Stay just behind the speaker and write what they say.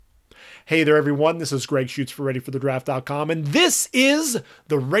Hey there, everyone. This is Greg Schutz for ReadyForTheDraft.com, and this is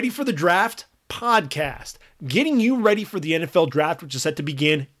the Ready for the Draft podcast, getting you ready for the NFL Draft, which is set to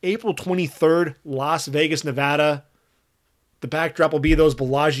begin April 23rd, Las Vegas, Nevada. The backdrop will be those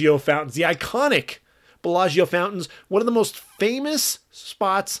Bellagio fountains, the iconic Bellagio fountains, one of the most famous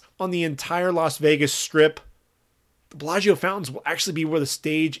spots on the entire Las Vegas Strip. The Bellagio fountains will actually be where the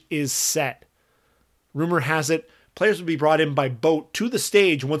stage is set. Rumor has it, players will be brought in by boat to the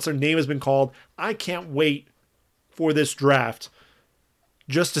stage once their name has been called. I can't wait for this draft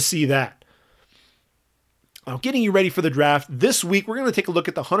just to see that. Getting you ready for the draft. This week, we're going to take a look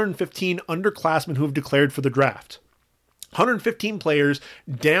at the 115 underclassmen who have declared for the draft. 115 players,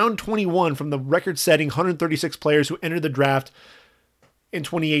 down 21 from the record-setting 136 players who entered the draft in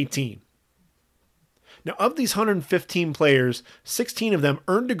 2018. Now, of these 115 players, 16 of them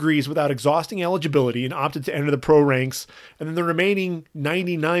earned degrees without exhausting eligibility and opted to enter the pro ranks, and then the remaining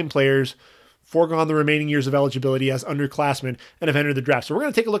 99 players foregone the remaining years of eligibility as underclassmen and have entered the draft. So we're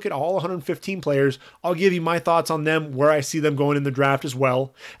going to take a look at all 115 players. I'll give you my thoughts on them, where I see them going in the draft as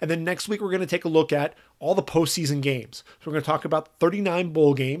well. And then next week, we're going to take a look at all the postseason games. So we're going to talk about 39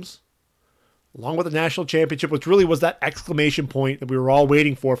 bowl games, along with the national championship, which really was that exclamation point that we were all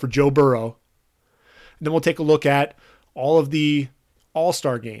waiting for Joe Burrow. And then we'll take a look at all of the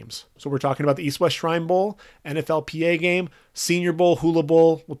all-star games. So we're talking about the East-West Shrine Bowl, NFLPA game, Senior Bowl, Hula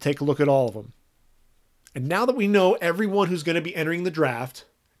Bowl. We'll take a look at all of them. And now that we know everyone who's going to be entering the draft,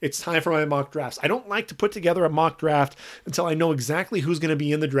 it's time for my mock drafts. I don't like to put together a mock draft until I know exactly who's going to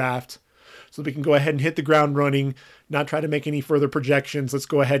be in the draft, so that we can go ahead and hit the ground running, not try to make any further projections. Let's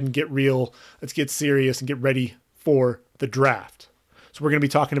go ahead and get real. Let's get serious and get ready for the draft. So we're going to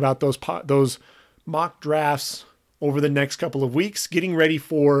be talking about those mock drafts over the next couple of weeks, getting ready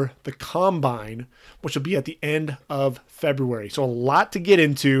for the combine, which will be at the end of February. So a lot to get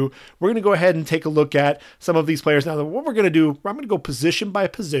into. We're going to go ahead and take a look at some of these players. Now, what we're going to do, I'm going to go position by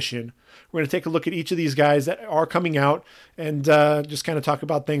position. We're going to take a look at each of these guys that are coming out and just kind of talk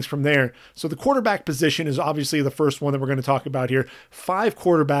about things from there. So the quarterback position is obviously the first one that we're going to talk about here. 5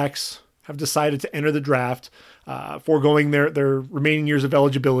 quarterbacks have decided to enter the draft, foregoing their remaining years of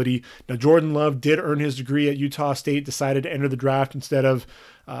eligibility. Now, Jordan Love did earn his degree at Utah State, decided to enter the draft instead of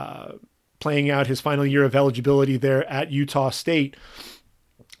playing out his final year of eligibility there at Utah State.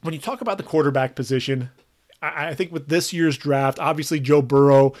 When you talk about the quarterback position, I think with this year's draft, obviously Joe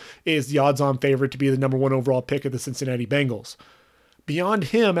Burrow is the odds-on favorite to be the number 1 overall pick of the Cincinnati Bengals. Beyond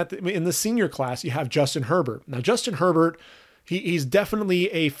him, in the senior class, you have Justin Herbert. Now, Justin Herbert, he's definitely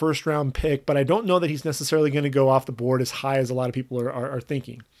a first-round pick, but I don't know that he's necessarily going to go off the board as high as a lot of people are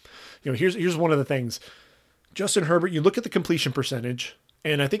thinking. You know, here's one of the things. Justin Herbert, you look at the completion percentage,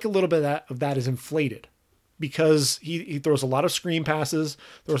 and I think a little bit of that is inflated because he throws a lot of screen passes,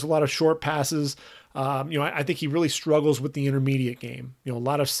 throws a lot of short passes. I think he really struggles with the intermediate game. You know, a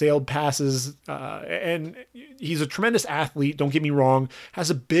lot of sailed passes, and he's a tremendous athlete. Don't get me wrong, has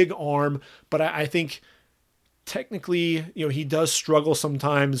a big arm, but I think technically, he does struggle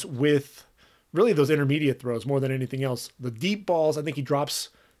sometimes with really those intermediate throws more than anything else. The deep balls, I think he drops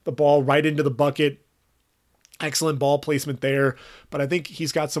the ball right into the bucket. Excellent ball placement there, but I think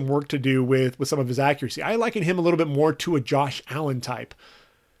he's got some work to do with some of his accuracy. I liken him a little bit more to a Josh Allen type.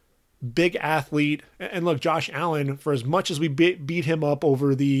 Big athlete. And look, Josh Allen, for as much as we beat him up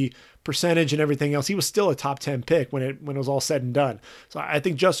over the percentage and everything else, he was still a top 10 pick when it was all said and done. So I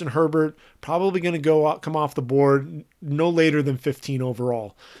think Justin Herbert probably going to come off the board no later than 15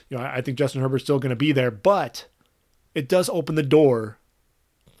 overall. I think Justin Herbert's still going to be there, but it does open the door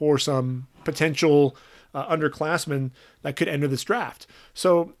for some potential underclassmen that could enter this draft.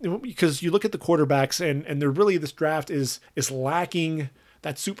 So because you look at the quarterbacks and they're really, this draft is lacking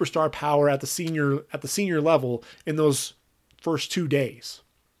that superstar power at the senior level in those first 2 days.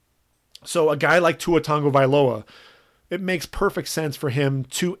 So a guy like Tua Tagovailoa, it makes perfect sense for him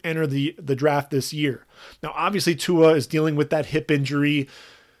to enter the draft this year. Now, obviously Tua is dealing with that hip injury.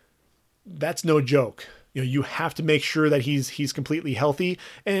 That's no joke. You have to make sure that he's completely healthy,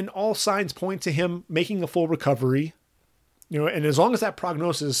 and all signs point to him making a full recovery. And as long as that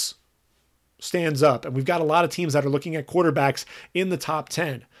prognosis stands up, and we've got a lot of teams that are looking at quarterbacks in the top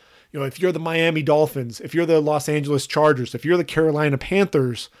 10. If you're the Miami Dolphins, if you're the Los Angeles Chargers, if you're the Carolina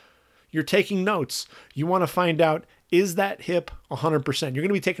Panthers, you're taking notes. You want to find out, is that hip 100%? You're going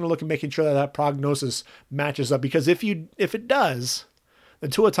to be taking a look and making sure that prognosis matches up, because if it does,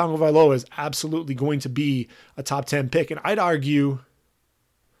 then Tua Tagovailoa is absolutely going to be a top 10 pick, and I'd argue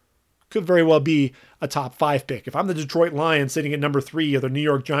could very well be a top 5 pick. If I'm the Detroit Lions sitting at number 3 or the New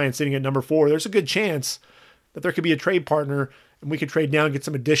York Giants sitting at number 4, there's a good chance that there could be a trade partner and we could trade down and get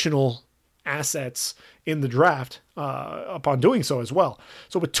some additional assets in the draft upon doing so as well.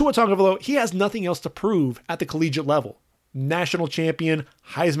 So with Tua Tagovailoa, he has nothing else to prove at the collegiate level. National champion,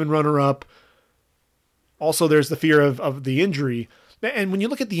 Heisman runner-up. Also, there's the fear of the injury. And when you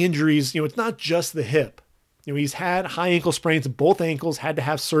look at the injuries, it's not just the hip. He's had high ankle sprains in both ankles, had to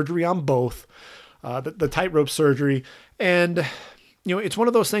have surgery on both, the tightrope surgery. And, it's one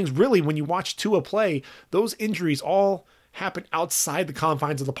of those things, really, when you watch Tua play, those injuries all happen outside the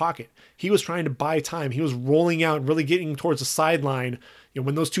confines of the pocket. He was trying to buy time. He was rolling out and really getting towards the sideline.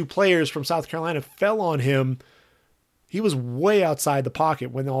 When those two players from South Carolina fell on him, he was way outside the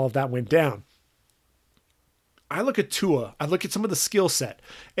pocket when all of that went down. I look at Tua, I look at some of the skill set,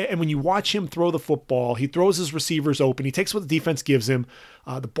 and when you watch him throw the football, he throws his receivers open, he takes what the defense gives him,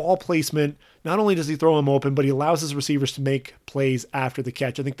 the ball placement, not only does he throw them open, but he allows his receivers to make plays after the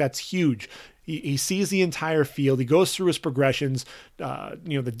catch. I think that's huge. He sees the entire field, he goes through his progressions,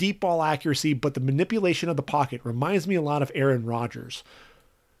 the deep ball accuracy, but the manipulation of the pocket reminds me a lot of Aaron Rodgers.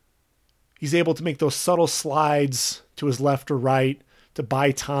 He's able to make those subtle slides to his left or right, to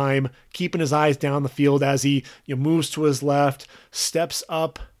buy time, keeping his eyes down the field as he moves to his left, steps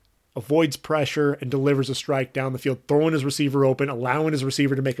up, avoids pressure, and delivers a strike down the field, throwing his receiver open, allowing his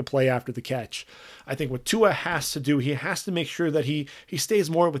receiver to make a play after the catch. I think what Tua has to do, he has to make sure that he stays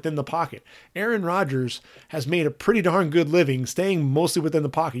more within the pocket. Aaron Rodgers has made a pretty darn good living staying mostly within the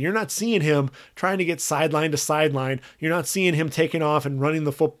pocket. You're not seeing him trying to get sideline to sideline. You're not seeing him taking off and running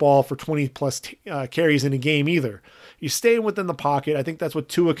the football for 20 plus carries in a game either. He's staying within the pocket. I think that's what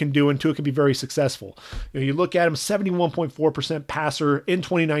Tua can do, and Tua can be very successful. You look at him, 71.4% passer in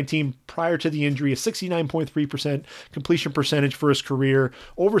 2019 prior to the injury, a 69.3% completion percentage for his career,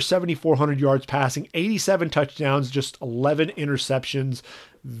 over 7,400 yards passing, 87 touchdowns, just 11 interceptions.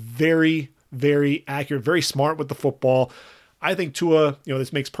 Very, very accurate, very smart with the football. I think Tua,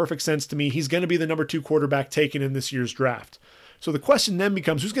 this makes perfect sense to me. He's going to be the number 2 quarterback taken in this year's draft. So the question then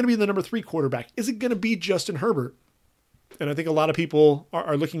becomes, who's going to be the number 3 quarterback? Is it going to be Justin Herbert? And I think a lot of people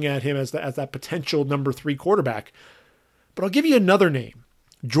are looking at him as that potential number 3 quarterback. But I'll give you another name.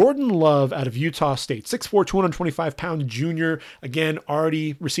 Jordan Love out of Utah State, 6'4", 225-pound junior. Again,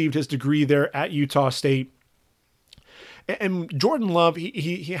 already received his degree there at Utah State. And Jordan Love,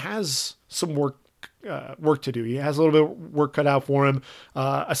 he has some work to do. He has a little bit of work cut out for him.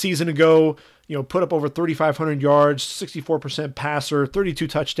 A season ago, put up over 3,500 yards, 64% passer, 32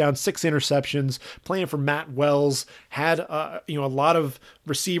 touchdowns, 6 interceptions, playing for Matt Wells, had, a lot of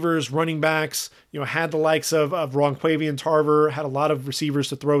receivers, running backs, had the likes of Ronquavian Tarver, had a lot of receivers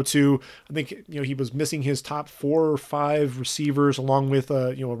to throw to. I think, he was missing his top 4 or 5 receivers along with,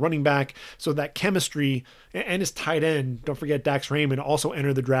 a running back. So that chemistry and his tight end, don't forget Dax Raymond, also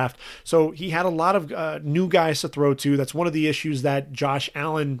entered the draft. So he had a lot of new guys to throw to. That's one of the issues that Josh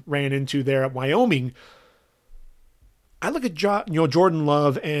Allen ran into there at Wyoming. I look at Jordan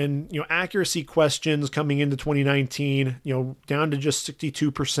Love and accuracy questions coming into 2019, down to just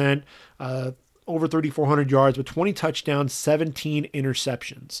 62%, over 3,400 yards with 20 touchdowns, 17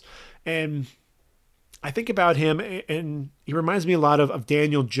 interceptions. And I think about him, and he reminds me a lot of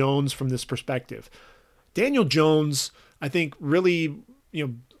Daniel Jones from this perspective. Daniel Jones, I think, really,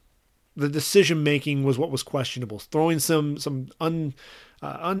 the decision making was what was questionable. Throwing some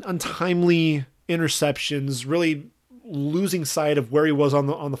untimely interceptions, really losing sight of where he was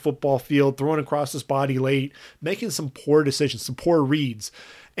on the football field, throwing across his body late, making some poor decisions, some poor reads,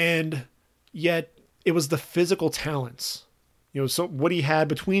 and yet it was the physical talents, so what he had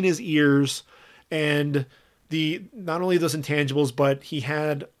between his ears and the not only those intangibles, but he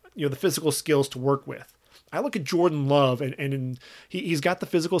had the physical skills to work with. I look at Jordan Love, and he's got the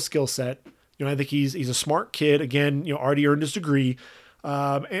physical skill set. I think he's a smart kid. Again, already earned his degree.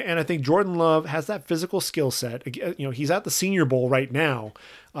 And I think Jordan Love has that physical skill set. He's at the Senior Bowl right now.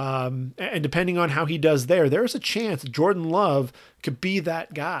 And depending on how he does there's a chance Jordan Love could be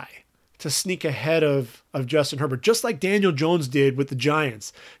that guy to sneak ahead of Justin Herbert, just like Daniel Jones did with the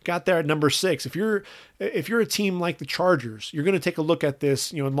Giants. Got there at number 6. If you're a team like the Chargers, you're going to take a look at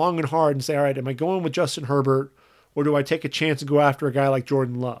this, long and hard and say, all right, am I going with Justin Herbert, or do I take a chance and go after a guy like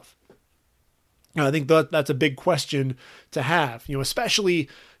Jordan Love? I think that's a big question to have, especially,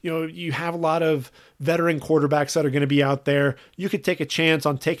 you have a lot of veteran quarterbacks that are going to be out there. You could take a chance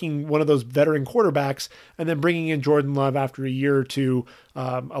on taking one of those veteran quarterbacks and then bringing in Jordan Love after a year or two,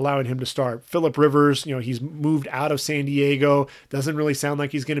 allowing him to start. Phillip Rivers, he's moved out of San Diego. Doesn't really sound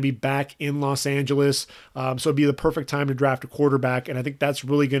like he's going to be back in Los Angeles. So it'd be the perfect time to draft a quarterback. And I think that's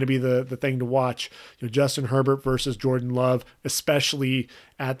really going to be the thing to watch, Justin Herbert versus Jordan Love, especially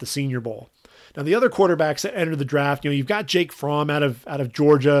at the Senior Bowl. Now, the other quarterbacks that entered the draft, you've got Jake Fromm out of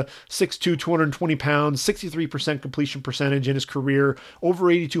Georgia, 6'2", 220 pounds, 63% completion percentage in his career, over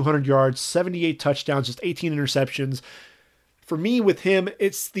 8,200 yards, 78 touchdowns, just 18 interceptions. For me, with him,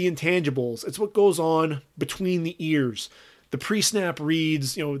 it's the intangibles. It's what goes on between the ears, the pre-snap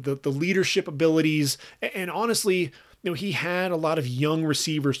reads, the leadership abilities, and honestly, he had a lot of young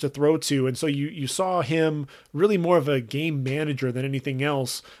receivers to throw to. And so you saw him really more of a game manager than anything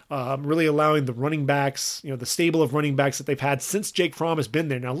else, really allowing the running backs, the stable of running backs that they've had since Jake Fromm has been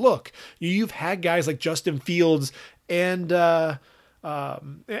there. Now, look, you've had guys like Justin Fields and Jacob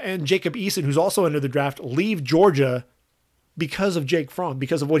Eason, who's also under the draft, leave Georgia because of Jake Fromm,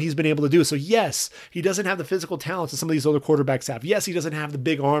 because of what he's been able to do. So yes, he doesn't have the physical talents that some of these other quarterbacks have. Yes, he doesn't have the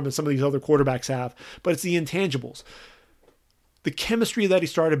big arm that some of these other quarterbacks have, but it's the intangibles. The chemistry that he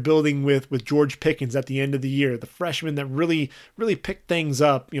started building with George Pickens at the end of the year, the freshman that really picked things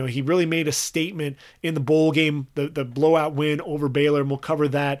up. He really made a statement in the bowl game, the blowout win over Baylor, and we'll cover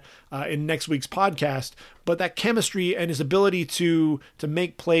that in next week's podcast. But that chemistry and his ability to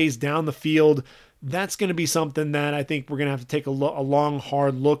make plays down the field, that's going to be something that I think we're going to have to take a long,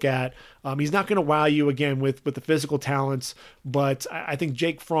 hard look at. He's not going to wow you again with the physical talents, but I think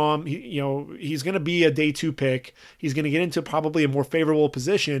Jake Fromm, he's going to be a day 2 pick. He's going to get into probably a more favorable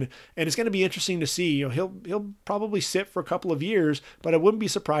position, and it's going to be interesting to see. He'll probably sit for a couple of years, but I wouldn't be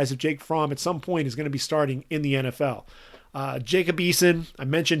surprised if Jake Fromm at some point is going to be starting in the NFL. Jacob Eason, I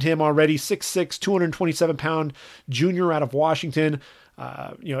mentioned him already, 6'6", 227-pound junior out of Washington.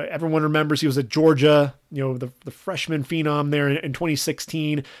 Everyone remembers he was at Georgia, the freshman phenom there in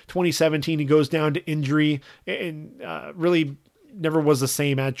 2016, 2017, he goes down to injury and really never was the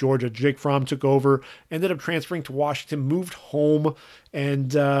same at Georgia. Jake Fromm took over, ended up transferring to Washington, moved home, and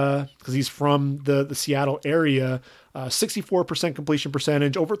because he's from the Seattle area, 64% completion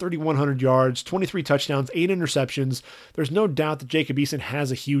percentage, over 3,100 yards, 23 touchdowns, 8 interceptions. There's no doubt that Jacob Eason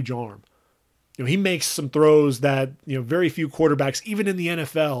has a huge arm. He makes some throws that, very few quarterbacks, even in the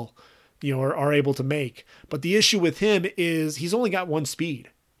NFL, are able to make. But the issue with him is he's only got one speed.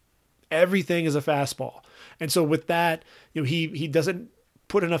 Everything is a fastball. And so with that, he doesn't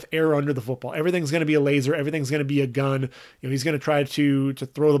put enough air under the football. Everything's going to be a laser. Everything's going to be a gun. He's going to try to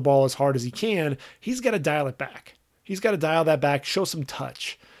throw the ball as hard as he can. He's got to dial it back. He's got to dial that back, show some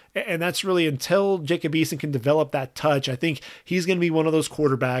touch. And that's really, until Jacob Eason can develop that touch, I think he's going to be one of those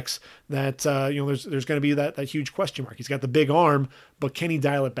quarterbacks that, there's going to be that huge question mark. He's got the big arm, but can he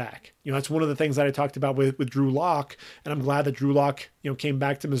dial it back? That's one of the things that I talked about with Drew Lock, and I'm glad that Drew Lock, came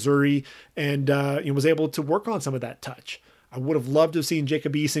back to Missouri and was able to work on some of that touch. I would have loved to have seen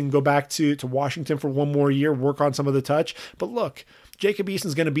Jacob Eason go back to Washington for one more year, work on some of the touch. But look, Jacob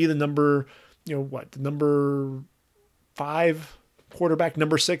Eason's going to be the number 5 quarterback,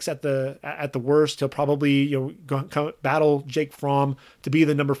 number 6 at the worst. He'll probably battle Jake Fromm to be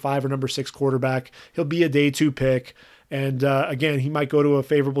the number 5 or number 6 quarterback. He'll be a day 2 pick, and again, he might go to a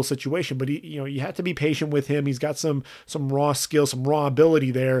favorable situation. But you have to be patient with him. He's got some raw skill, some raw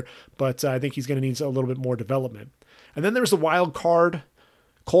ability there, but I think he's going to need a little bit more development. And then there's the wild card,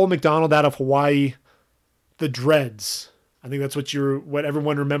 Cole McDonald out of Hawaii, the Dreads. I think that's what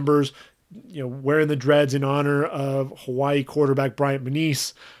everyone remembers. Wearing the dreads in honor of Hawaii quarterback Bryant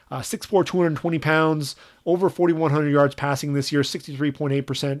Manise. 6'4", 220 pounds, over 4,100 yards passing this year,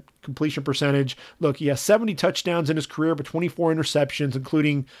 63.8% completion percentage. Look, he has 70 touchdowns in his career, but 24 interceptions,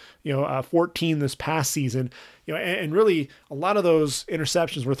 including 14 this past season. And really a lot of those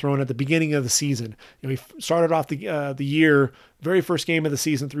interceptions were thrown at the beginning of the season. He started off the year, very first game of the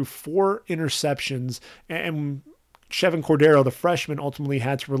season, threw 4 interceptions, and Chevin Cordero, the freshman, ultimately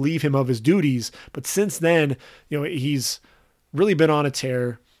had to relieve him of his duties. But since then, he's really been on a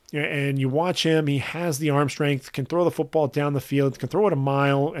tear. And you watch him, he has the arm strength, can throw the football down the field, can throw it a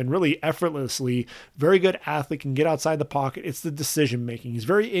mile, and really effortlessly. Very good athlete, can get outside the pocket. It's the decision making. He's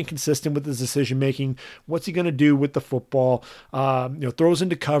very inconsistent with his decision making. What's he going to do with the football? Throws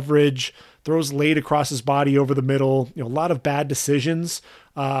into coverage, throws late across his body over the middle. A lot of bad decisions.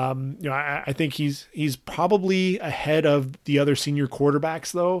 I think he's probably ahead of the other senior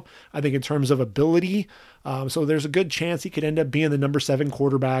quarterbacks, though. I think in terms of ability. So there's a good chance he could end up being the number 7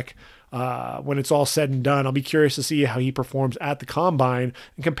 quarterback when it's all said and done. I'll be curious to see how he performs at the combine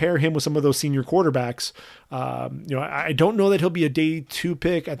and compare him with some of those senior quarterbacks. I don't know that he'll be a day 2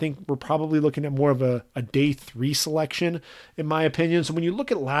 pick. I think we're probably looking at more of a day 3 selection, in my opinion. So when you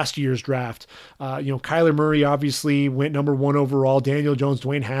look at last year's draft, Kyler Murray obviously went number 1 overall, Daniel Jones,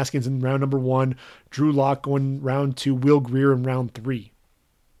 Dwayne Haskins in round number 1, Drew Lock going round 2, Will Grier in round 3.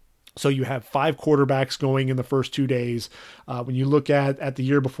 So you have 5 quarterbacks going in the first 2 days. When you look at the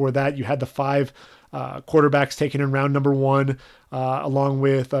year before that, you had the 5 quarterbacks taken in round number 1, along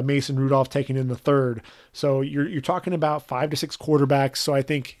with Mason Rudolph taken in the 3rd. So you're talking about 5 to 6 quarterbacks. So I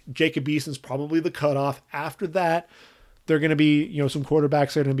think Jacob Eason's probably the cutoff. After that, they're going to be, some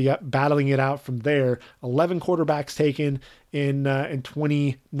quarterbacks are going to be battling it out from there. 11 quarterbacks taken in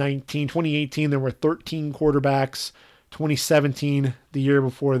 2019. 2018, there were 13 quarterbacks. 2017, the year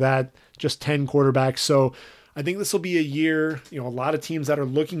before that, just 10 quarterbacks. So I think this will be a year, a lot of teams that are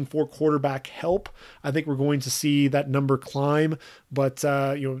looking for quarterback help. I think we're going to see that number climb. But,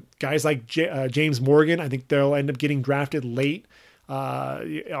 guys like James Morgan, I think they'll end up getting drafted late.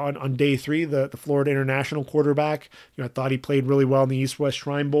 On day 3, the Florida International quarterback. I thought he played really well in the East-West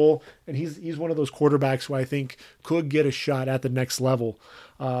Shrine Bowl, and he's one of those quarterbacks who I think could get a shot at the next level.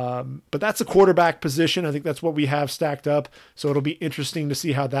 But that's a quarterback position. I think that's what we have stacked up. So it'll be interesting to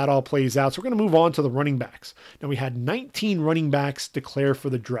see how that all plays out. So we're going to move on to the running backs. Now we had 19 running backs declare for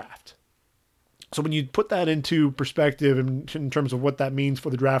the draft. So when you put that into perspective in terms of what that means for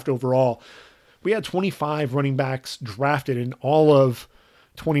the draft overall, we had 25 running backs drafted in all of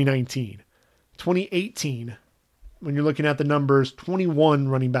 2019. 2018, when you're looking at the numbers, 21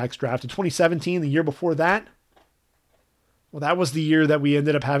 running backs drafted. 2017, the year before that, well, that was the year that we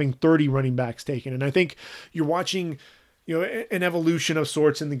ended up having 30 running backs taken. And I think you're watching, an evolution of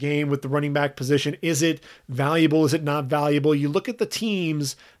sorts in the game with the running back position. Is it valuable? Is it not valuable? You look at the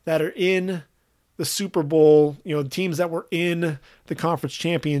teams that are in the Super Bowl, the teams that were in the conference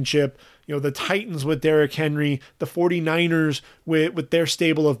championship, the Titans with Derrick Henry, the 49ers with their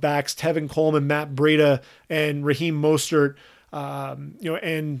stable of backs, Tevin Coleman, Matt Breida, and Raheem Mostert,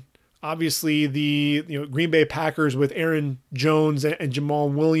 and obviously the Green Bay Packers with Aaron Jones and Jamal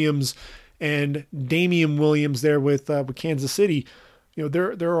Williams and Damian Williams there with Kansas City.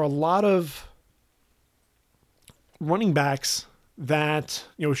 There are a lot of running backs that,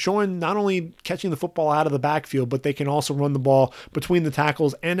 showing not only catching the football out of the backfield, but they can also run the ball between the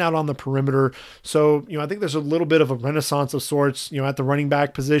tackles and out on the perimeter. So, I think there's a little bit of a renaissance of sorts, at the running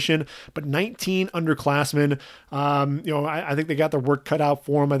back position, but 19 underclassmen, I think they got their work cut out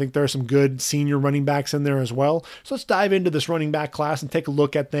for them. I think there are some good senior running backs in there as well. So let's dive into this running back class and take a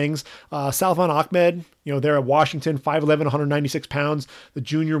look at things. Salvon Ahmed, they're at Washington, 5'11", 196 pounds. The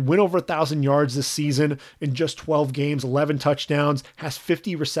junior went over 1,000 yards this season in just 12 games, 11 touchdowns, has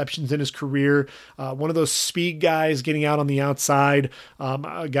 50 receptions in his career. One of those speed guys getting out on the outside,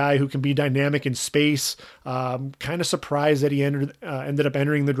 a guy who can be dynamic in space. Kind of surprised that he ended up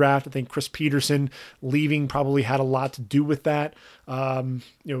entering the draft. I think Chris Peterson leaving probably had a lot to do with that.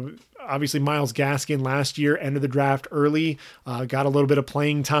 Obviously Myles Gaskin last year entered the draft early, got a little bit of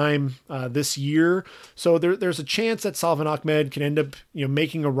playing time this year. So there's a chance that Salvon Ahmed can end up,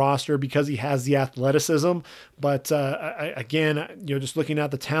 making a roster because he has the athleticism. But again, just looking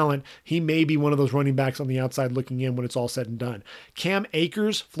at the talent, he may be one of those running backs on the outside looking in when it's all said and done. Cam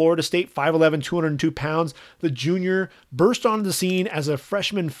Akers, Florida State, 5'11", 202 pounds. The junior burst onto the scene as a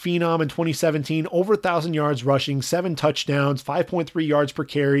freshman phenom in 2017, over 1,000 yards rushing, 7 touchdowns, 5.3 yards per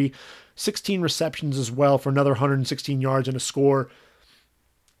carry, 16 receptions as well for another 116 yards and a score.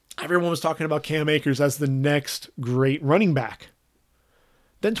 Everyone was talking about Cam Akers as the next great running back.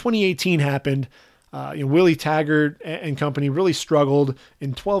 Then 2018 happened. Willie Taggart and company really struggled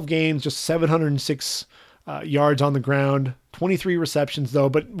in 12 games, just 706 yards on the ground, 23 receptions though.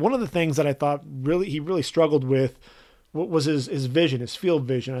 But one of the things that I thought he really struggled with what was his vision, his field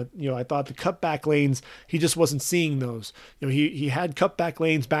vision. I thought the cutback lanes, he just wasn't seeing those. He had cutback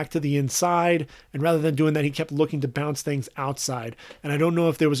lanes back to the inside, and rather than doing that, he kept looking to bounce things outside. And I don't know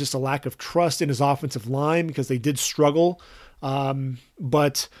if there was just a lack of trust in his offensive line because they did struggle.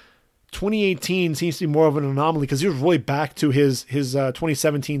 But 2018 seems to be more of an anomaly because he was really back to his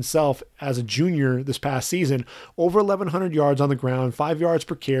 2017 self as a junior this past season. Over 1,100 yards on the ground, 5 yards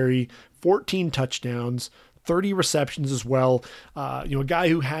per carry, 14 touchdowns, 30 receptions as well. A guy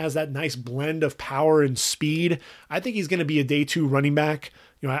who has that nice blend of power and speed. I think he's going to be a day 2 running back.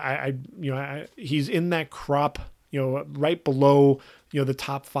 He's in that crop, right below, the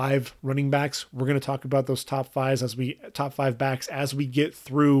top 5 running backs. We're going to talk about those top 5 backs as we get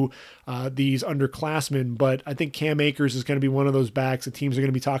through these underclassmen. But I think Cam Akers is going to be one of those backs that teams are going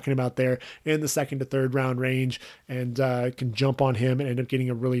to be talking about there in the 2nd to 3rd round range, and can jump on him and end up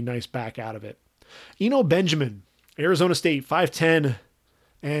getting a really nice back out of it. Eno Benjamin, Arizona State, 5'10",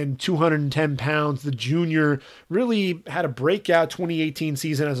 and 210 pounds. The junior really had a breakout 2018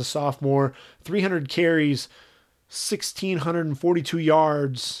 season as a sophomore, 300 carries, 1,642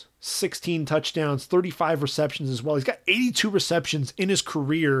 yards, 16 touchdowns, 35 receptions as well. He's got 82 receptions in his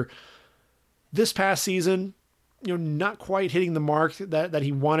career. This past season, not quite hitting the mark that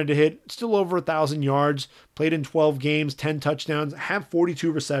he wanted to hit. Still over 1,000 yards, played in 12 games, 10 touchdowns, have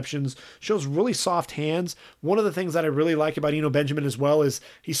 42 receptions, shows really soft hands. One of the things that I really like about Eno Benjamin as well is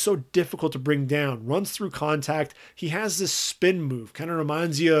he's so difficult to bring down, runs through contact. He has this spin move, kind of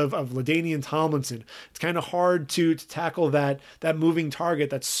reminds you of LaDainian Tomlinson. It's kind of hard to tackle that moving target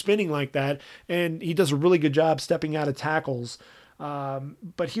that's spinning like that, and he does a really good job stepping out of tackles.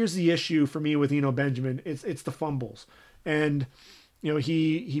 But here's the issue for me with Eno Benjamin. It's the fumbles. And,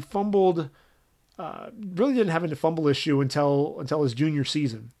 he fumbled, really didn't have a fumble issue until his junior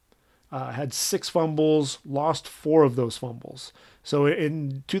season. Had 6 fumbles, lost 4 of those fumbles. So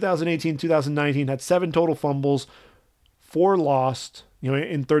in 2018, 2019, had 7 total fumbles, 4 lost,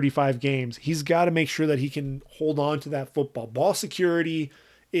 in 35 games. He's got to make sure that he can hold on to that football. Ball security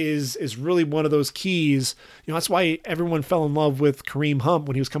is really one of those keys. That's why everyone fell in love with Kareem Hunt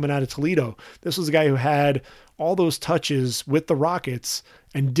when he was coming out of Toledo. This was a guy who had all those touches with the Rockets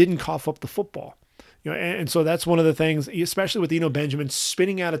and didn't cough up the football. And so that's one of the things, especially with Eno Benjamin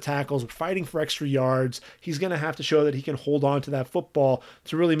spinning out of tackles, fighting for extra yards. He's going to have to show that he can hold on to that football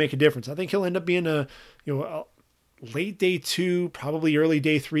to really make a difference. I think he'll end up being a late day 2, probably early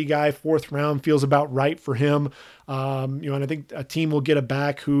day 3 guy. 4th round feels about right for him. And I think a team will get a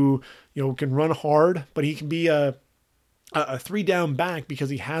back who, can run hard, but he can be a 3-down back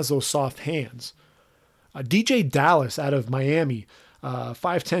because he has those soft hands. DJ Dallas out of Miami, 5'10",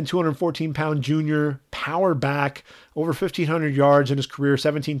 214-pound junior, power back, over 1,500 yards in his career,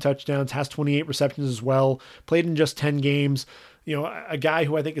 17 touchdowns, has 28 receptions as well, played in just 10 games. A guy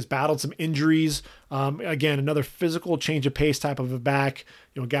who I think has battled some injuries. Again, another physical change of pace type of a back.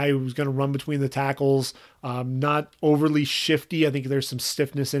 A guy who's going to run between the tackles. Not overly shifty. I think there's some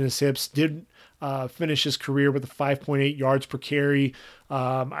stiffness in his hips. Did finish his career with a 5.8 yards per carry.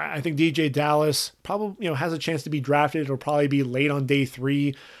 I think DJ Dallas probably has a chance to be drafted. It'll probably be late on day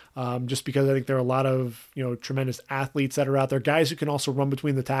 3. Just because I think there are a lot of tremendous athletes that are out there, guys who can also run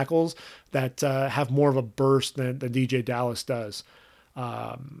between the tackles that have more of a burst than DJ Dallas does.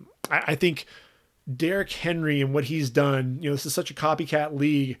 I think Derrick Henry and what he's done, this is such a copycat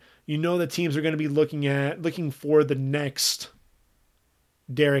league. The teams are going to be looking for the next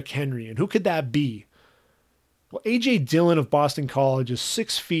Derrick Henry, and who could that be? Well, A.J. Dillon of Boston College is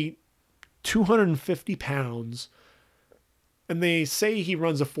 6 feet, 250 pounds. And they say he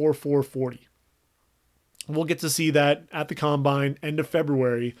runs a 4.4 40. We'll get to see that at the Combine, end of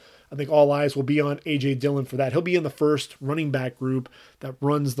February. I think all eyes will be on A.J. Dillon for that. He'll be in the first running back group that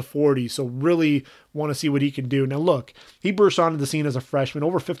runs the 40, so really want to see what he can do. Now look, he burst onto the scene as a freshman,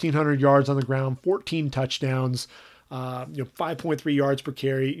 over 1,500 yards on the ground, 14 touchdowns, 5.3 yards per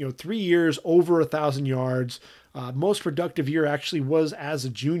carry, 3 years, over 1,000 yards. Most productive year actually was as a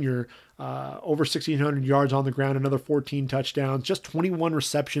junior, over 1,600 yards on the ground, another 14 touchdowns, just 21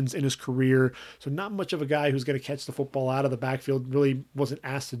 receptions in his career. So not much of a guy who's going to catch the football out of the backfield, really wasn't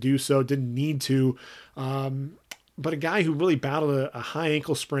asked to do so, didn't need to. But a guy who really battled a high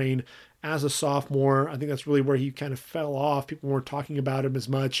ankle sprain as a sophomore. I think that's really where he kind of fell off. People weren't talking about him as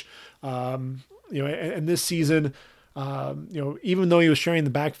much. And this season, even though he was sharing the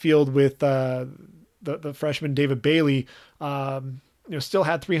backfield with the freshman David Bailey, still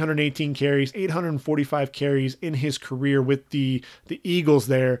had 318 carries, 845 carries in his career with the Eagles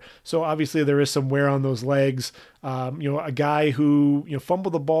there. So obviously there is some wear on those legs. A guy who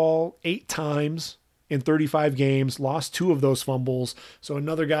fumbled the ball 8 times in 35 games, lost 2 of those fumbles. So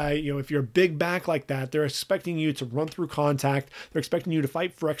another guy, if you're a big back like that, they're expecting you to run through contact. They're expecting you to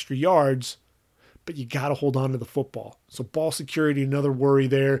fight for extra yards, but you got to hold on to the football. So ball security, another worry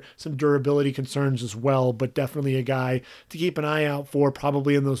there. Some durability concerns as well, but definitely a guy to keep an eye out for,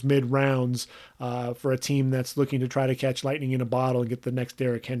 probably in those mid rounds for a team that's looking to try to catch lightning in a bottle and get the next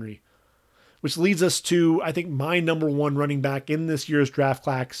Derrick Henry. Which leads us to, I think, my number 1 running back in this year's draft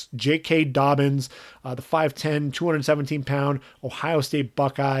class, J.K. Dobbins, the 5'10", 217-pound Ohio State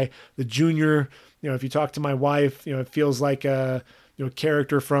Buckeye, the junior. If you talk to my wife, it feels like a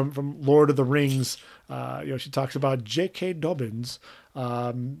character from Lord of the Rings. She talks about J.K. Dobbins.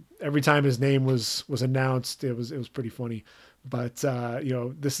 Every time his name was announced, it was pretty funny. But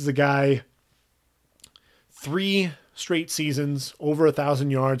this is a guy, 3 straight seasons, over 1,000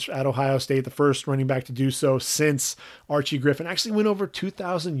 yards at Ohio State, the first running back to do so since Archie Griffin. Actually went over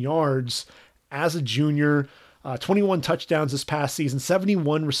 2,000 yards as a junior, 21 touchdowns this past season,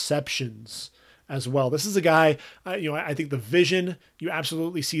 71 receptions as well. This is a guy, I think the vision, you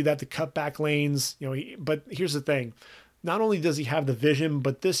absolutely see that, the cutback lanes, but here's the thing. not only does he have the vision,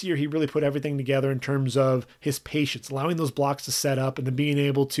 but this year he really put everything together in terms of his patience, allowing those blocks to set up and then being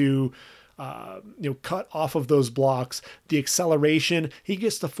able to cut off of those blocks, the acceleration. He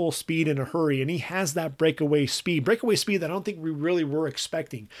gets to full speed in a hurry, and he has that breakaway speed that I don't think we really were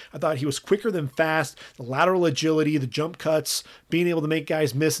expecting. I thought he was quicker than fast, the lateral agility, the jump cuts, being able to make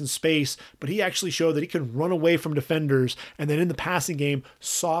guys miss in space, but he actually showed that he can run away from defenders, and then in the passing game,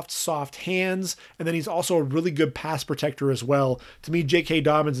 soft hands, and then he's also a really good pass protector as well. To me, J.K.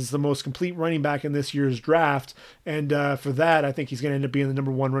 Dobbins is the most complete running back in this year's draft, and for that, I think he's going to end up being the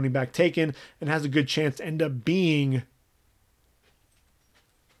number one running back taken, and has a good chance to end up being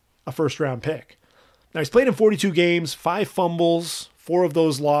a first-round pick. Now, he's played in 42 games, 5 fumbles, 4 of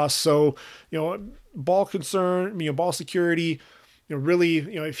those lost. So, ball security, really,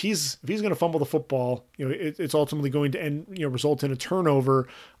 if he's going to fumble the football, it's ultimately going to end, result in a turnover.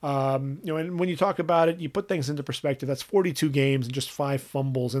 And when you talk about it, you put things into perspective. That's 42 games and just 5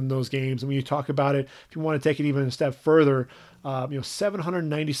 fumbles in those games. And when you talk about it, if you want to take it even a step further,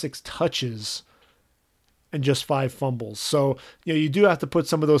 796 touches and just 5 fumbles. So, you do have to put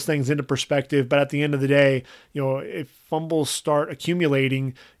some of those things into perspective, but at the end of the day, if fumbles start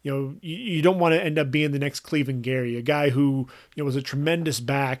accumulating, you don't want to end up being the next Cleveland Gary, a guy who, was a tremendous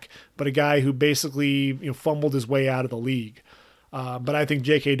back, but a guy who basically, fumbled his way out of the league. But I think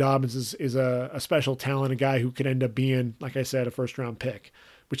J.K. Dobbins is a special talent, a guy who could end up being, like I said, a first-round pick.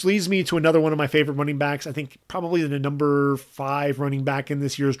 Which leads me to another one of my favorite running backs. I think probably the number 5 running back in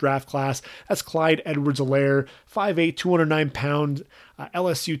this year's draft class. That's Clyde Edwards-Helaire, 5'8", 209-pound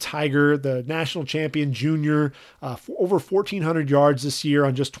LSU Tiger, the national champion junior, over 1,400 yards this year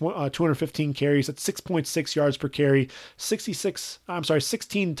on just 215 carries. That's 6.6 yards per carry,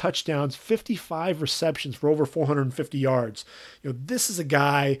 16 touchdowns, 55 receptions for over 450 yards. This is a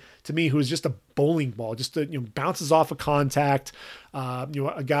guy, to me, who is just a bowling ball, just bounces off of contact.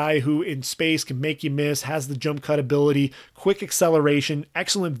 A guy who in space can make you miss, has the jump cut ability, quick acceleration,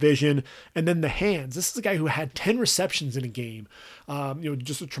 excellent vision, and then the hands. This is a guy who had 10 receptions in a game.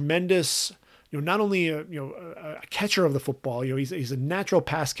 Just a tremendous, not only a catcher of the football, he's a natural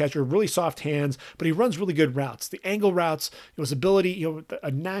pass catcher, really soft hands, but he runs really good routes. The angle routes, his ability,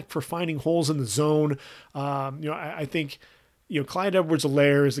 a knack for finding holes in the zone. I think, Clyde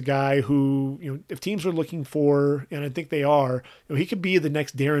Edwards-Helaire is a guy who, if teams are looking for, and I think they are, he could be the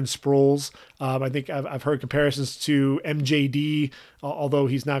next Darren Sproles. I think I've heard comparisons to MJD, although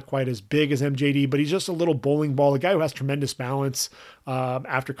he's not quite as big as MJD, but he's just a little bowling ball, a guy who has tremendous balance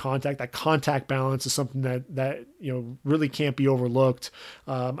after contact. That contact balance is something that really can't be overlooked.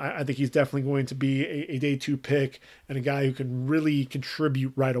 I think he's definitely going to be a day 2 pick and a guy who can really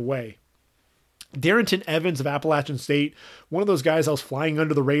contribute right away. Darrynton Evans of Appalachian State, one of those guys I was flying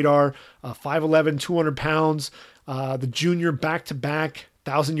under the radar, 5'11", 200 pounds, the junior back-to-back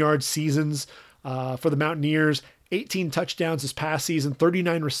 1,000-yard seasons for the Mountaineers, 18 touchdowns this past season,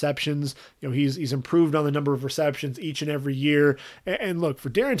 39 receptions. He's improved on the number of receptions each and every year. And look, for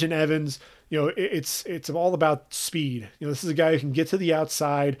Darrynton Evans, it's all about speed. This is a guy who can get to the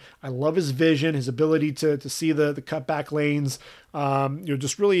outside. I love his vision, his ability to see the cutback lanes.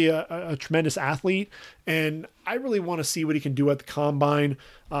 Just really a tremendous athlete. And I really want to see what he can do at the combine.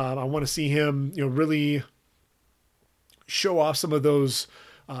 I want to see him, really show off some of those,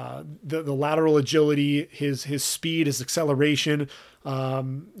 the lateral agility, his speed, his acceleration,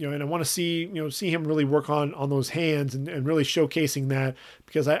 and I want to see him really work on those hands and really showcasing that,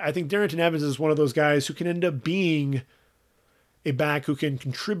 because I think Darrynton Evans is one of those guys who can end up being a back who can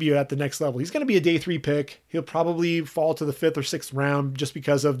contribute at the next level. He's going to be a day 3 pick. He'll probably fall to the 5th or 6th round just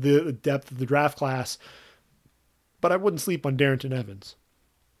because of the depth of the draft class, but I wouldn't sleep on Darrynton Evans.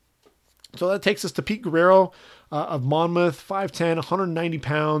 So that takes us to Pete Guerrero of Monmouth, 5'10", 190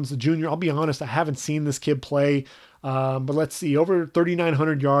 pounds, the junior. I'll be honest, I haven't seen this kid play, but let's see, over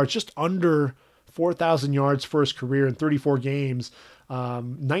 3,900 yards, just under 4,000 yards for his career in 34 games,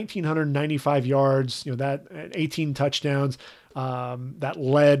 1,995 yards, that 18 touchdowns, that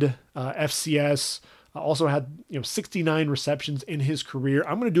led FCS. Also had 69 receptions in his career.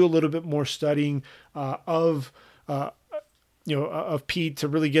 I'm going to do a little bit more studying of Pete to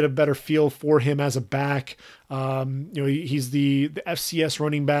really get a better feel for him as a back. He's the FCS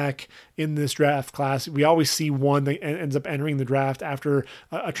running back in this draft class. We always see one that ends up entering the draft after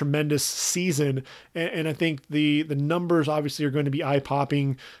a tremendous season. And I think the numbers obviously are going to be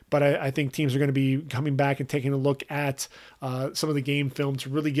eye-popping, but I think teams are going to be coming back and taking a look at some of the game film to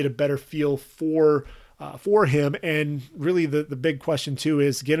really get a better feel for him. And really the big question too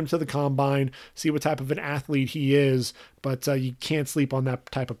is get him to the combine, see what type of an athlete he is, but you can't sleep on that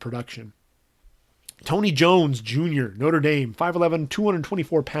type of production. Tony Jones Jr., Notre Dame, 5'11",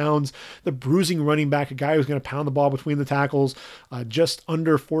 224 pounds, the bruising running back, a guy who's going to pound the ball between the tackles, just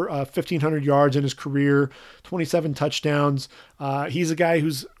under 1,500 yards in his career, 27 touchdowns. He's a guy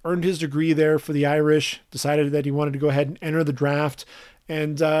who's earned his degree there for the Irish, decided that he wanted to go ahead and enter the draft.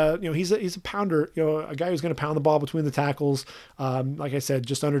 And, he's a pounder, a guy who's going to pound the ball between the tackles. Like I said,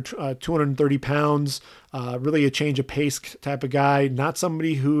 just under 230 pounds, really a change of pace type of guy. Not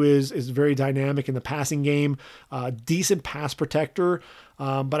somebody who is very dynamic in the passing game, decent pass protector.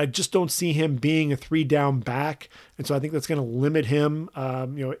 But I just don't see him being a 3-down back. And so I think that's going to limit him.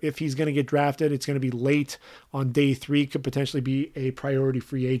 If he's going to get drafted, it's going to be late on day 3, could potentially be a priority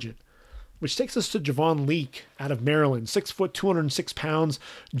free agent. Which takes us to Javon Leake out of Maryland, 6 foot, 206 pounds,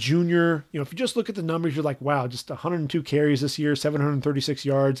 junior. If you just look at the numbers, you're like, wow, just 102 carries this year, 736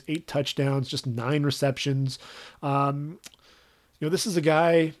 yards, 8 touchdowns, just 9 receptions. This is a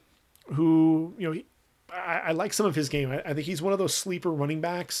guy who, I like some of his game. I think he's one of those sleeper running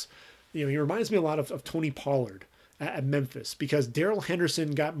backs. He reminds me a lot of Tony Pollard at Memphis, because Darrell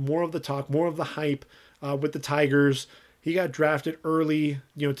Henderson got more of the talk, more of the hype with the Tigers. He got drafted early,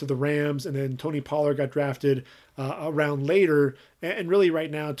 to the Rams, and then Tony Pollard got drafted around later. And really right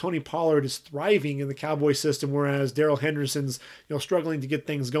now, Tony Pollard is thriving in the Cowboy system, whereas Darrell Henderson's, struggling to get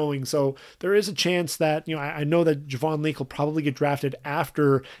things going. So there is a chance that, I know that Javon Leake will probably get drafted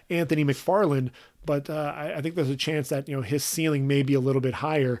after Anthony McFarland, but I think there's a chance that, his ceiling may be a little bit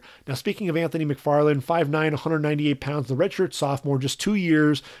higher. Now, speaking of Anthony McFarland, 5'9", 198 pounds, the redshirt sophomore, just 2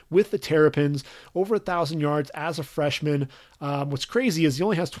 years with the Terrapins, over 1,000 yards as a freshman. What's crazy is he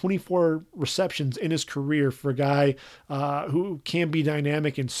only has 24 receptions in his career for a guy who can be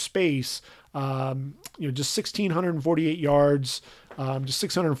dynamic in space. Just 1,648 yards, just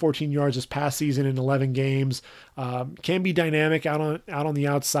 614 yards this past season in 11 games. Can be dynamic out on the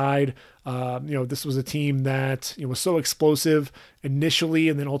outside. This was a team that was so explosive initially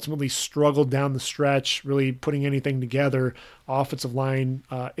and then ultimately struggled down the stretch, really putting anything together. Offensive line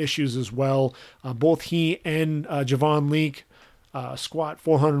issues as well. Both he and Javon Leake squat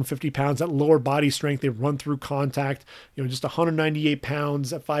 450 pounds, that lower body strength. They run through contact, just 198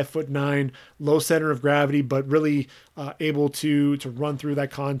 pounds at 5'9", low center of gravity, but really able to run through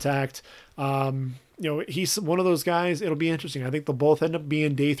that contact. He's one of those guys. It'll be interesting. I think they'll both end up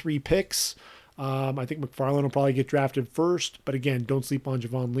being day 3 picks. I think McFarland will probably get drafted first, but again, don't sleep on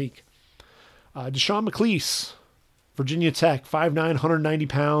Javon Leake. Deshaun McClease, Virginia Tech, 5'9", 190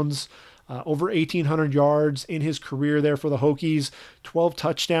 pounds. Over 1,800 yards in his career there for the Hokies, 12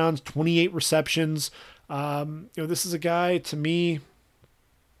 touchdowns, 28 receptions. This is a guy, to me,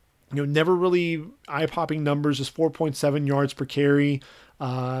 never really eye-popping numbers, just 4.7 yards per carry.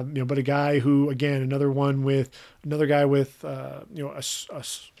 But a guy who, again, another guy with a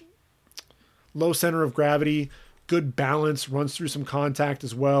low center of gravity, good balance, runs through some contact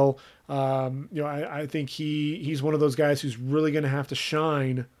as well. I think he's one of those guys who's really going to have to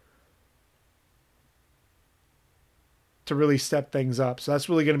shine to really step things up. So that's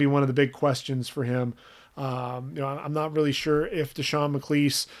really going to be one of the big questions for him. I'm not really sure if Deshaun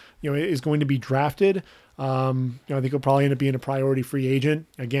McClease, is going to be drafted. I think he'll probably end up being a priority free agent.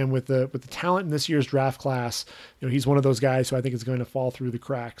 Again, with the talent in this year's draft class, he's one of those guys who I think is going to fall through the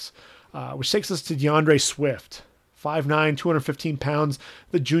cracks. Which takes us to DeAndre Swift, 5'9", 215 pounds,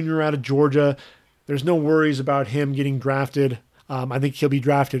 the junior out of Georgia. There's no worries about him getting drafted. I think he'll be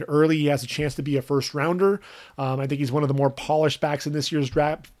drafted early. He has a chance to be a first rounder. I think he's one of the more polished backs in this year's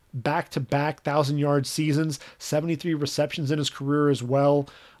draft. Back-to-back 1,000-yard seasons, 73 receptions in his career as well.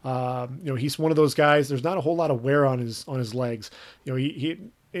 He's one of those guys. There's not a whole lot of wear on his legs. He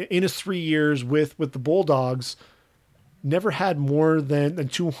in his 3 years with the Bulldogs, never had more than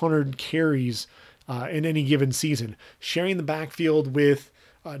 200 carries in any given season. Sharing the backfield with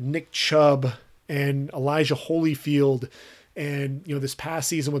Nick Chubb and Elijah Holyfield. And, this past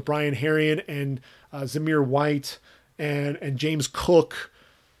season with Brian Herrien and Zamir White and James Cook,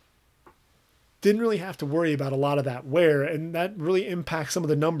 didn't really have to worry about a lot of that wear. And that really impacts some of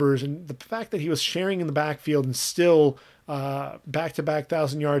the numbers. And the fact that he was sharing in the backfield and still back-to-back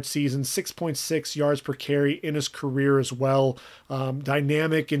 1,000-yard seasons, 6.6 yards per carry in his career as well.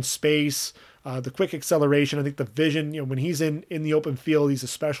 Dynamic in space. The quick acceleration, I think the vision, when he's in the open field, he's a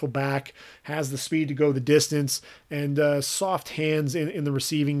special back, has the speed to go the distance, and soft hands in the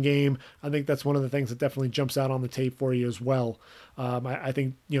receiving game. I think that's one of the things that definitely jumps out on the tape for you as well. I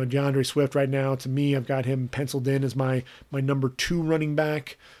think, DeAndre Swift right now, to me, I've got him penciled in as my number 2 running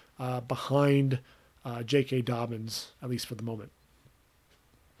back behind J.K. Dobbins, at least for the moment.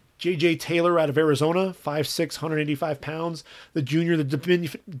 J.J. Taylor out of Arizona, 5'6", 185 pounds. The junior,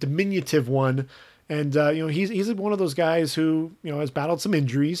 the diminutive one. And, he's one of those guys who, has battled some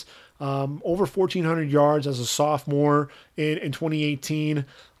injuries. Over 1,400 yards as a sophomore in 2018.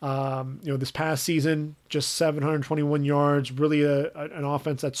 This past season, just 721 yards, really an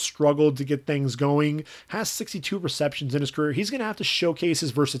offense that struggled to get things going, has 62 receptions in his career. He's going to have to showcase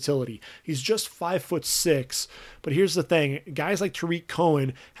his versatility. He's just 5'6", but here's the thing. Guys like Tarik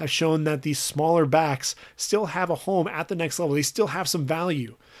Cohen have shown that these smaller backs still have a home at the next level. They still have some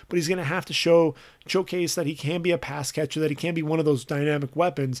value, but he's going to have to showcase that he can be a pass catcher, that he can be one of those dynamic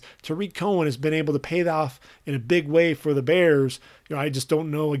weapons. Tarik Cohen has been able to pay off in a big way for the Bears. I just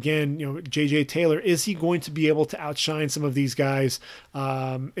don't know, again, J.J. Taylor, is he going to be able to outshine some of these guys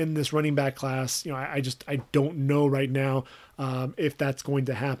in this running back class? I don't know right now if that's going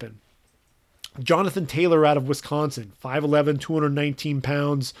to happen. Jonathan Taylor out of Wisconsin, 5'11", 219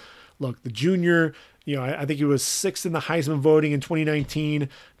 pounds. Look, the junior, I think he was 6th in the Heisman voting in 2019,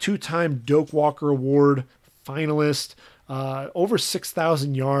 two-time Doak Walker Award finalist, over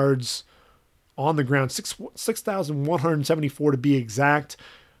 6,000 yards on the ground, 6,174 to be exact.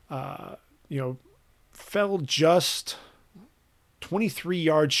 Fell just 23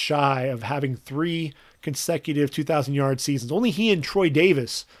 yards shy of having 3 consecutive 2,000-yard seasons. Only he and Troy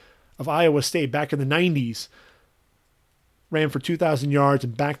Davis of Iowa State back in the 90s ran for 2,000 yards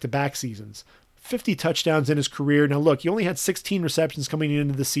in back-to-back seasons. 50 touchdowns in his career. Now, look, he only had 16 receptions coming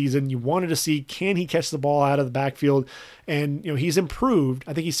into the season. You wanted to see, can he catch the ball out of the backfield? And, he's improved.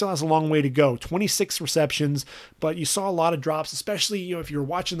 I think he still has a long way to go. 26 receptions, but you saw a lot of drops, especially, if you were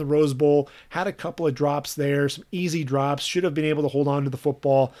watching the Rose Bowl, had a couple of drops there, some easy drops, should have been able to hold on to the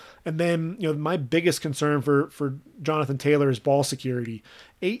football. And then, my biggest concern for Jonathan Taylor is ball security.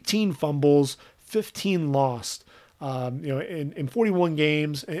 18 fumbles, 15 lost. In 41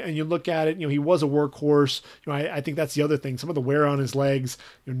 games, and you look at it, he was a workhorse. I think that's the other thing. Some of the wear on his legs,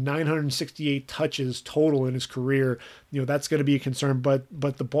 968 touches total in his career. That's going to be a concern, but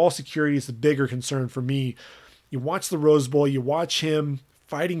the ball security is the bigger concern for me. You watch the Rose Bowl, you watch him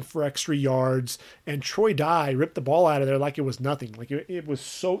fighting for extra yards, and Troy Dye ripped the ball out of there like it was nothing. Like it was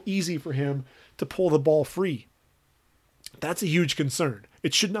so easy for him to pull the ball free. That's a huge concern.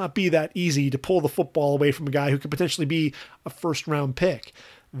 It should not be that easy to pull the football away from a guy who could potentially be a first-round pick.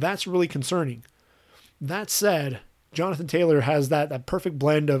 That's really concerning. That said, Jonathan Taylor has that perfect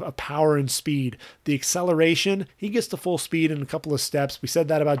blend of power and speed. The acceleration, he gets to full speed in a couple of steps. We said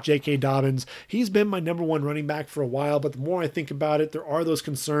that about J.K. Dobbins. He's been my number one running back for a while, but the more I think about it, there are those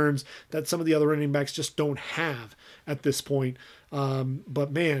concerns that some of the other running backs just don't have at this point.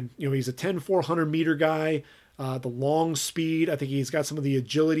 But man, he's a 10-400-meter guy. The long speed, I think he's got some of the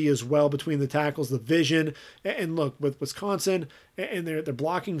agility as well between the tackles, the vision. And look, with Wisconsin and their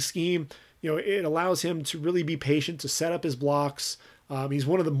blocking scheme, it allows him to really be patient, to set up his blocks. He's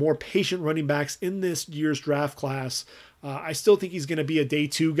one of the more patient running backs in this year's draft class. I still think he's going to be a day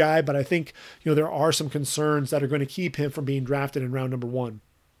 2 guy, but I think, there are some concerns that are going to keep him from being drafted in round number 1.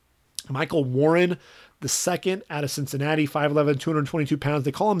 Michael Warren, the second out of Cincinnati, 5'11", 222 pounds.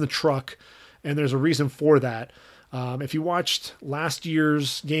 They call him the truck. And there's a reason for that. If you watched last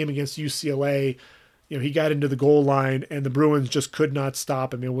year's game against UCLA, he got into the goal line and the Bruins just could not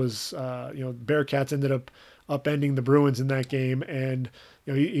stop him. It was, Bearcats ended up upending the Bruins in that game. And,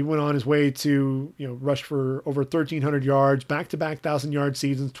 he went on his way to, rush for over 1,300 yards, back-to-back 1,000-yard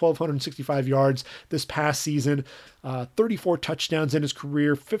seasons, 1,265 yards this past season, 34 touchdowns in his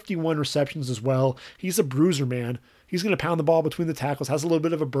career, 51 receptions as well. He's a bruiser, man. He's going to pound the ball between the tackles, has a little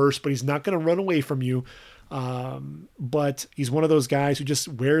bit of a burst, but he's not going to run away from you. But he's one of those guys who just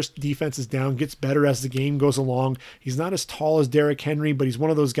wears defenses down, gets better as the game goes along. He's not as tall as Derrick Henry, but he's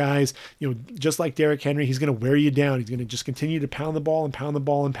one of those guys, just like Derrick Henry, he's going to wear you down. He's going to just continue to pound the ball and pound the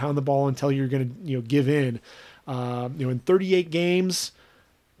ball and pound the ball until you're going to, give in. In 38 games,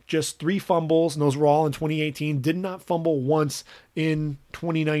 just 3 fumbles, and those were all in 2018. Did not fumble once in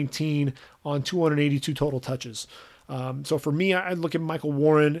 2019 on 282 total touches. So for me, I look at Michael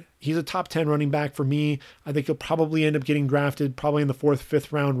Warren. He's a top 10 running back for me. I think he'll probably end up getting drafted probably in the 4th,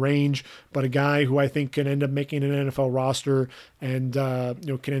 5th round range, but a guy who I think can end up making an NFL roster and,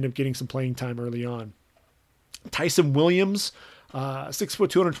 can end up getting some playing time early on. Tyson Williams, 6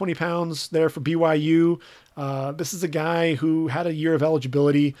 foot, 220 pounds there for BYU. This is a guy who had a year of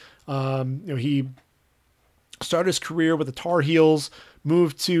eligibility. He started his career with the Tar Heels,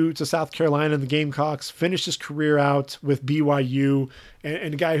 moved to South Carolina and the Gamecocks, finished his career out with BYU,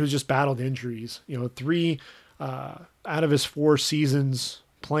 and a guy who's just battled injuries. 3 out of his 4 seasons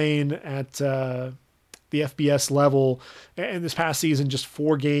playing at the FBS level, and this past season just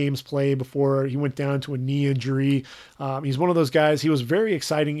 4 games played before he went down to a knee injury. He's one of those guys. He was very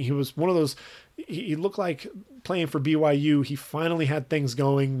exciting. He was one of those he looked like playing for BYU. He finally had things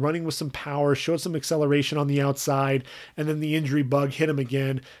going, running with some power, showed some acceleration on the outside, and then the injury bug hit him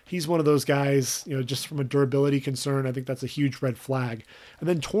again. He's one of those guys, just from a durability concern, I think that's a huge red flag. And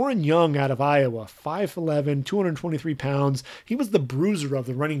then Torin Young out of Iowa, 5'11", 223 pounds. He was the bruiser of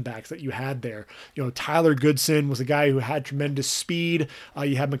the running backs that you had there. Tyler Goodson was a guy who had tremendous speed.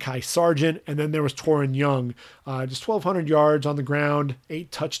 You had Mekhi Sargent, and then there was Torin Young. Just 1,200 yards on the ground,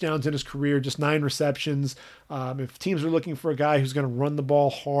 8 touchdowns in his career, just 9 receptions. If teams are looking for a guy who's going to run the ball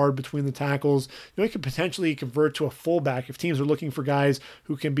hard between the tackles, he could potentially convert to a fullback. If teams are looking for guys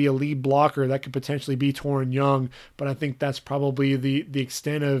who can be a lead blocker, that could potentially be Torin Young. But I think that's probably the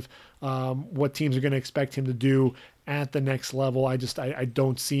extent of what teams are going to expect him to do at the next level. I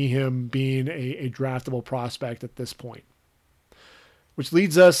don't see him being a draftable prospect at this point. Which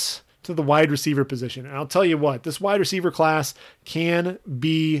leads us to the wide receiver position. And I'll tell you what, this wide receiver class can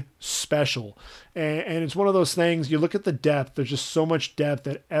be special. And it's one of those things, you look at the depth, there's just so much depth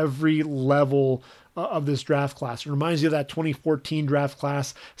at every level of this draft class. It reminds you of that 2014 draft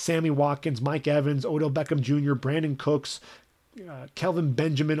class, Sammy Watkins, Mike Evans, Odell Beckham Jr., Brandon Cooks, Kelvin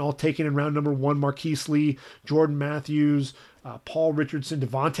Benjamin, all taken in round number 1, Marquise Lee, Jordan Matthews, Paul Richardson,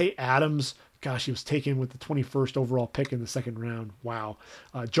 Devontae Adams. Gosh, he was taken with the 21st overall pick in the second round. Wow.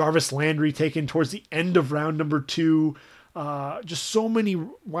 Jarvis Landry taken towards the end of round number 2. Just so many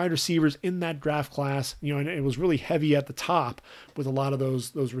wide receivers in that draft class, and it was really heavy at the top with a lot of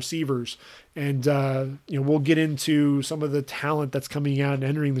those receivers. And, we'll get into some of the talent that's coming out and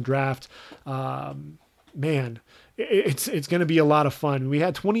entering the draft. It's going to be a lot of fun. We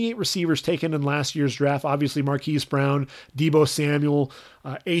had 28 receivers taken in last year's draft. Obviously, Marquise Brown, Deebo Samuel,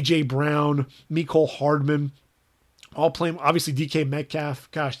 A.J. Brown, Mecole Hardman, all playing. Obviously, DK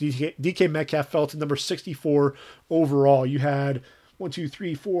Metcalf. Gosh, DK Metcalf fell to number 64 overall. You had 1, 2,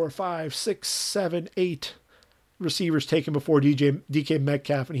 3, 4, 5, 6, 7, 8 receivers taken before DK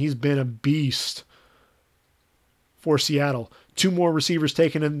Metcalf, and he's been a beast for Seattle. 2 more receivers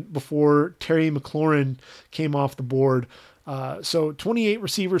taken in before Terry McLaurin came off the board. So 28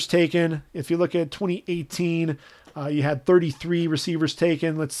 receivers taken. If you look at 2018, you had 33 receivers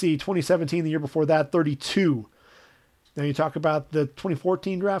taken. Let's see, 2017, the year before that, 32. Now you talk about the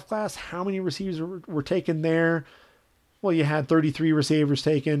 2014 draft class. How many receivers were taken there? Well, you had 33 receivers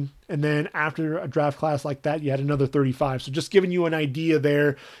taken, and then after a draft class like that, you had another 35. So just giving you an idea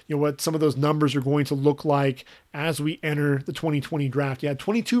there, what some of those numbers are going to look like as we enter the 2020 draft. You had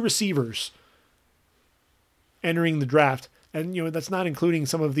 22 receivers entering the draft, and that's not including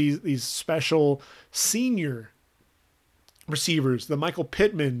some of these special senior receivers, the Michael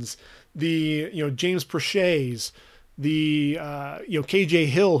Pittmans, the James Prochet's, the KJ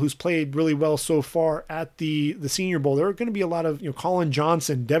Hill, who's played really well so far at the Senior Bowl. There are going to be a lot of Colin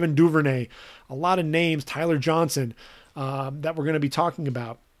Johnson, Devin Duvernay, a lot of names, Tyler Johnson, that we're going to be talking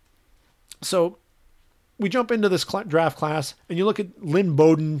about. So we jump into this draft class, and you look at Lynn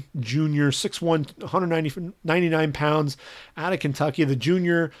Bowden Jr., 6'1", 199 pounds, out of Kentucky. The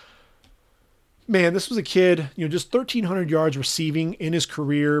junior, man, this was a kid, just 1,300 yards receiving in his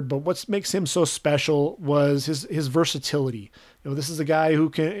career. But what makes him so special was his versatility. This is a guy who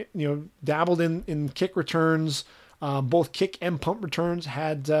can, dabbled in kick returns, both kick and punt returns,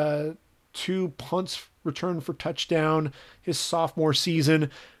 had 2 punts returned for touchdown his sophomore season.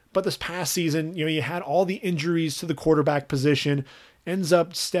 But this past season, you had all the injuries to the quarterback position, ends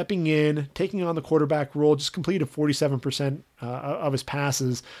up stepping in, taking on the quarterback role, just completed 47% of his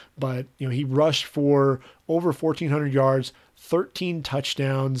passes. But, he rushed for over 1,400 yards, 13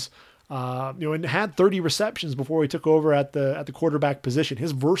 touchdowns, and had 30 receptions before he took over at the quarterback position.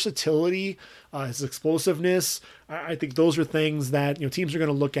 His versatility, his explosiveness, I think those are things that, teams are going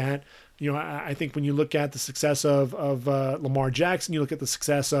to look at. I think when you look at the success of Lamar Jackson, you look at the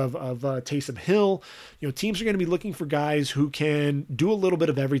success of Taysom Hill, teams are going to be looking for guys who can do a little bit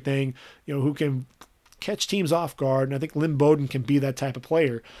of everything, who can catch teams off guard. And I think Lynn Bowden can be that type of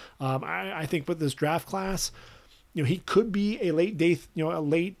player. I think with this draft class, he could be a late day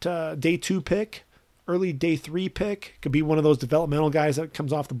 2 pick, early day 3 pick. Could be one of those developmental guys that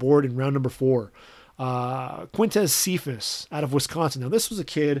comes off the board in round number 4. Quintez Cephas out of Wisconsin. Now, this was a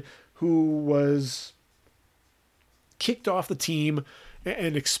kid who was kicked off the team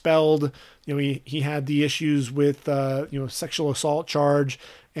and expelled. He had the issues with sexual assault charge,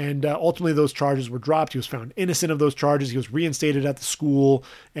 and ultimately those charges were dropped. He was found innocent of those charges. He was reinstated at the school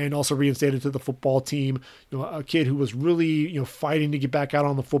and also reinstated to the football team. A kid who was really fighting to get back out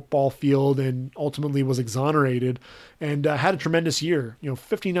on the football field, and ultimately was exonerated, and had a tremendous year.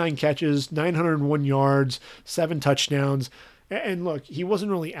 59 catches, 901 yards, 7 touchdowns. And look, he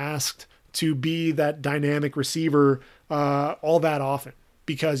wasn't really asked to be that dynamic receiver all that often,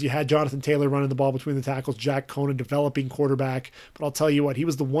 because you had Jonathan Taylor running the ball between the tackles, Jack Conan developing quarterback. But I'll tell you what, he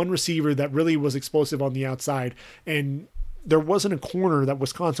was the one receiver that really was explosive on the outside. And there wasn't a corner that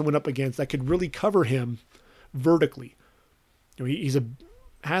Wisconsin went up against that could really cover him vertically. He's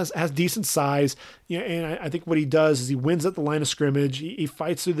has decent size, and I think what he does is he wins at the line of scrimmage. He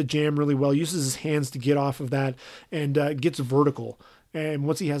fights through the jam really well, uses his hands to get off of that, and gets vertical. And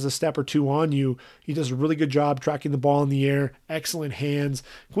once he has a step or two on you, he does a really good job tracking the ball in the air. Excellent hands.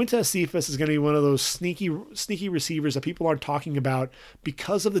 Quintez Cephas is going to be one of those sneaky receivers that people aren't talking about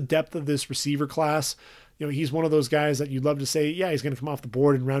because of the depth of this receiver class. He's one of those guys that you'd love to say, yeah, he's going to come off the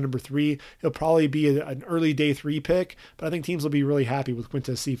board in round number 3. He'll probably be an early day 3 pick, but I think teams will be really happy with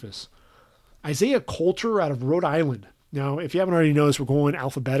Quintez Cephas. Isaiah Coulter out of Rhode Island. Now, if you haven't already noticed, we're going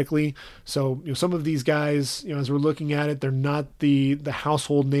alphabetically. So, some of these guys, as we're looking at it, they're not the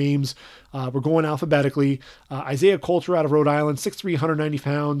household names. We're going alphabetically. Isaiah Coulter out of Rhode Island, 6'3", 190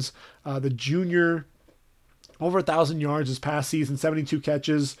 pounds. The junior, over 1,000 yards this past season, 72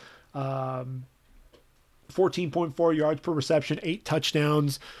 catches. 14.4 yards per reception, 8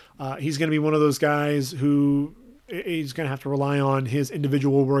 touchdowns. He's going to be one of those guys who he's going to have to rely on his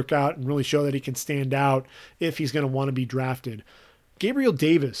individual workout and really show that he can stand out if he's going to want to be drafted. Gabriel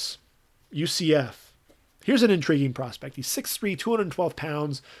Davis, UCF. Here's an intriguing prospect. He's 6'3", 212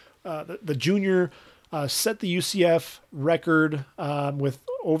 pounds. The junior set the UCF record with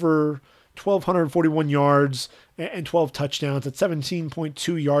over 1,241 yards and 12 touchdowns at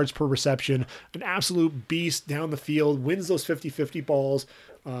 17.2 yards per reception. An absolute beast down the field, wins those 50-50 balls.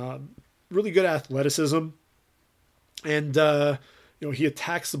 Really good athleticism. And, he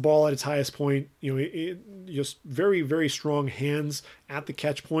attacks the ball at its highest point. Just very, very strong hands at the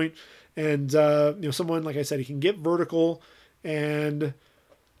catch point. And, someone, like I said, he can get vertical. And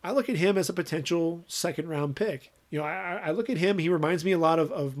I look at him as a potential second-round pick. I look at him, he reminds me a lot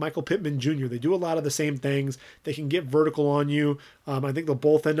of Michael Pittman Jr. They do a lot of the same things. They can get vertical on you. I think they'll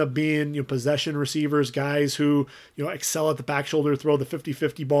both end up being possession receivers, guys who excel at the back shoulder, throw the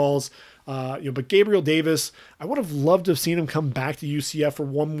 50-50 balls. But Gabriel Davis, I would have loved to have seen him come back to UCF for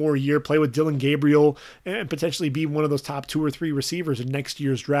one more year, play with Dylan Gabriel, and potentially be one of those top 2 or 3 receivers in next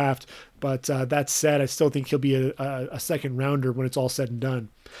year's draft. But that said, I still think he'll be a second rounder when it's all said and done.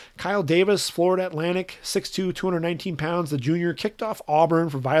 Kyle Davis, Florida Atlantic, 6'2", 219 pounds. The junior kicked off Auburn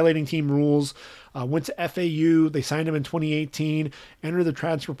for violating team rules. Went to FAU. They signed him in 2018. Entered the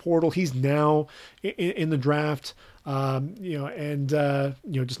transfer portal. He's now in the draft.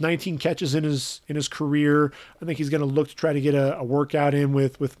 Just 19 catches in his career. I think he's going to look to try to get a workout in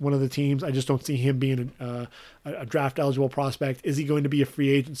with one of the teams. I just don't see him being a draft eligible prospect. Is he going to be a free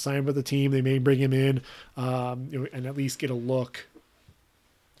agent, sign with the team? They may bring him in, and at least get a look.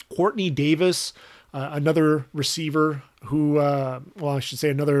 Courtney Davis, another receiver who,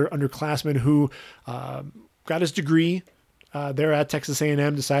 another underclassman who got his degree there at Texas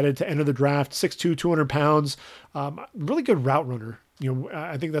A&M, decided to enter the draft. 6'2", 200 pounds, really good route runner.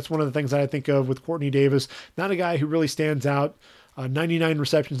 I think that's one of the things that I think of with Courtney Davis. Not a guy who really stands out. 99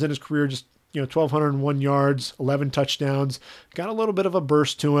 receptions in his career, just 1,201 yards, 11 touchdowns. Got a little bit of a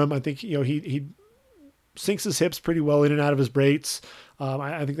burst to him. I think he sinks his hips pretty well in and out of his breaks.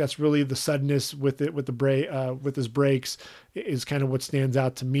 I think that's really the suddenness with his breaks is kind of what stands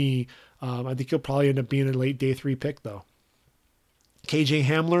out to me. I think he'll probably end up being a late day 3 pick though. KJ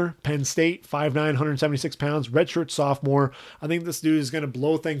Hamler, Penn State, 5'9", 176 pounds, redshirt sophomore. I think this dude is going to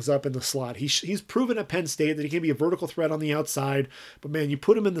blow things up in the slot. He's proven at Penn State that he can be a vertical threat on the outside, but man, you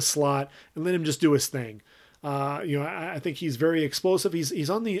put him in the slot and let him just do his thing. I think he's very explosive. He's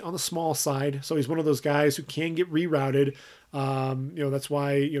on the small side, so he's one of those guys who can get rerouted. That's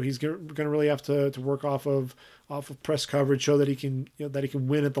why he's going to really have to work off of press coverage, show that he can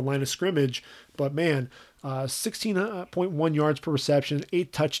win at the line of scrimmage. But man, 16.1 yards per reception,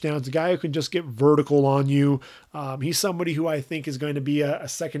 8 touchdowns. A guy who can just get vertical on you. He's somebody who I think is going to be a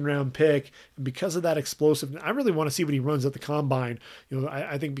second round pick, and because of that explosiveness, I really want to see what he runs at the combine.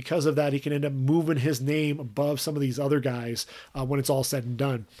 I think because of that, he can end up moving his name above some of these other guys when it's all said and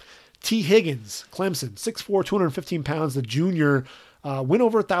done. T. Higgins, Clemson, 6'4", 215 pounds, the junior, went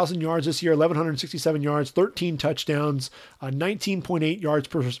over 1,000 yards this year, 1,167 yards, 13 touchdowns, 19.8 yards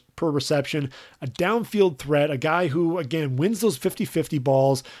per reception, a downfield threat, a guy who, again, wins those 50-50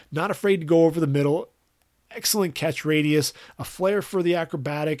 balls, not afraid to go over the middle, excellent catch radius, a flair for the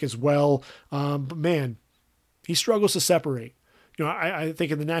acrobatic as well. But man, he struggles to separate. I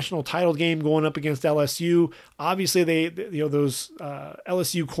think in the national title game going up against LSU, obviously those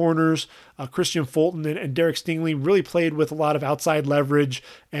LSU corners, Christian Fulton and Derek Stingley really played with a lot of outside leverage.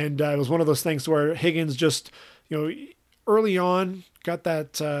 And it was one of those things where Higgins just, early on got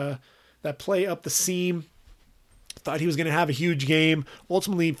that play up the seam. Thought he was going to have a huge game,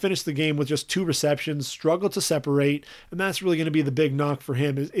 ultimately finished the game with just 2 receptions, struggled to separate, and that's really going to be the big knock for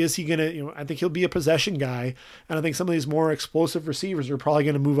him. Is he going to, I think he'll be a possession guy, and I think some of these more explosive receivers are probably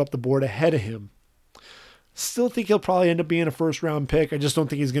going to move up the board ahead of him. Still think he'll probably end up being a first-round pick. I just don't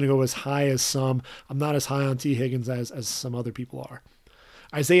think he's going to go as high as some. I'm not as high on T. Higgins as some other people are.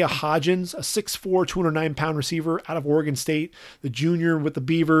 Isaiah Hodgins, a 6'4", 209-pound receiver out of Oregon State, the junior with the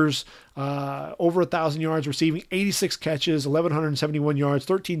Beavers, over 1,000 yards receiving, 86 catches, 1,171 yards,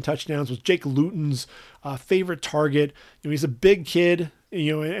 13 touchdowns, was Jake Luton's favorite target. He's a big kid,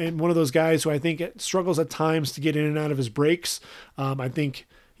 and one of those guys who I think struggles at times to get in and out of his breaks. I think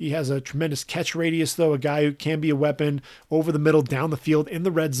he has a tremendous catch radius, though, a guy who can be a weapon over the middle, down the field, in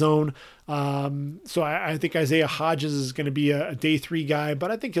the red zone. So I think Isaiah Hodgins is going to be a day 3 guy, but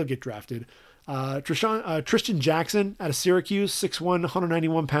I think he'll get drafted. Tristan Jackson out of Syracuse, 6'1",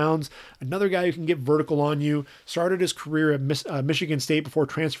 191 pounds. Another guy who can get vertical on you. Started his career at Michigan State before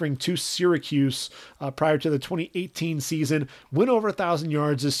transferring to Syracuse prior to the 2018 season. Went over 1,000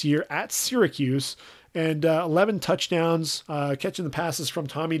 yards this year at Syracuse. And 11 touchdowns, catching the passes from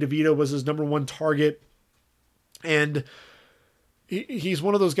Tommy DeVito was his number 1 target. And he's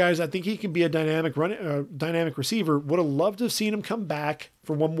one of those guys, I think he can be a dynamic receiver. Would have loved to have seen him come back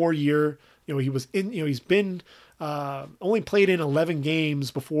for one more year. He's been only played in 11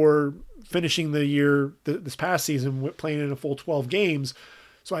 games before finishing the year this past season, playing in a full 12 games.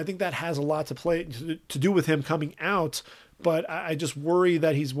 So I think that has a lot to do with him coming out. But I just worry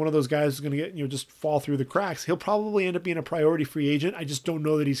that he's one of those guys who's going to get, just fall through the cracks. He'll probably end up being a priority free agent. I just don't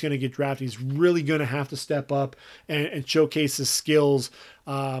know that he's going to get drafted. He's really going to have to step up and showcase his skills.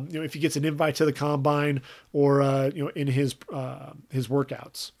 If he gets an invite to the combine or, in his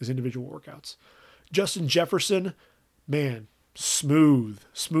workouts, his individual workouts. Justin Jefferson, man, smooth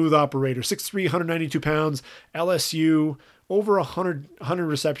operator, 6'3", 192 pounds, LSU, over 100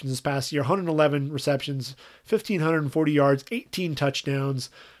 receptions this past year, 111 receptions, 1,540 yards, 18 touchdowns.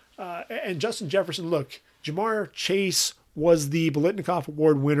 And Justin Jefferson, look, Jamar Chase was the Biletnikoff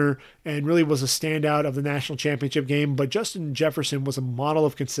Award winner and really was a standout of the national championship game. But Justin Jefferson was a model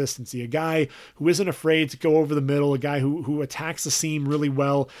of consistency, a guy who isn't afraid to go over the middle, a guy who attacks the seam really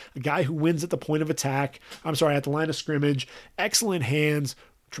well, a guy who wins at the point of attack. At the line of scrimmage, excellent hands,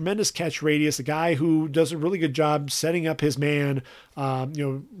 tremendous catch radius, a guy who does a really good job setting up his man,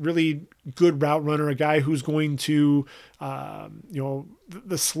 really good route runner, a guy who's going to,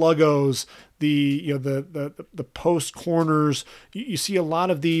 the sluggos, the post corners. You see a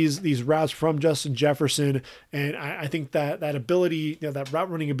lot of these routes from Justin Jefferson. And I think that ability, that route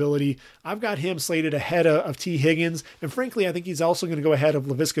running ability, I've got him slated ahead of T. Higgins. And frankly, I think he's also going to go ahead of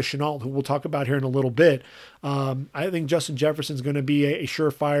Laviska Shenault, who we'll talk about here in a little bit. I think Justin Jefferson's going to be a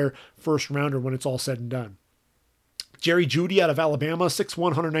surefire first rounder when it's all said and done. Jerry Jeudy out of Alabama, 6'1",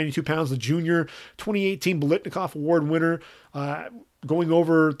 192 pounds, the junior, 2018 Biletnikoff Award winner, going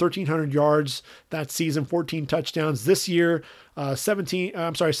over 1,300 yards that season, 14 touchdowns. This year,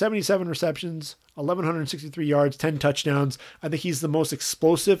 77 receptions, 1,163 yards, 10 touchdowns. I think he's the most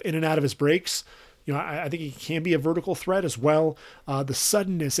explosive in and out of his breaks. I think he can be a vertical threat as well. The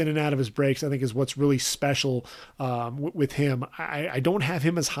suddenness in and out of his breaks, I think, is what's really special with him. I don't have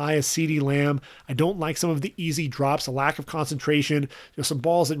him as high as CeeDee Lamb. I don't like some of the easy drops, a lack of concentration, some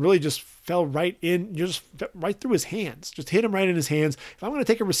balls that really just fell right through his hands, just hit him right in his hands. If I'm going to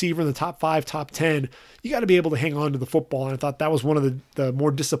take a receiver in the top 5, top 10, you got to be able to hang on to the football. And I thought that was one of the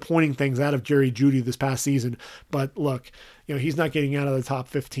more disappointing things out of Jerry Jeudy this past season. But look, he's not getting out of the top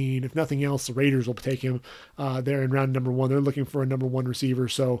 15. If nothing else, the Raiders will take him there in round number 1. They're looking for a number 1 receiver.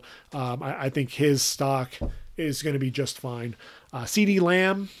 So I think his stock is going to be just fine. CeeDee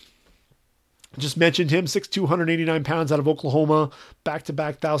Lamb, just mentioned him, 6'2", 189 pounds out of Oklahoma,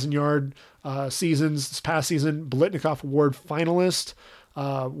 back-to-back 1,000-yard seasons. This past season, Biletnikoff Award finalist,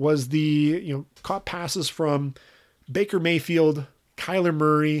 was caught passes from Baker Mayfield, Kyler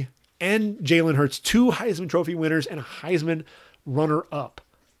Murray, and Jalen Hurts, 2 Heisman Trophy winners and a Heisman runner-up.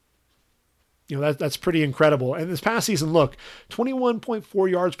 That's pretty incredible. And this past season, look,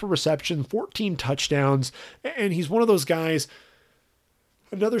 21.4 yards per reception, 14 touchdowns, and he's one of those guys,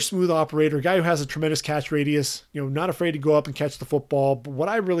 another smooth operator, a guy who has a tremendous catch radius, not afraid to go up and catch the football. But what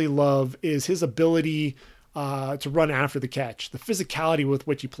I really love is his ability to run after the catch. The physicality with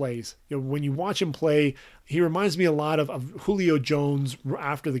which he plays. When you watch him play, he reminds me a lot of Julio Jones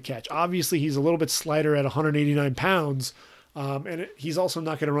after the catch. Obviously, he's a little bit slighter at 189 pounds. And he's also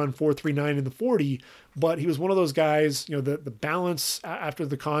not going to run 4.39 in the 40, but he was one of those guys, the balance after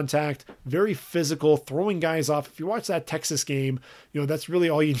the contact, very physical, throwing guys off. If you watch that Texas game, that's really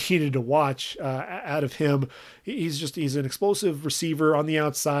all you needed to watch out of him. He's an explosive receiver on the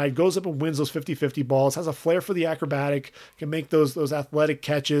outside, goes up and wins those 50-50 balls, has a flair for the acrobatic, can make those athletic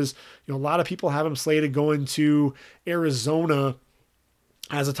catches. A lot of people have him slated going to Arizona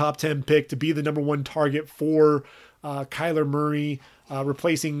as a top 10 pick to be the number one target for Kyler Murray,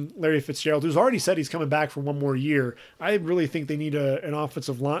 replacing Larry Fitzgerald, who's already said he's coming back for one more year. I really think they need an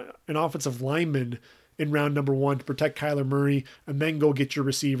offensive lineman in round number 1 to protect Kyler Murray, and then go get your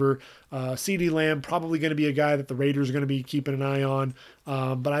receiver. CeeDee Lamb, probably going to be a guy that the Raiders are going to be keeping an eye on.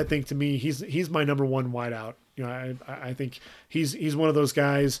 But I think, to me, he's my number 1 wideout. I think he's one of those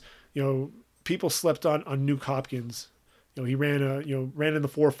guys. People slept on Nuke Hopkins. He ran in the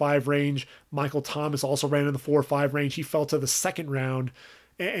 4.5 range. Michael Thomas also ran in the 4.5 range. He fell to the second round.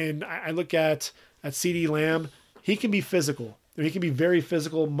 And I look at CeeDee Lamb. He can be physical. He can be very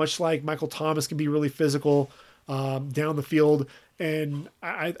physical, much like Michael Thomas can be really physical down the field. And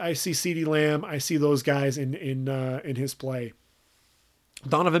I see CeeDee Lamb. I see those guys in his play.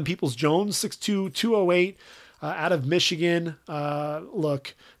 Donovan Peoples-Jones, 6'2", 208. Out of Michigan.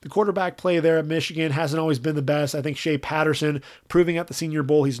 Look, the quarterback play there at Michigan hasn't always been the best. I think Shea Patterson proving at the Senior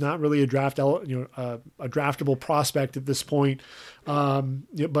Bowl he's not really a draftable prospect at this point.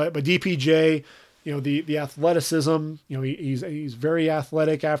 But DPJ, the athleticism, he's very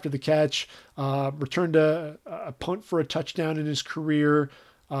athletic after the catch. Returned a punt for a touchdown in his career.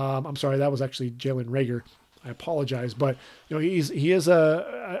 I'm sorry, that was actually Jalen Reagor. I apologize, but he is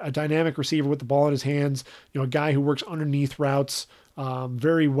a dynamic receiver with the ball in his hands. A guy who works underneath routes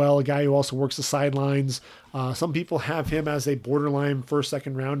very well. A guy who also works the sidelines. Some people have him as a borderline first,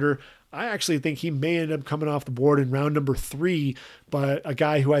 second rounder. I actually think he may end up coming off the board in round number 3, but a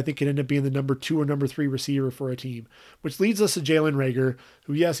guy who I think could end up being the number 2 or number 3 receiver for a team. Which leads us to Jalen Reagor,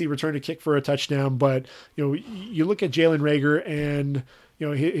 who, yes, he returned a kick for a touchdown, but you look at Jalen Reagor and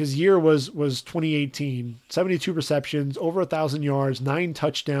his year was 2018, 72 receptions, over 1,000 yards, 9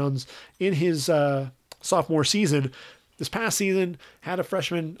 touchdowns in his sophomore season. This past season, had a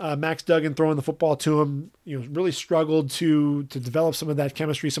freshman, Max Duggan, throwing the football to him. Really struggled to develop some of that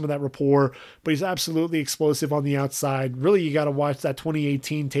chemistry, some of that rapport, but he's absolutely explosive on the outside. Really, you got to watch that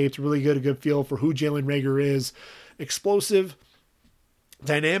 2018 tape to really get a good feel for who Jalen Reagor is. Explosive,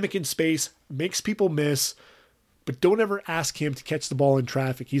 dynamic in space, makes people miss, but don't ever ask him to catch the ball in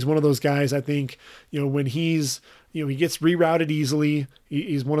traffic. He's one of those guys, I think, when he gets rerouted easily.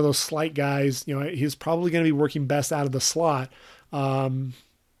 He's one of those slight guys. He's probably going to be working best out of the slot. But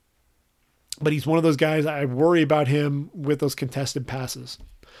he's one of those guys I worry about him with those contested passes.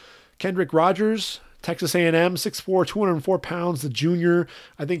 Kendrick Rogers, Texas A&M, 6'4", 204 pounds, the junior.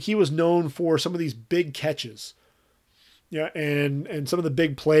 I think he was known for some of these big catches. And some of the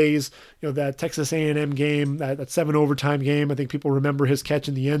big plays, that Texas A&M game, that 7 overtime game. I think people remember his catch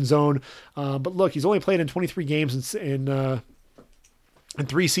in the end zone. But look, he's only played in 23 games in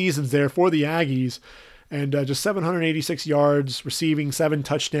 3 seasons there for the Aggies, and just 786 yards, receiving 7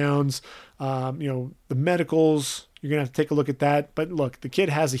 touchdowns. The medicals, you're going to have to take a look at that. But look, the kid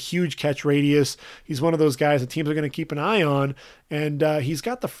has a huge catch radius. He's one of those guys that teams are going to keep an eye on. And he's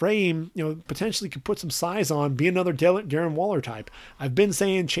got the frame, potentially could put some size on, be another Darren Waller type. I've been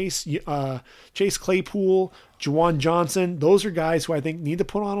saying Chase Claypool, Juwan Johnson. Those are guys who I think need to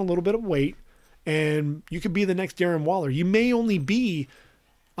put on a little bit of weight. And you could be the next Darren Waller. You may only be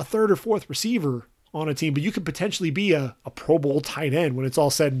a 3rd or 4th receiver on a team, but you could potentially be a Pro Bowl tight end when it's all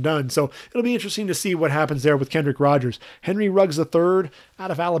said and done. So it'll be interesting to see what happens there with Kendrick Rogers. Henry Ruggs III out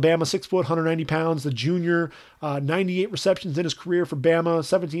of Alabama, 6 foot, 190 pounds, the junior, 98 receptions in his career for Bama,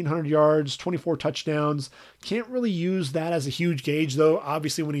 1,700 yards, 24 touchdowns. Can't really use that as a huge gauge, though.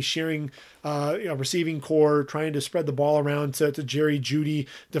 Obviously, when he's sharing receiving core, trying to spread the ball around to Jerry Jeudy,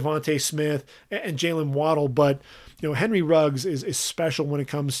 Devontae Smith, and Jalen Waddle. But Henry Ruggs is special when it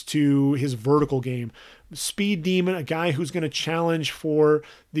comes to his vertical game. Speed demon, a guy who's going to challenge for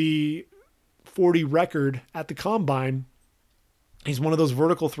the 40 record at the Combine. He's one of those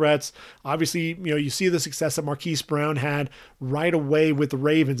vertical threats. Obviously, you see the success that Marquise Brown had right away with the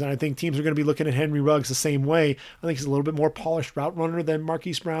Ravens, and I think teams are going to be looking at Henry Ruggs the same way. I think he's a little bit more polished route runner than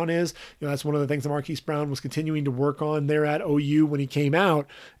Marquise Brown is. That's one of the things that Marquise Brown was continuing to work on there at OU when he came out,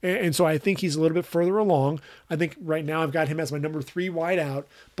 and so I think he's a little bit further along. I think right now I've got him as my number 3 wideout,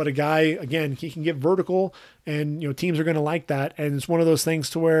 but a guy, again, he can get vertical, and teams are going to like that, and it's one of those things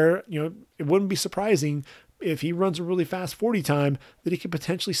to where it wouldn't be surprising if he runs a really fast 40 time that he could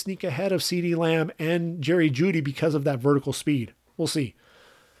potentially sneak ahead of CeeDee Lamb and Jerry Jeudy because of that vertical speed. We'll see.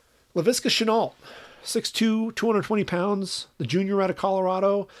 Laviska Shenault, 6'2", 220 pounds, the junior out of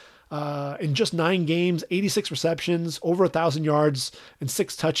Colorado, in just 9 games, 86 receptions, over 1,000 yards, and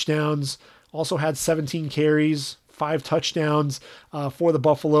 6 touchdowns. Also had 17 carries, 5 touchdowns for the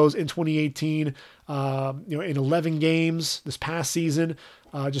Buffaloes in 2018. In 11 games this past season,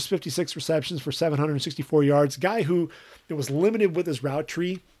 just 56 receptions for 764 yards. Guy who was limited with his route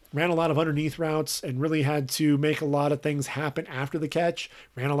tree, ran a lot of underneath routes and really had to make a lot of things happen after the catch.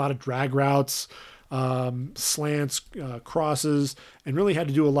 Ran a lot of drag routes, slants, crosses, and really had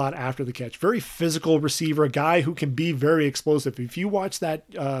to do a lot after the catch. Very physical receiver, a guy who can be very explosive. If you watch that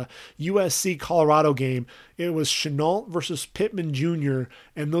USC Colorado game, it was Shenault versus Pittman Jr.,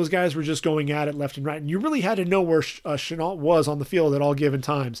 and those guys were just going at it left and right. And you really had to know where Shenault was on the field at all given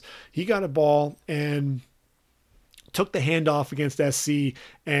times. He got a ball and took the handoff against SC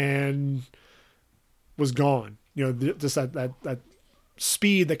and was gone. Just that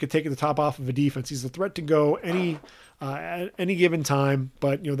speed that could take the top off of a defense. He's a threat to go at any given time,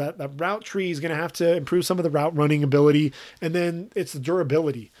 but that route tree is going to have to improve some of the route running ability, and then it's the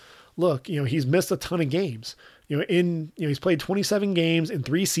durability. Look, he's missed a ton of games. He's played 27 games in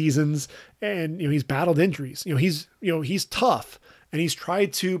 3 seasons, and he's battled injuries. He's tough. And he's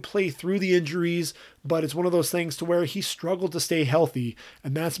tried to play through the injuries, but it's one of those things to where he struggled to stay healthy.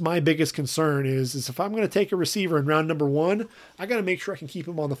 And that's my biggest concern is if I'm going to take a receiver in round number 1, I got to make sure I can keep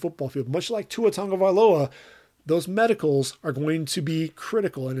him on the football field. Much like Tua Tagovailoa, those medicals are going to be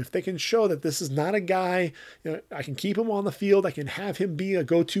critical. And if they can show that this is not a guy, I can keep him on the field, I can have him be a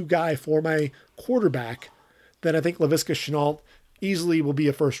go-to guy for my quarterback, then I think Laviska Shenault easily will be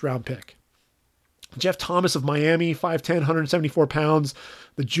a first-round pick. Jeff Thomas of Miami, 5'10", 174 pounds,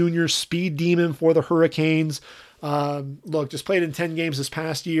 the junior speed demon for the Hurricanes. Just played in 10 games this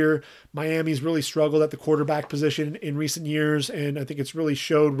past year. Miami's really struggled at the quarterback position in recent years, and I think it's really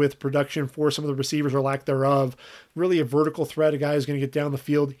showed with production for some of the receivers or lack thereof. Really a vertical threat, a guy who's going to get down the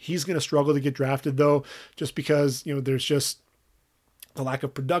field. He's going to struggle to get drafted, though, just because there's just the lack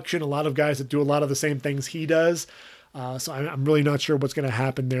of production. A lot of guys that do a lot of the same things he does. So I'm really not sure what's going to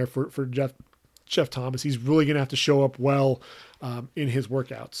happen there for Jeff Thomas. He's really going to have to show up well in his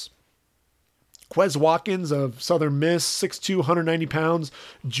workouts. Quez Watkins of Southern Miss, 6'2", 190 pounds,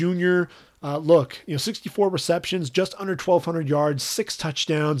 junior. 64 receptions, just under 1,200 yards, 6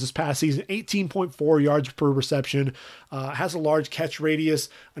 touchdowns this past season, 18.4 yards per reception, has a large catch radius.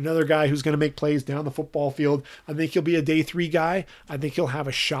 Another guy who's going to make plays down the football field. I think he'll be a day 3 guy. I think he'll have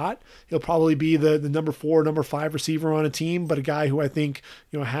a shot. He'll probably be the number 4, number 5 receiver on a team, but a guy who I think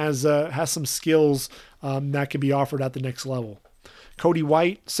has some skills that can be offered at the next level. Cody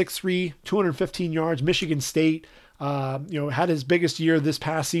White, 6'3", 215 yards, Michigan State. Had his biggest year this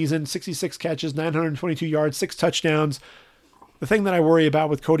past season, 66 catches, 922 yards, 6 touchdowns. The thing that I worry about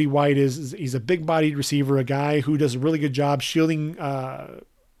with Cody White is he's a big-bodied receiver, a guy who does a really good job shielding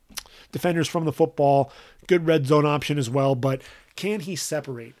defenders from the football, good red zone option as well, but can he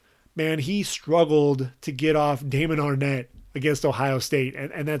separate? Man, he struggled to get off Damon Arnett against Ohio State,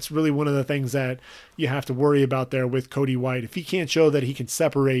 and that's really one of the things that you have to worry about there with Cody White. If he can't show that he can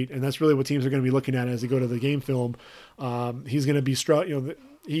separate, and that's really what teams are going to be looking at as they go to the game film, he's going to be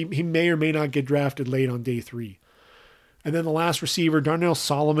he may or may not get drafted late on day 3. And then the last receiver, Darnell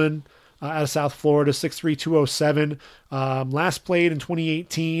Solomon, out of South Florida, 6'3", 207. Last played in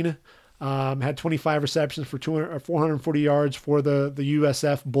 2018. Had 25 receptions for 440 yards for the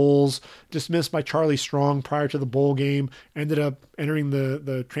USF Bulls. Dismissed by Charlie Strong prior to the bowl game. Ended up entering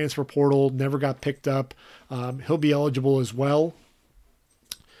the transfer portal. Never got picked up. He'll be eligible as well.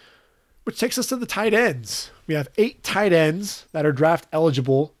 Which takes us to the tight ends. We have 8 tight ends that are draft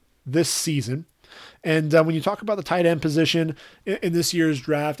eligible this season. And when you talk about the tight end position in this year's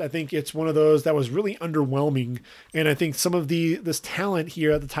draft, I think it's one of those that was really underwhelming. And I think some of this talent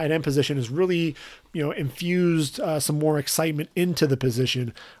here at the tight end position has really, infused some more excitement into the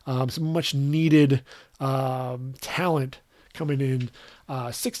position. Some much needed talent coming in.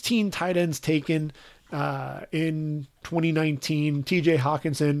 16 tight ends taken in 2019. TJ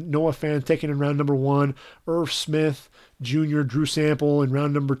Hawkinson, Noah Fant taken in round number 1, Irv Smith Jr., Drew Sample in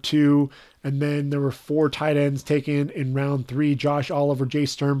round number 2, and then there were 4 tight ends taken in round 3: Josh Oliver, Jay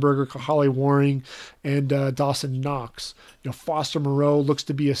Sternberger, Kahale Waring, and Dawson Knox. Foster Moreau looks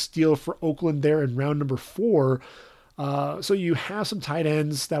to be a steal for Oakland there in round number 4. So you have some tight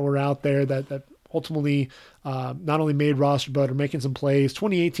ends that were out there that ultimately not only made roster, but are making some plays.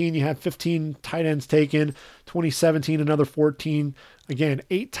 2018, you had 15 tight ends taken. 2017, another 14. Again,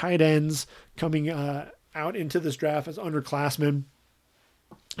 8 tight ends coming out into this draft as underclassmen.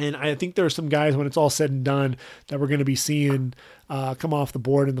 And I think there are some guys, when it's all said and done, that we're going to be seeing come off the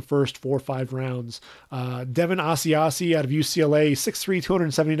board in the first 4 or 5 rounds. Devin Asiasi out of UCLA, 6'3",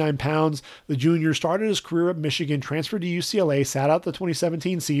 279 pounds. The junior started his career at Michigan, transferred to UCLA, sat out the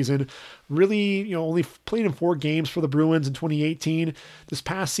 2017 season. Really, only played in 4 games for the Bruins in 2018. This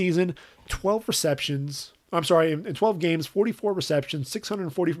past season, 12 receptions. I'm sorry, in 12 games, 44 receptions,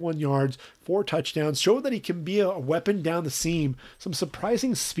 641 yards, 4 touchdowns. Showed that he can be a weapon down the seam. Some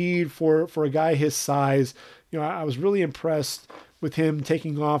surprising speed for a guy his size. I was really impressed with him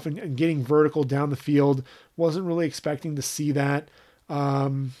taking off and getting vertical down the field. Wasn't really expecting to see that.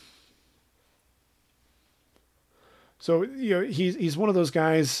 So he's one of those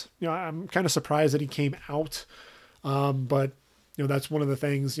guys. I'm kind of surprised that he came out, but that's one of the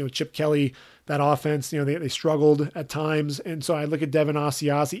things. Chip Kelly, that offense, they struggled at times, and so I look at Devin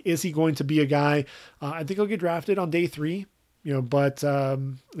Asiasi. Is he going to be a guy? I think he'll get drafted on day 3. But I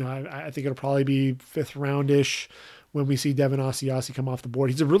think it'll probably be 5th roundish when we see Devin Asiasi come off the board.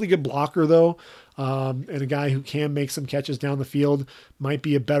 He's a really good blocker, though, and a guy who can make some catches down the field. Might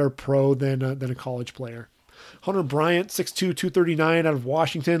be a better pro than a college player. Hunter Bryant, 6'2", 239 out of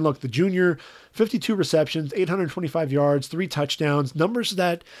Washington. Look, the junior, 52 receptions, 825 yards, 3 touchdowns. Numbers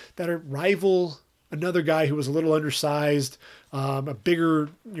that are rival another guy who was a little undersized, a bigger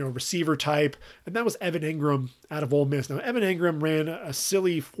receiver type, and that was Evan Ingram out of Ole Miss. Now, Evan Ingram ran a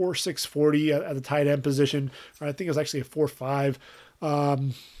silly 4.6 40 at the tight end position, or I think it was actually a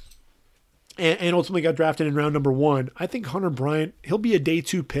 4.5, and ultimately got drafted in round number 1. I think Hunter Bryant, he'll be a day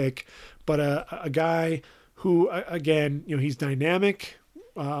 2 pick, but a guy who, again, he's dynamic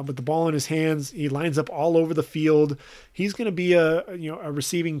with the ball in his hands. He lines up all over the field. He's going to be a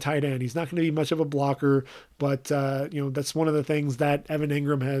receiving tight end. He's not going to be much of a blocker, but that's one of the things that Evan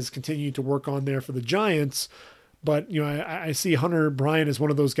Ingram has continued to work on there for the Giants. But I see Hunter Bryant as one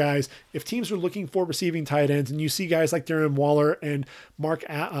of those guys. If teams are looking for receiving tight ends, and you see guys like Darren Waller and Mark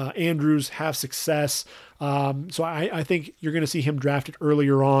Andrews have success, so I think you're going to see him drafted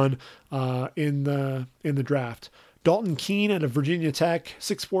earlier on in the draft. Dalton Keene out of Virginia Tech,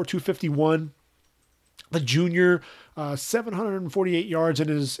 6'4", 251. The junior, 748 yards in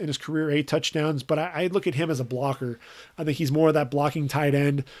his career, 8 touchdowns. But I look at him as a blocker. I think he's more of that blocking tight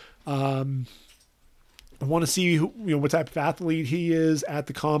end. I want to see what type of athlete he is at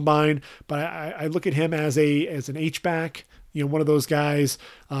the combine, but I look at him as an H-back, one of those guys.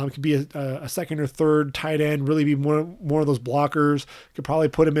 Could be a second or third tight end, really be more of those blockers. Could probably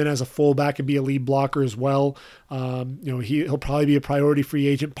put him in as a fullback and be a lead blocker as well. He'll probably be a priority free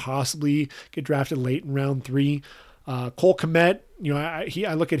agent, possibly get drafted late in round 3. Cole Kmet,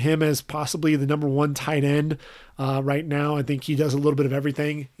 I look at him as possibly the number 1 tight end right now. I think he does a little bit of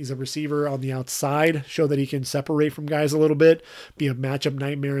everything. He's a receiver on the outside, show that he can separate from guys a little bit, be a matchup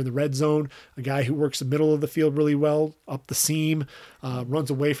nightmare in the red zone, a guy who works the middle of the field really well, up the seam, runs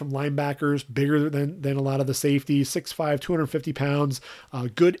away from linebackers, bigger than a lot of the safeties, 6'5", 250 pounds,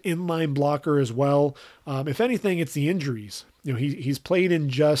 good inline blocker as well. If anything, it's the injuries. He's played in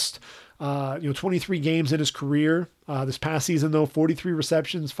just 23 games in his career. This past season, though, 43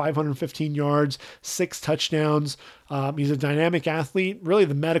 receptions, 515 yards, 6 touchdowns. He's a dynamic athlete. Really,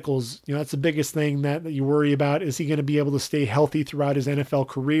 the medicals, that's the biggest thing that you worry about. Is he going to be able to stay healthy throughout his NFL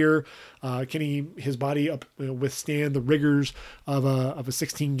career? Can his body withstand the rigors of a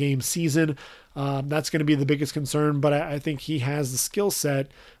 16-game season? That's going to be the biggest concern, but I think he has the skill set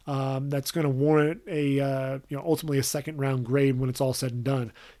that's going to warrant ultimately a second-round grade when it's all said and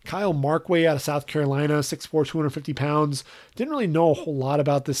done. Kyle Markway out of South Carolina, 6'4", 250 pounds. Didn't really know a whole lot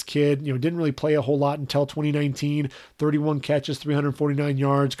about this kid. Didn't really play a whole lot until 2019. 31 catches, 349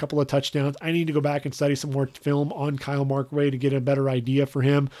 yards, couple of touchdowns. I need to go back and study some more film on Kyle Markway to get a better idea for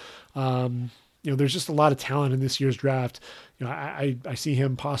him. There's just a lot of talent in this year's draft. I see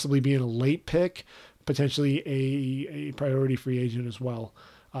him possibly being a late pick, potentially a priority free agent as well.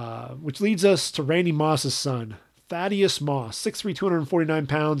 Which leads us to Randy Moss's son, Thaddeus Moss, 6'3", 249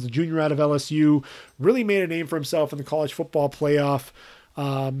 pounds, the junior out of LSU, really made a name for himself in the college football playoff.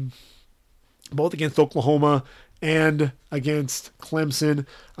 both against Oklahoma and against Clemson.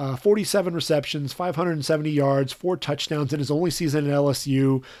 47 receptions, 570 yards, 4 touchdowns in his only season at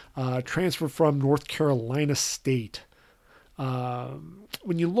LSU. Transferred from North Carolina State.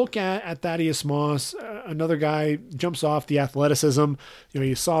 When you look at Thaddeus Moss, another guy jumps off the athleticism.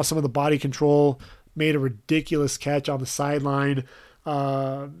 You saw some of the body control, made a ridiculous catch on the sideline.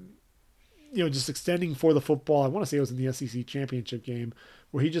 Just extending for the football. I want to say it was in the SEC championship game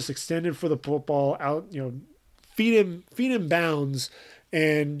where he just extended for the football out, feet in bounds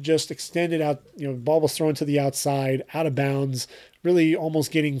and just extended out. The ball was thrown to the outside, out of bounds, really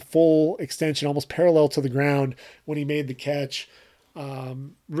almost getting full extension, almost parallel to the ground when he made the catch.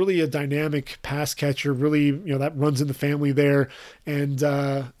 Really a dynamic pass catcher, really, that runs in the family there. And,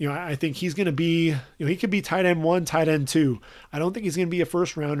 I think he's going to be, he could be tight end 1, tight end 2. I don't think he's going to be a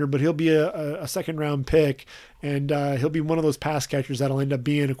first rounder, but he'll be a second round pick. And he'll be one of those pass catchers that'll end up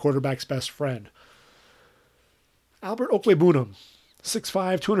being a quarterback's best friend. Albert Okwuegbunam,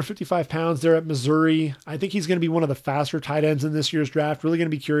 6'5", 255 pounds there at Missouri. I think he's going to be one of the faster tight ends in this year's draft. Really going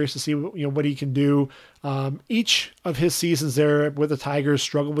to be curious to see what he can do. Each of his seasons there with the Tigers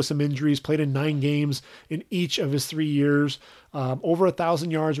struggled with some injuries, played in 9 games in each of his 3 years. Over 1,000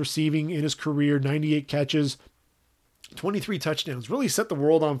 yards receiving in his career, 98 catches, 23 touchdowns. Really set the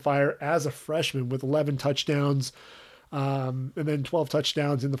world on fire as a freshman with 11 touchdowns and then 12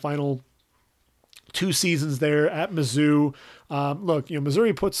 touchdowns in the final 2 seasons there at Mizzou.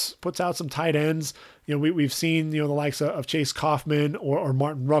 Missouri puts out some tight ends. We've seen, the likes of Chase Kaufman or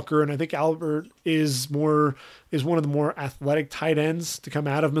Martin Rucker. And I think Albert is one of the more athletic tight ends to come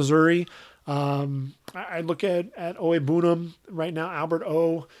out of Missouri. I look at Okwuegbunam right now, Albert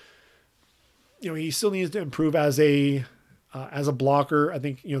O. He still needs to improve as a blocker. I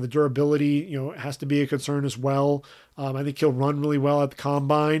think, the durability, has to be a concern as well. I think he'll run really well at the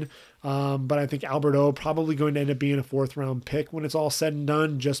combine. But I think Albert O probably going to end up being a 4th round pick when it's all said and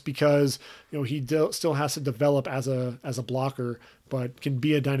done, just because, he still has to develop as a blocker, but can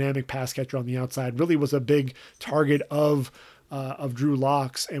be a dynamic pass catcher on the outside. Really was a big target of Drew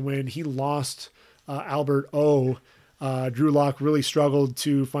Lock's. And when he lost Albert O, Drew Lock really struggled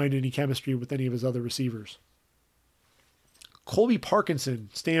to find any chemistry with any of his other receivers. Colby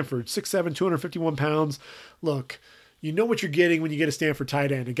Parkinson, Stanford, 6'7", 251 pounds. Look, you know what you're getting when you get a Stanford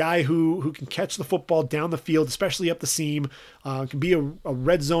tight end, a guy who can catch the football down the field, especially up the seam, can be a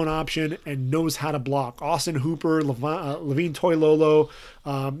red zone option and knows how to block. Austin Hooper, Levine Toilolo.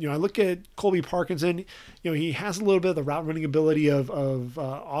 I look at Colby Parkinson. He has a little bit of the route running ability of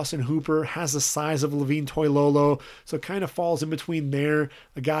Austin Hooper, has the size of Levine Toilolo, so it kind of falls in between there.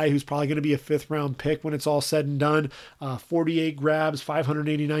 A guy who's probably going to be a 5th round pick when it's all said and done. 48 grabs,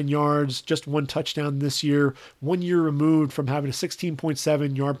 589 yards, just 1 touchdown this year. 1 year removed from having a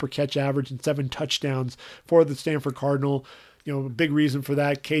 16.7 yard per catch average and 7 touchdowns for the Stanford Cardinal. A big reason for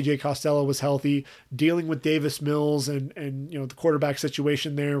that, KJ Costello was healthy, dealing with Davis Mills and the quarterback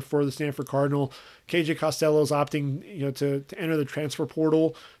situation there for the Stanford Cardinal. KJ Costello is opting, to enter the transfer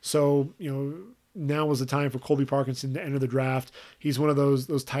portal. So, now was the time for Colby Parkinson to enter the draft. He's one of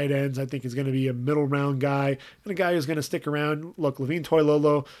those tight ends I think is going to be a middle round guy and a guy who's going to stick around. Look, Levine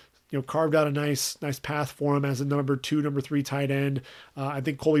Toilolo, carved out a nice path for him as a number 2, number 3 tight end. I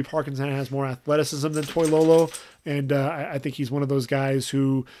think Colby Parkinson has more athleticism than Toilolo, and I think he's one of those guys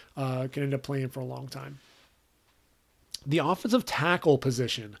who can end up playing for a long time. The offensive tackle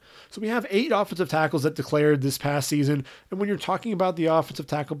position. So we have 8 offensive tackles that declared this past season, and when you're talking about the offensive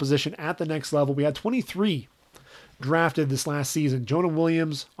tackle position at the next level, we had 23 drafted this last season. Jonah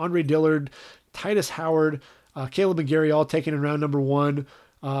Williams, Andre Dillard, Titus Howard, Caleb McGarry, all taken in round number 1.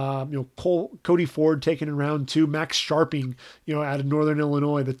 Cody Ford taken in round 2, Max Sharping, out of Northern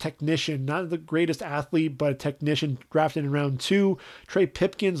Illinois, the technician, not the greatest athlete, but a technician, drafted in round 2. Trey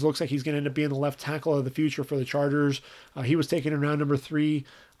Pipkins looks like he's going to end up being the left tackle of the future for the Chargers. He was taken in round number 3.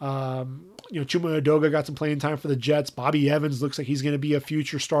 Chuma Edoga got some playing time for the Jets. Bobby Evans looks like he's going to be a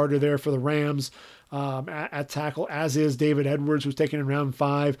future starter there for the Rams at tackle, as is David Edwards, who's taken in round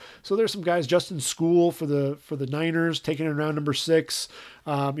 5. So there's some guys. Justin School for the Niners, taken in round number 6.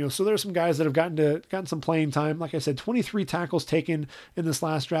 So there's some guys that have gotten some playing time. Like I said, 23 tackles taken in this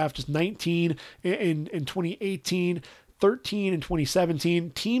last draft, just 19 in 2018. 13 in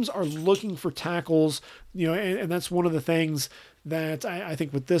 2017. Teams are looking for tackles, and that's one of the things that I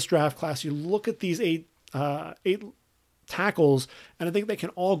think with this draft class, you look at these eight tackles, and I think they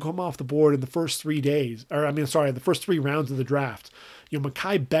can all come off the board in the first 3 days, the first 3 rounds of the draft.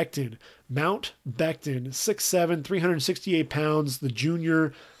 Mekhi Becton, Mount Becton, 6'7", 368 pounds, the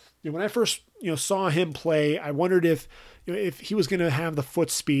junior, when I first saw him play, I wondered if if he was going to have the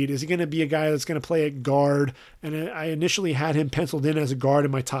foot speed. Is he going to be a guy that's going to play at guard? And I initially had him penciled in as a guard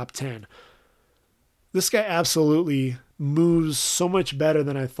in my top 10. This guy absolutely moves so much better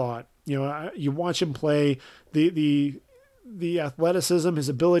than I thought. You watch him play, the athleticism, his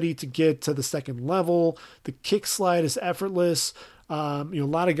ability to get to the second level, the kick slide is effortless. A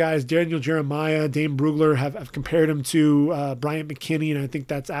lot of guys, Daniel Jeremiah, Dane Brugler have compared him to Bryant McKinney, and I think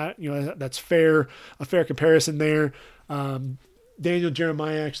that's fair, a fair comparison there. Daniel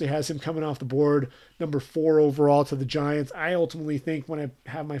Jeremiah actually has him coming off the board, number 4 overall to the Giants. I ultimately think when I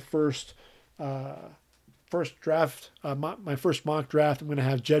have my first draft, my first mock draft, I'm going to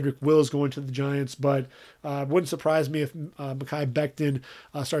have Jedrick Wills going to the Giants, but it wouldn't surprise me if Mekhi Becton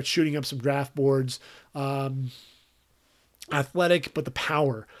starts shooting up some draft boards. Athletic, but the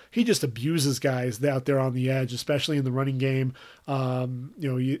power. He just abuses guys out there on the edge, especially in the running game.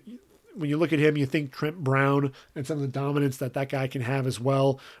 When you look at him, you think Trent Brown and some of the dominance that guy can have as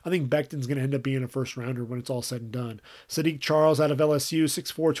well. I think Becton's going to end up being a first rounder when it's all said and done. Sadiq Charles out of LSU,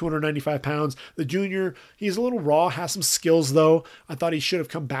 6'4", 295 pounds. The junior, he's a little raw, has some skills though. I thought he should have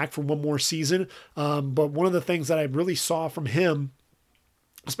come back for one more season. But one of the things that I really saw from him,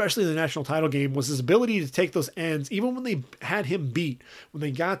 especially in the national title game, was his ability to take those ends. Even when they had him beat, when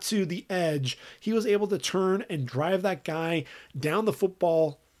they got to the edge, he was able to turn and drive that guy down the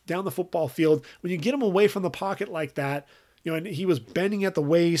football field. When you get him away from the pocket like that, and he was bending at the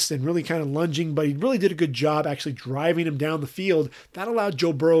waist and really kind of lunging, but he really did a good job actually driving him down the field. That allowed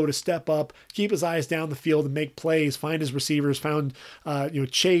Joe Burrow to step up, keep his eyes down the field and make plays, find his receivers, found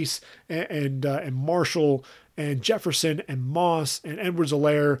Chase and Marshall and Jefferson and Moss and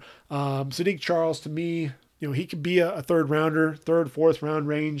Edwards-Helaire. Sadiq Charles, to me, he could be a third rounder, third, fourth round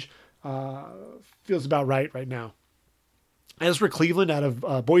range. Feels about right now. Ezra Cleveland out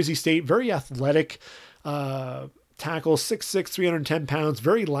of Boise State, very athletic tackle, 6'6", 310 pounds,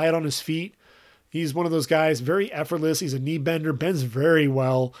 very light on his feet. He's one of those guys, very effortless. He's a knee bender, bends very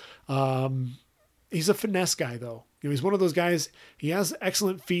well. He's a finesse guy, though. He's one of those guys, he has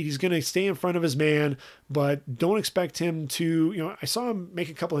excellent feet. He's going to stay in front of his man, but don't expect him to, I saw him make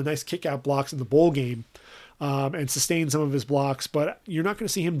a couple of nice kick-out blocks in the bowl game and sustain some of his blocks, but you're not going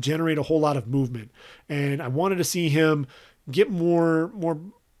to see him generate a whole lot of movement. And I wanted to see him get more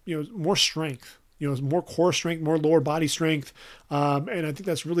strength, more core strength, more lower body strength. And I think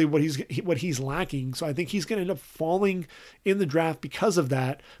that's really what he's lacking. So I think he's going to end up falling in the draft because of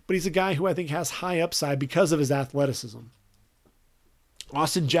that. But he's a guy who I think has high upside because of his athleticism.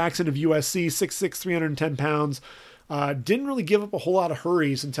 Austin Jackson of USC, 6'6", 310 pounds. Didn't really give up a whole lot of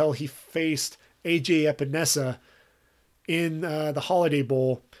hurries until he faced AJ Epinesa in the Holiday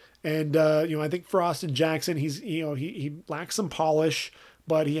Bowl. And, I think for Austin Jackson, he lacks some polish,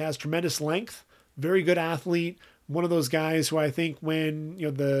 but he has tremendous length, very good athlete. One of those guys who I think when,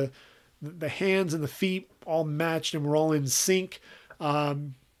 the hands and the feet all matched and were all in sync,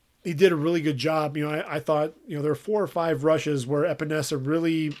 he did a really good job. I thought, there were 4 or 5 rushes where Epinesa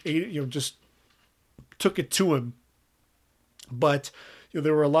really, just took it to him. But,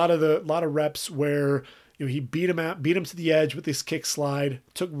 there were a lot of reps where, he beat him to the edge with his kick slide,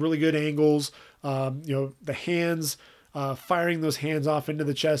 took really good angles. The hands, firing those hands off into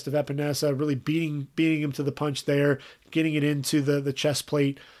the chest of Epinesa, really beating him to the punch there, getting it into the chest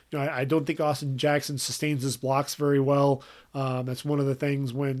plate. I don't think Austin Jackson sustains his blocks very well. That's one of the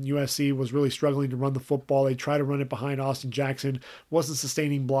things when USC was really struggling to run the football. They tried to run it behind Austin Jackson, wasn't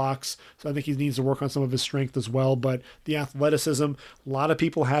sustaining blocks. So I think he needs to work on some of his strength as well. But the athleticism, a lot of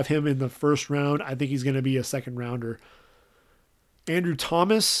people have him in the first round. I think he's going to be a second rounder. Andrew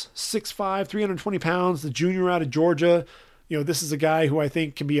Thomas, 6'5", 320 pounds, the junior out of Georgia. This is a guy who I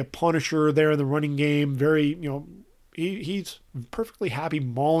think can be a punisher there in the running game. Very, he's perfectly happy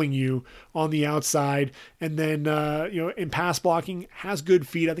mauling you on the outside. And then, in pass blocking, has good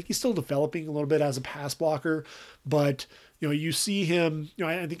feet. I think he's still developing a little bit as a pass blocker. But, you see him,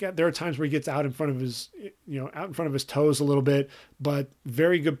 I think there are times where he gets out in front of his toes a little bit, but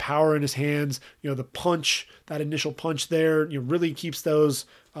very good power in his hands. The punch, that initial punch there, really keeps those,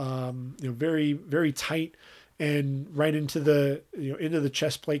 very, very tight and right into the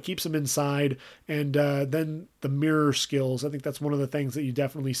chest plate, keeps them inside. And then the mirror skills. I think that's one of the things that you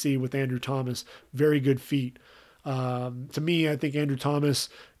definitely see with Andrew Thomas. Very good feet. To me, I think Andrew Thomas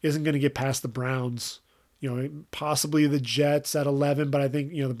isn't going to get past the Browns. Possibly the Jets at 11, but I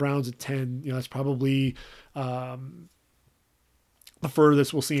think, the Browns at 10, that's probably the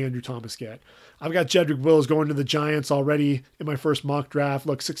furthest we'll see Andrew Thomas get. I've got Jedrick Wills going to the Giants already in my first mock draft.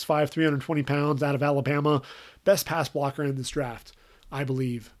 Look, 6'5", 320 pounds out of Alabama. Best pass blocker in this draft, I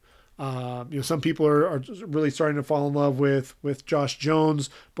believe. Some people are really starting to fall in love with Josh Jones,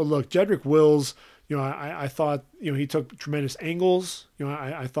 but look, Jedrick Wills, I thought, he took tremendous angles.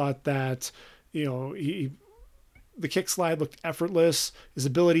 I thought that, the kick slide looked effortless. His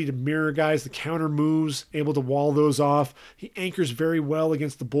ability to mirror guys, the counter moves, able to wall those off. He anchors very well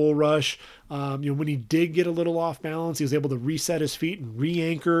against the bull rush. When he did get a little off balance, he was able to reset his feet and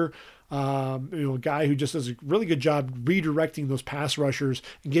re-anchor. A guy who just does a really good job redirecting those pass rushers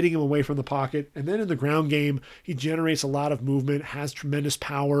and getting him away from the pocket. And then in the ground game, he generates a lot of movement, has tremendous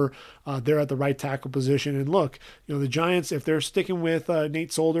power there at the right tackle position. And look, the Giants, if they're sticking with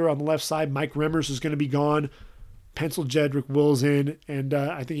Nate Solder on the left side, Mike Remmers is going to be gone. Pencil Jedrick Wills in, and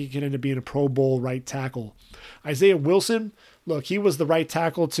I think he can end up being a Pro Bowl right tackle. Isaiah Wilson, look, he was the right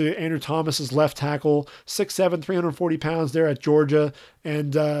tackle to Andrew Thomas's left tackle, 6'7", 340 pounds there at Georgia,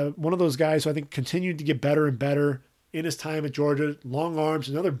 and one of those guys who I think continued to get better and better in his time at Georgia. Long arms,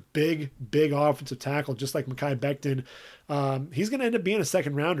 another big offensive tackle, just like Mekhi Becton. He's going to end up being a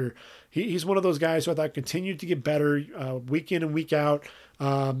second rounder. He's one of those guys who I thought continued to get better week in and week out.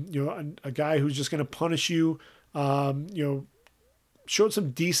 A guy who's just going to punish you. Showed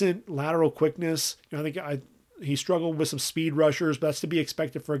some decent lateral quickness. I think he struggled with some speed rushers, but that's to be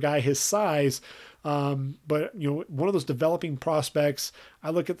expected for a guy his size. But one of those developing prospects. I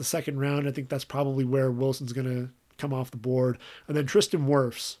look at the second round. I think that's probably where Wilson's going to come off the board. And then Tristan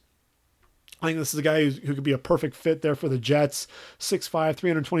Wirfs. I think this is a guy who could be a perfect fit there for the Jets. 6'5",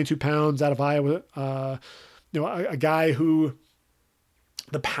 322 pounds out of Iowa. A guy who,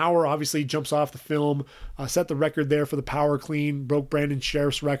 the power obviously jumps off the film, set the record there for the power clean, broke Brandon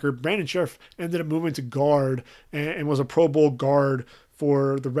Sheriff's record. Brandon Sheriff ended up moving to guard and was a Pro Bowl guard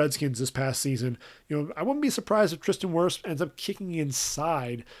for the Redskins this past season. I wouldn't be surprised if Tristan Wirfs ends up kicking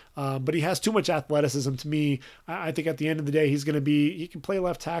inside, but he has too much athleticism to me. I think at the end of the day, he can play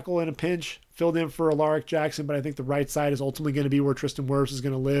left tackle in a pinch, filled in for Alaric Jackson, but I think the right side is ultimately going to be where Tristan Wirfs is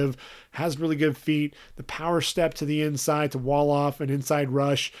going to live. Has really good feet, the power step to the inside to wall off an inside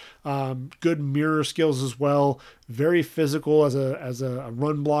rush, good mirror skills as well. Very physical as a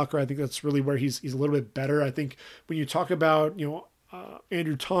run blocker. I think that's really where he's a little bit better. I think when you talk about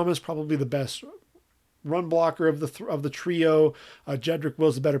Andrew Thomas, probably the best run blocker of the trio. Jedrick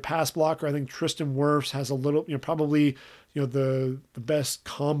Wills, the better pass blocker. I think Tristan Wirfs has a little, probably the best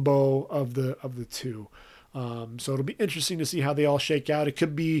combo of the two. So it'll be interesting to see how they all shake out. It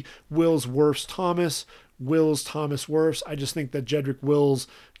could be Wills, Wirfs, Thomas. Wills, Thomas, Wirfs. I just think that Jedrick Wills,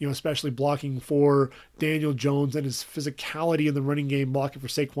 especially blocking for Daniel Jones and his physicality in the running game, blocking for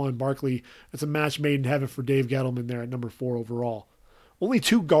Saquon Barkley, it's a match made in heaven for Dave Gettleman there at number 4 overall. Only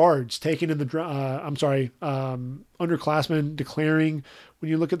 2 guards taken in the underclassmen declaring. When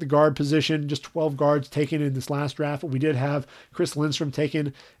you look at the guard position, just 12 guards taken in this last draft. But we did have Chris Lindstrom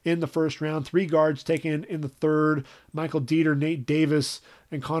taken in the first round, 3 guards taken in the third. Michael Dieter, Nate Davis,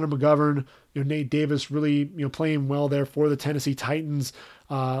 and Connor McGovern. Nate Davis really playing well there for the Tennessee Titans.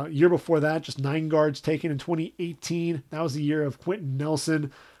 Year before that, just 9 guards taken in 2018. That was the year of Quentin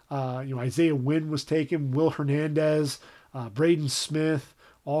Nelson. Isaiah Wynn was taken. Will Hernandez. Braden Smith,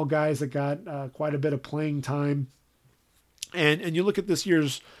 all guys that got quite a bit of playing time. And you look at this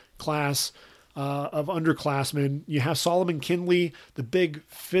year's class of underclassmen, you have Solomon Kindley, the big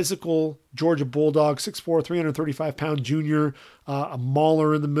physical Georgia Bulldog, 6'4", 335-pound junior, a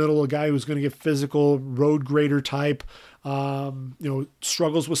mauler in the middle, a guy who's going to get physical, road grader type,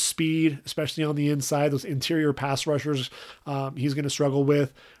 struggles with speed, especially on the inside, those interior pass rushers he's going to struggle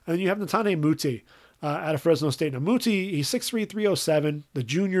with. And then you have Netane Muti. Out of Fresno State. Now, Muti, he's 6'3", 307, the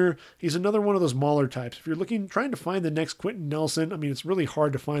junior. He's another one of those mauler types. If you're trying to find the next Quentin Nelson, it's really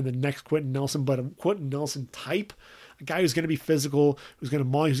hard to find the next Quentin Nelson, but a Quentin Nelson type, a guy who's going to be physical, who's going to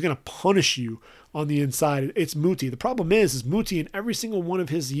maul, who's going to punish you on the inside. It's Muti. The problem is Muti, in every single one of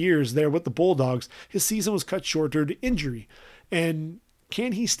his years there with the Bulldogs, his season was cut short due to injury. And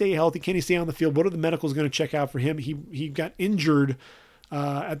can he stay healthy? Can he stay on the field? What are the medicals going to check out for him? He got injured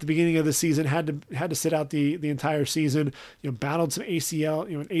at the beginning of the season, had to sit out the entire season. Battled some ACL,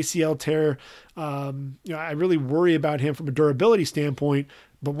 an ACL tear. I really worry about him from a durability standpoint.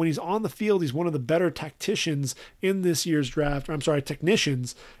 But when he's on the field, he's one of the better tacticians in this year's draft.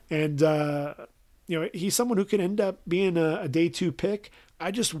 Technicians, and he's someone who can end up being a day 2 pick.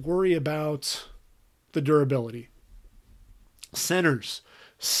 I just worry about the durability. Centers,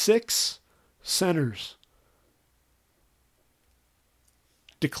 6 centers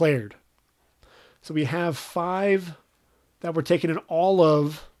declared. So we have 5 that were taken in all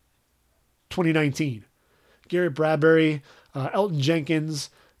of 2019. Garrett Bradbury, Elton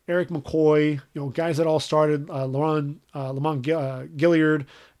Jenkins, Eric McCoy, guys that all started, Lamont Gilliard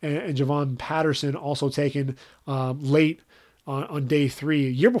and Javon Patterson also taken late on day 3. A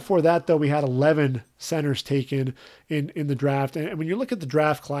year before that, though, we had 11 centers taken in the draft. And when you look at the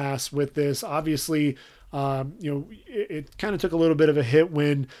draft class with this, obviously, it kind of took a little bit of a hit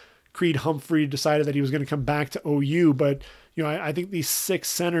when Creed Humphrey decided that he was going to come back to OU. But, I think these 6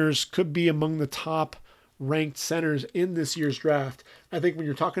 centers could be among the top ranked centers in this year's draft. I think when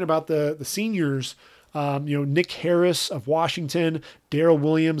you're talking about the seniors, Nick Harris of Washington, Darrell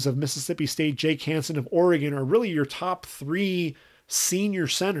Williams of Mississippi State, Jake Hansen of Oregon are really your top 3 senior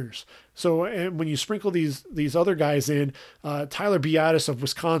centers. So, and when you sprinkle these other guys in, Tyler Biadasz of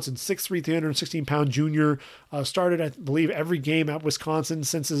Wisconsin, 6'3", 316-pound junior, started, I believe, every game at Wisconsin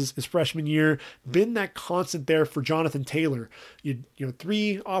since his freshman year, been that constant there for Jonathan Taylor.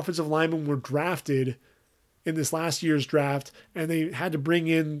 3 offensive linemen were drafted in this last year's draft, and they had to bring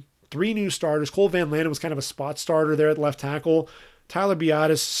in 3 new starters. Cole Van Landen was kind of a spot starter there at left tackle. Tyler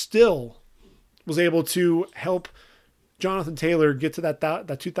Biadasz still was able to help Jonathan Taylor get to that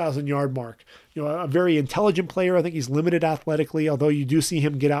 2,000-yard mark. A very intelligent player. I think he's limited athletically, although you do see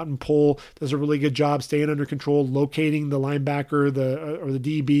him get out and pull. Does a really good job staying under control, locating the linebacker or the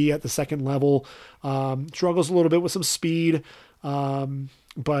DB at the second level. Struggles a little bit with some speed.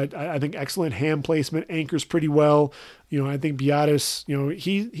 But I think excellent hand placement, anchors pretty well. I think Biadasz,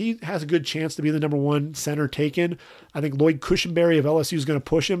 he has a good chance to be the number 1 center taken. I think Lloyd Cushenberry of LSU is going to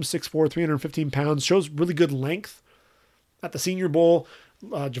push him, 6'4", 315 pounds, shows really good length at the Senior Bowl.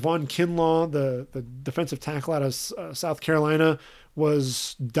 Javon Kinlaw, the defensive tackle out of South Carolina,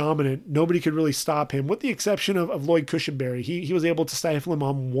 was dominant. Nobody could really stop him, with the exception of Lloyd Cushenberry. He was able to stifle him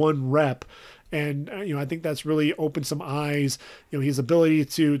on 1 rep. And, I think that's really opened some eyes. His ability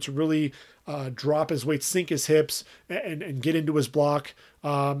to really drop his weight, sink his hips, and get into his block.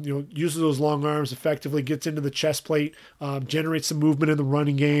 Uses those long arms effectively, gets into the chest plate, generates some movement in the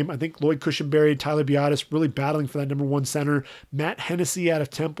running game. I think Lloyd Cushenberry, Tyler Biadasz really battling for that number 1 center. Matt Hennessy out of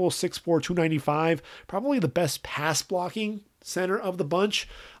Temple, 6'4", 295, probably the best pass blocking center of the bunch.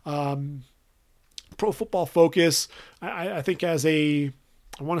 Pro Football Focus, I think as a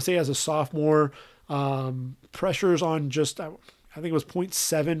sophomore, pressures on just, I think it was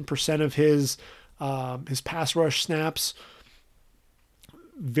 0.7% of his pass rush snaps.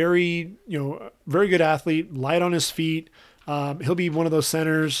 Very good athlete, light on his feet. He'll be one of those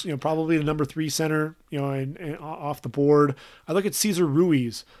centers, probably the number 3 center, and off the board. I look at Cesar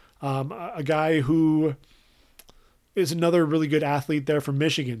Ruiz, a guy who is another really good athlete there from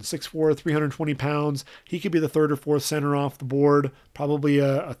Michigan, 6'4", 320 pounds. He could be the 3rd or 4th center off the board, probably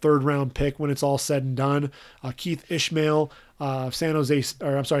a 3rd round pick when it's all said and done. Keith Ishmael, San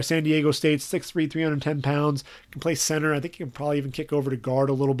Diego State, 6'3", 310 pounds, can play center. I think he can probably even kick over to guard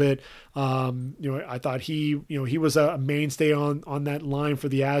a little bit. I thought he was a mainstay on that line for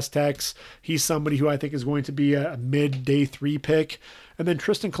the Aztecs. He's somebody who I think is going to be a mid day 3 pick. And then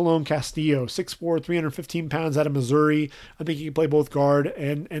Tristan Colon Castillo, 6'4", 315 pounds out of Missouri. I think he can play both guard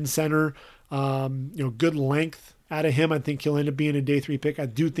and center. Good length out of him. I think he'll end up being a day 3 pick. I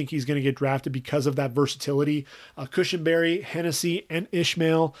do think he's going to get drafted because of that versatility. Cushenberry, Hennessy, and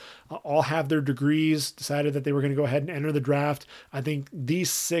Ishmael all have their degrees, decided that they were going to go ahead and enter the draft. I think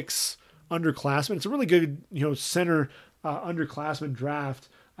these 6 underclassmen, it's a really good center underclassmen draft.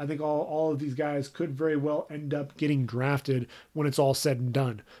 I think all of these guys could very well end up getting drafted when it's all said and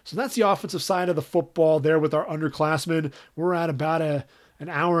done. So that's the offensive side of the football there with our underclassmen. We're at about an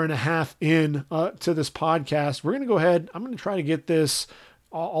hour and a half in to this podcast. We're going to go ahead. I'm going to try to get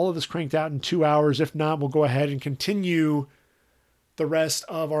all of this cranked out in 2 hours. If not, we'll go ahead and continue the rest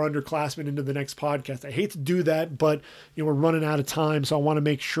of our underclassmen into the next podcast. I hate to do that, but we're running out of time, so I want to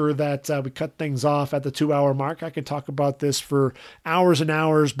make sure that we cut things off at the 2 hour mark. I could talk about this for hours and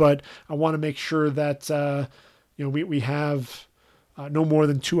hours, but I want to make sure that we have no more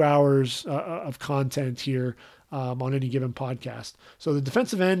than 2 hours of content here on any given podcast. So the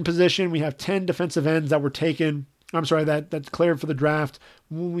defensive end position, we have 10 defensive ends that were taken. That's cleared for the draft.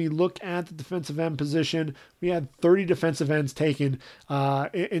 When we look at the defensive end position, we had 30 defensive ends taken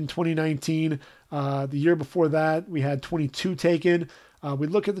in 2019. The year before that, we had 22 taken. We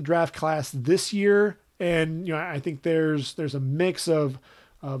look at the draft class this year, and I think there's a mix of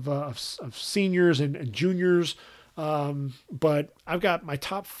seniors and juniors. But I've got my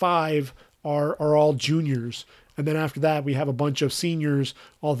top 5 are all juniors. And then after that, we have a bunch of seniors,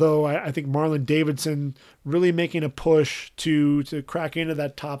 although I think Marlon Davidson really making a push to crack into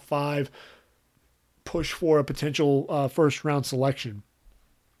that top 5, push for a potential first-round selection.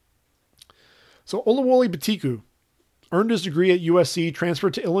 So Olawale Betiku, Earned his degree at USC,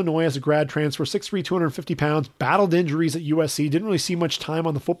 transferred to Illinois as a grad transfer, 6'3", 250 pounds, battled injuries at USC, didn't really see much time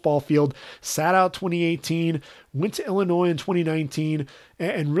on the football field, sat out 2018, went to Illinois in 2019,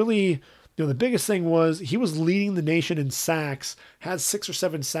 and really, the biggest thing was he was leading the nation in sacks, had 6 or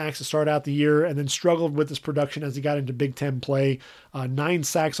 7 sacks to start out the year, and then struggled with his production as he got into Big Ten play. 9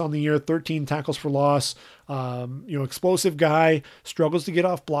 sacks on the year, 13 tackles for loss. Explosive guy, struggles to get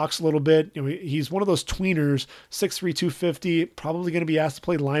off blocks a little bit. He's one of those tweeners, 6'3", 250, probably going to be asked to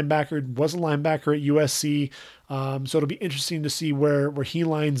play linebacker. Was a linebacker at USC. So it'll be interesting to see where he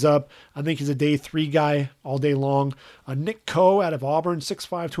lines up. I think he's a day 3 guy all day long. Nick Coe out of Auburn,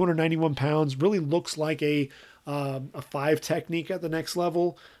 6'5", 291 pounds, really looks like a 5 technique at the next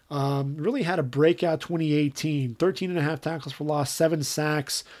level. Really had a breakout 2018, 13.5 tackles for loss, 7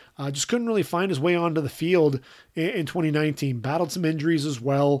 sacks. Just couldn't really find his way onto the field in 2019. Battled some injuries as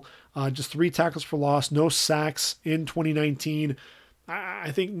well. Just 3 tackles for loss, no sacks in 2019.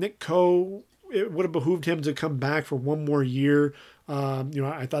 I think Nick Coe, it would have behooved him to come back for one more year.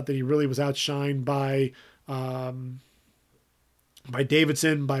 I thought that he really was outshined by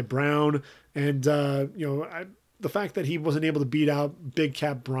Davidson, by Brown, and the fact that he wasn't able to beat out Big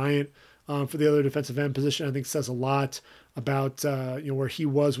Cat Bryant for the other defensive end position, I think says a lot about where he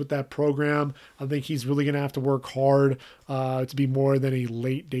was with that program. I think he's really going to have to work hard to be more than a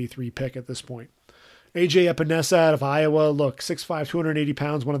late day 3 pick at this point. AJ Epinesa out of Iowa, look, 6'5", 280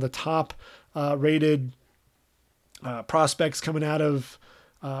 pounds, one of the top rated prospects coming into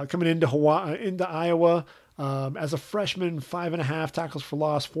Iowa. As a freshman, 5.5 tackles for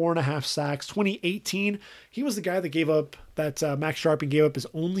loss, 4.5 sacks. 2018, he was the guy that gave up that Max Sharping gave up his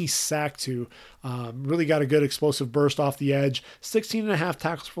only sack to. Really got a good explosive burst off the edge. 16.5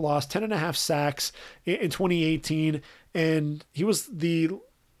 tackles for loss, 10.5 sacks in 2018, and he was the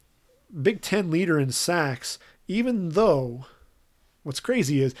Big Ten leader in sacks, even though. What's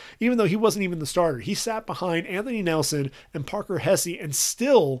crazy is, even though he wasn't even the starter, he sat behind Anthony Nelson and Parker Hesse and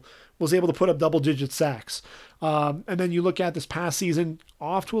still was able to put up double-digit sacks. And then you look at this past season,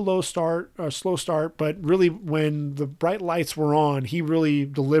 off to a slow start, but really when the bright lights were on, he really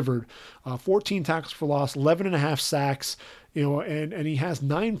delivered. 14 tackles for loss, 11.5 sacks, and he has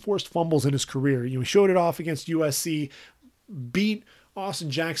 9 forced fumbles in his career. He showed it off against USC, beat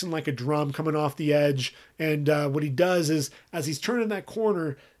Austin Jackson like a drum coming off the edge. And what he does is, as he's turning that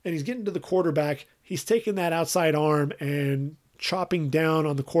corner and he's getting to the quarterback, he's taking that outside arm and chopping down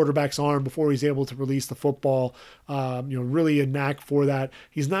on the quarterback's arm before he's able to release the football. Really a knack for that.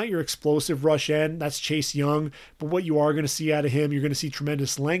 He's not your explosive rush end. That's Chase Young. But what you are going to see out of him, you're going to see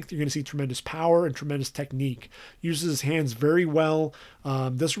tremendous length. You're going to see tremendous power and tremendous technique. Uses his hands very well.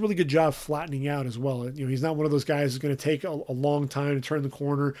 Does a really good job flattening out as well. He's not one of those guys who's going to take a long time to turn the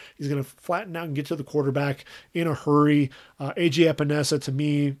corner. He's going to flatten out and get to the quarterback in a hurry. AJ Epinesa, to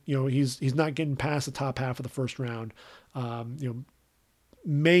me, he's not getting past the top half of the first round.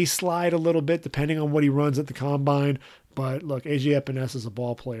 May slide a little bit depending on what he runs at the combine, but look, AJ Epinesa is a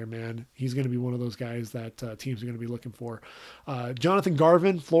ball player, man. He's going to be one of those guys that teams are going to be looking for. Jonathan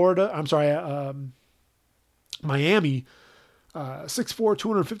Garvin, Miami, 6'4",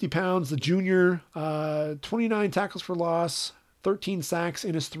 250 pounds, the junior, 29 tackles for loss, 13 sacks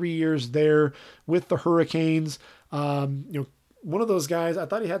in his 3 years there with the Hurricanes. One of those guys, I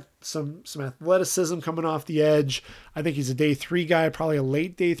thought he had some athleticism coming off the edge. I think he's a day 3 guy, probably a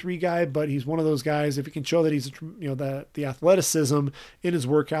late day 3 guy, but he's one of those guys, if he can show that he's, the athleticism in his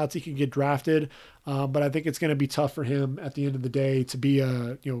workouts, he can get drafted. But I think it's going to be tough for him at the end of the day to be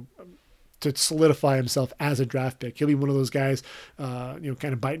to solidify himself as a draft pick. He'll be one of those guys, kind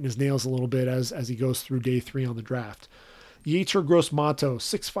of biting his nails a little bit as he goes through day 3 on the draft. Yetur Gross-Matos,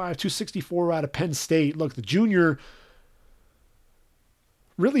 6'5", 264 out of Penn State. Look, the junior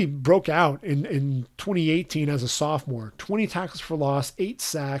really broke out in 2018 as a sophomore. 20 tackles for loss, 8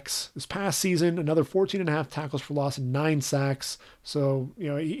 sacks. This past season, another 14.5 tackles for loss and 9 sacks. So,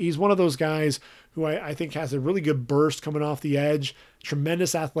 he's one of those guys who I think has a really good burst coming off the edge,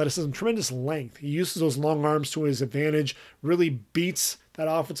 tremendous athleticism, tremendous length. He uses those long arms to his advantage, really beats that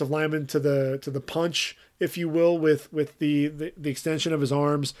offensive lineman to the punch, if you will, with the extension of his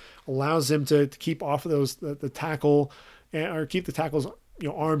arms, allows him to keep off of the tackle or keep the tackle's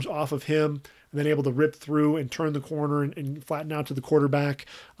arms off of him, and then able to rip through and turn the corner and flatten out to the quarterback.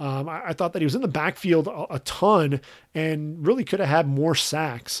 I thought that he was in the backfield a ton and really could have had more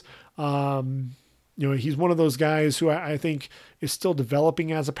sacks. He's one of those guys who I think is still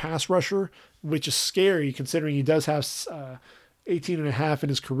developing as a pass rusher, which is scary considering he does have 18.5 in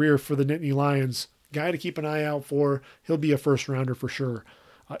his career for the Nittany Lions. Guy to keep an eye out for. He'll be a first rounder for sure.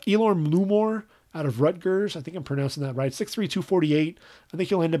 Elorm Lumor out of Rutgers. I think I'm pronouncing that right. 6'3", 248. I think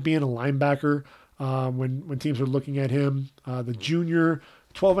he'll end up being a linebacker when teams are looking at him. The junior,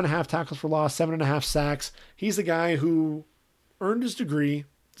 12.5 tackles for loss, 7.5 sacks. He's the guy who earned his degree,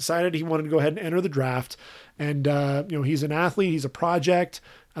 decided he wanted to go ahead and enter the draft. And, he's an athlete. He's a project.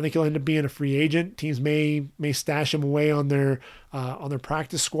 I think he'll end up being a free agent. Teams may stash him away on their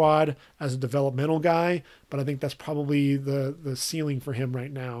practice squad as a developmental guy, but I think that's probably the ceiling for him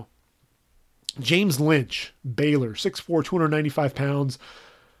right now. James Lynch, Baylor, 6'4", 295 pounds.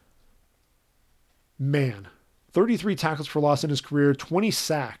 Man, 33 tackles for loss in his career, 20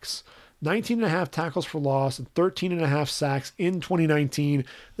 sacks, 19.5 tackles for loss, and 13.5 sacks in 2019.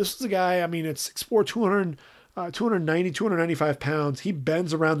 This is a guy, at 6'4", 290, 295 pounds. He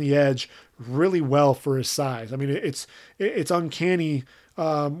bends around the edge really well for his size. It's uncanny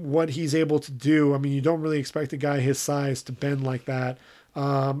what he's able to do. You don't really expect a guy his size to bend like that.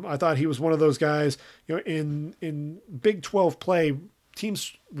 I thought he was one of those guys, in Big 12 play,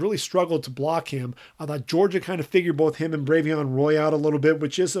 teams really struggled to block him. I thought Georgia kind of figured both him and Bravion Roy out a little bit,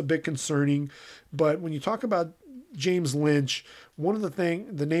 which is a bit concerning. But when you talk about James Lynch, one of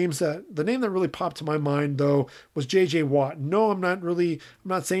the name that really popped to my mind though was J.J. Watt. No, I'm not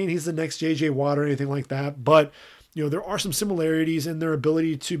saying he's the next J.J. Watt or anything like that, but there are some similarities in their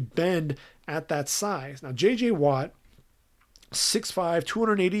ability to bend at that size. Now, J.J. Watt, 6'5",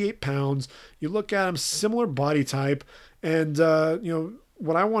 288 pounds. You look at him, similar body type. And,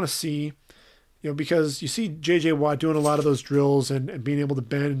 what I want to see, because you see J.J. Watt doing a lot of those drills and being able to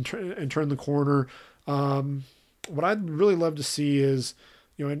bend and turn the corner. What I'd really love to see is,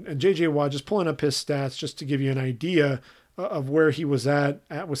 and J.J. Watt, just pulling up his stats just to give you an idea of where he was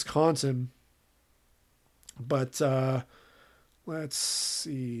at Wisconsin. But let's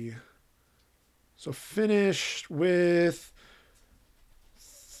see. So finished with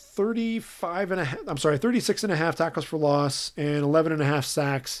 36.5 tackles for loss and 11.5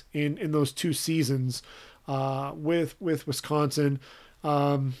 sacks in those 2 seasons with Wisconsin.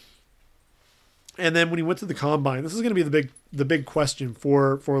 And then when he went to the combine, this is going to be the big question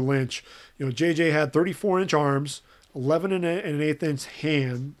for Lynch. JJ had 34-inch arms, 11 and an eighth inch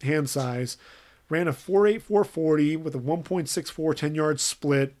hand size, ran a 4.8 440 with a 1.64 10-yard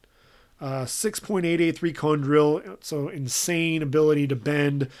split. 6.883 cone drill, so insane ability to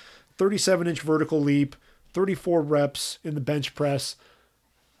bend, 37-inch vertical leap, 34 reps in the bench press.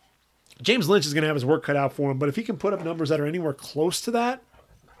 James Lynch is going to have his work cut out for him, but if he can put up numbers that are anywhere close to that,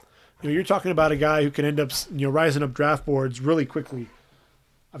 you're talking about a guy who can end up, rising up draft boards really quickly.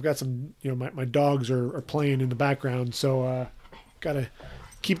 I've got some, my dogs are playing in the background, so got to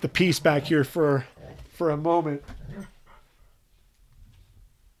keep the peace back here for a moment.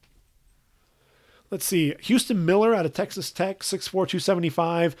 Let's see. Houston Miller out of Texas Tech, 6'4",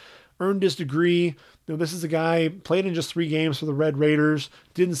 275, earned his degree. This is a guy, played in just 3 games for the Red Raiders,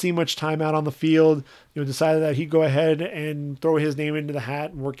 didn't see much time out on the field, decided that he'd go ahead and throw his name into the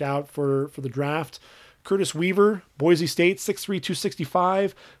hat and work out for the draft. Curtis Weaver, Boise State, 6'3",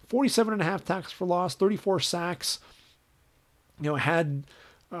 265, 47.5 tackles for loss, 34 sacks.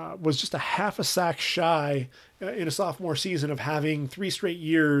 Was just a half a sack shy in a sophomore season of having 3 straight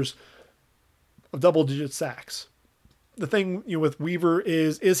years of double-digit sacks. The thing with Weaver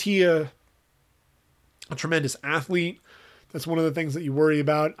is he a tremendous athlete? That's one of the things that you worry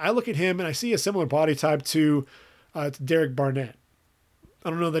about. I look at him and I see a similar body type to Derek Barnett. I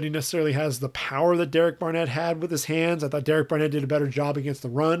don't know that he necessarily has the power that Derek Barnett had with his hands. I thought Derek Barnett did a better job against the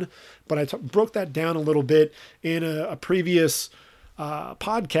run, but I broke that down a little bit in a previous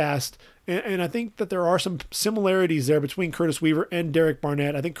podcast. And I think that there are some similarities there between Curtis Weaver and Derek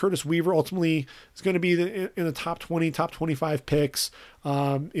Barnett. I think Curtis Weaver ultimately is going to be in the top 20, top 25 picks,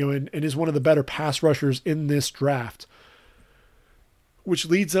 and is one of the better pass rushers in this draft. Which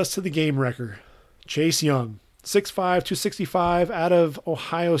leads us to the game wrecker, Chase Young, 6'5", 265, out of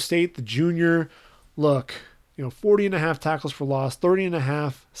Ohio State, the junior. Look, 40.5 tackles for loss,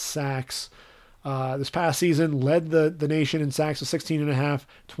 30.5 sacks. This past season led the nation in sacks with 16.5,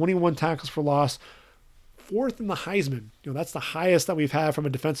 21 tackles for loss, 4th in the Heisman. That's the highest that we've had from a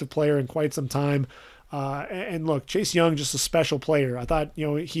defensive player in quite some time. And look, Chase Young, just a special player. I thought,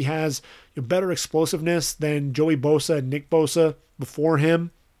 he has better explosiveness than Joey Bosa and Nick Bosa before him.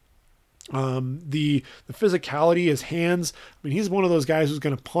 The physicality, his hands. He's one of those guys who's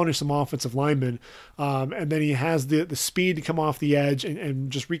going to punish some offensive linemen. And then he has the speed to come off the edge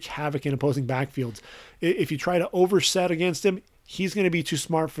and just wreak havoc in opposing backfields. If you try to overset against him, he's going to be too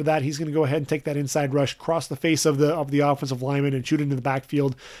smart for that. He's going to go ahead and take that inside rush, cross the face of the offensive lineman and shoot into the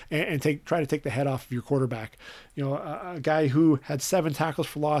backfield and try to take the head off of your quarterback. A guy who had 7 tackles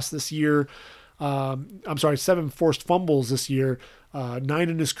for loss this year. 7 forced fumbles this year, 9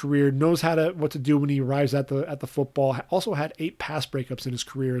 in his career, knows what to do when he arrives at the football. Also had 8 pass breakups in his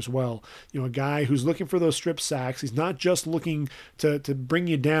career as well. A guy who's looking for those strip sacks. He's not just looking to bring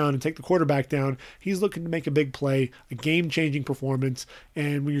you down and take the quarterback down. He's looking to make a big play, a game-changing performance.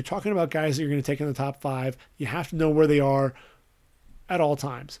 And when you're talking about guys that you're going to take in the top 5, you have to know where they are at all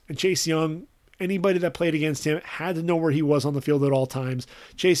times. And Chase Young, anybody that played against him had to know where he was on the field at all times.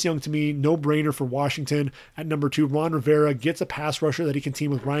 Chase Young, to me, no-brainer for Washington. At number 2, Ron Rivera gets a pass rusher that he can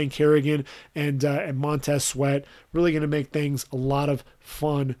team with Ryan Kerrigan and Montez Sweat. Really going to make things a lot of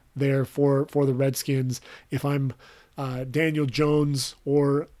fun there for the Redskins. If I'm Daniel Jones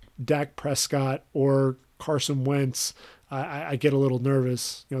or Dak Prescott or Carson Wentz, I get a little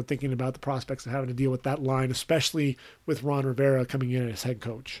nervous, thinking about the prospects of having to deal with that line, especially with Ron Rivera coming in as head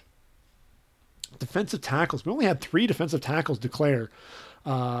coach. Defensive tackles. We only had 3 defensive tackles declare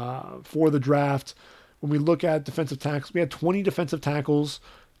for the draft. When we look at defensive tackles, we had 20 defensive tackles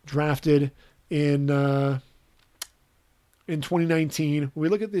drafted in 2019. When we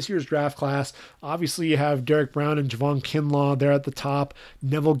look at this year's draft class, obviously you have Derek Brown and Javon Kinlaw there at the top.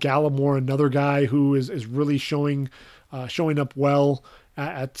 Neville Gallimore, another guy who is really showing up well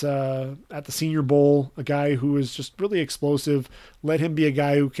at the Senior Bowl, a guy who is just really explosive. Let him be a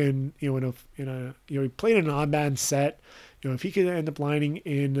guy who can, he played in an odd man set. If he could end up lining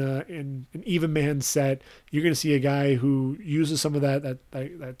in an even man set, you're going to see a guy who uses some of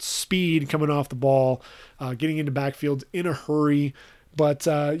that speed coming off the ball, getting into backfields in a hurry. But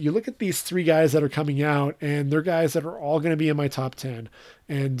you look at these 3 guys that are coming out, and they're guys that are all going to be in my top 10.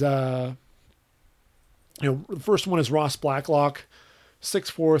 And the first one is Ross Blacklock,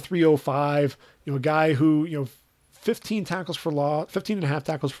 6'4", 305, a guy who, 15 and a half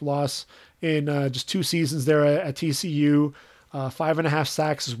tackles for loss in just 2 seasons there at TCU, 5.5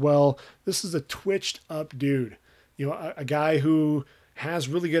 sacks as well. This is a twitched up dude, a guy who has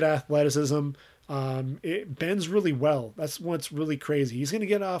really good athleticism. It bends really well. That's what's really crazy. He's going to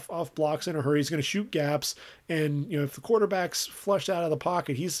get off blocks in a hurry. He's going to shoot gaps. And, if the quarterback's flushed out of the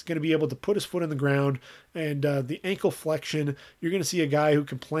pocket, he's going to be able to put his foot in the ground. And the ankle flexion, you're going to see a guy who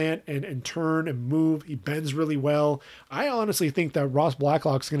can plant and turn and move. He bends really well. I honestly think that Ross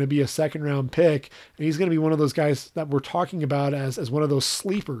Blacklock's going to be a 2nd-round pick. And he's going to be one of those guys that we're talking about as one of those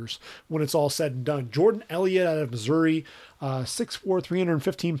sleepers when it's all said and done. Jordan Elliott out of Missouri, 6'4",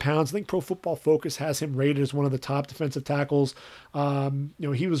 315 pounds. I think Pro Football Focus has him rated as one of the top defensive tackles.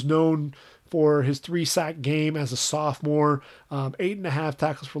 He was known for his 3-sack game as a sophomore, 8.5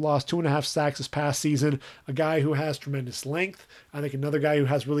 tackles for loss, 2.5 sacks this past season. A guy who has tremendous length. I think another guy who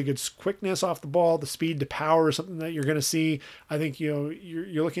has really good quickness off the ball. The speed to power is something that you're going to see. I think you're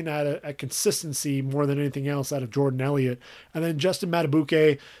looking at a consistency more than anything else out of Jordan Elliott. And then Justin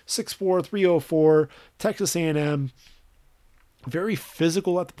Matabuke, 6'4", 304, Texas A&M. Very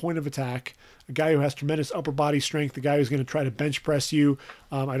physical at the point of attack. A guy who has tremendous upper body strength. A guy who's going to try to bench press you.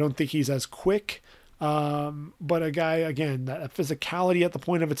 I don't think he's as quick, but a guy, again, that physicality at the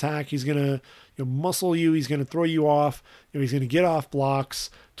point of attack. He's going to muscle you. He's going to throw you off. He's going to get off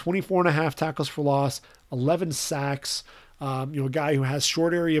blocks. 24.5 tackles for loss, 11 sacks. A guy who has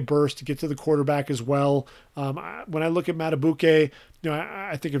short area burst to get to the quarterback as well. When I look at Matabuke,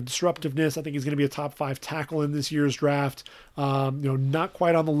 I think of disruptiveness. I think he's going to be a top 5 tackle in this year's draft. Not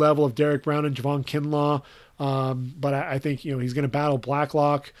quite on the level of Derek Brown and Javon Kinlaw, but I think he's going to battle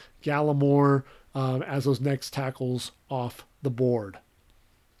Blacklock, Gallimore as those next tackles off the board.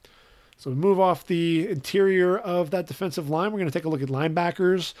 So we move off the interior of that defensive line. We're going to take a look at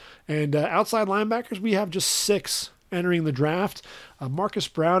linebackers. And outside linebackers, we have just 6 entering the draft. Marcus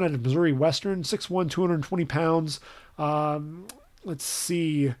Brown at Missouri Western, 6'1", 220 pounds. Let's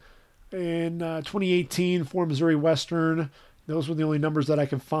see. In 2018 for Missouri Western, those were the only numbers that I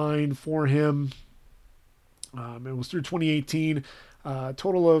can find for him. It was through 2018.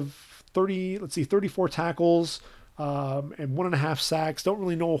 Total of 34 tackles, and 1.5 sacks. Don't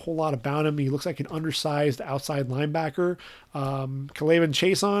really know a whole lot about him. He looks like an undersized outside linebacker. Kalavan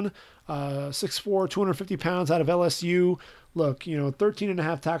Chason, 6'4", 250 pounds out of LSU. Look,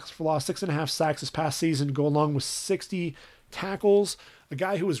 13.5 tackles for loss, 6.5 sacks this past season, go along with 60 tackles. A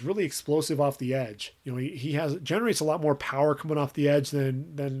guy who is really explosive off the edge. He generates a lot more power coming off the edge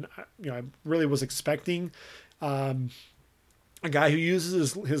than I really was expecting. A guy who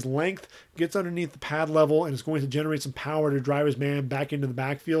uses his length, gets underneath the pad level, and is going to generate some power to drive his man back into the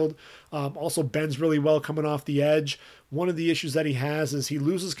backfield. Also bends really well coming off the edge. One of the issues that he has is he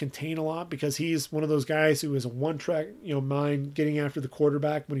loses contain a lot because he's one of those guys who is a one-track, mind getting after the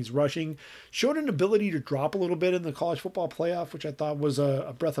quarterback when he's rushing. Showed an ability to drop a little bit in the college football playoff, which I thought was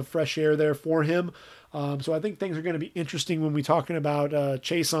a breath of fresh air there for him. So I think things are going to be interesting when we're talking about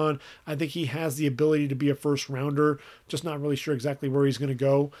Chaisson. I think he has the ability to be a first rounder, just not really sure exactly where he's going to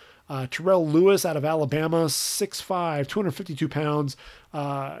go. Terrell Lewis out of Alabama, 6'5", 252 pounds.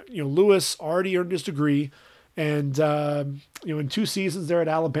 Lewis already earned his degree. And, in 2 seasons there at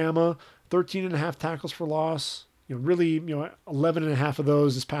Alabama, 13 and a half tackles for loss, 11 and a half of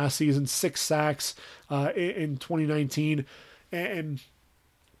those this past season, 6 sacks in 2019. And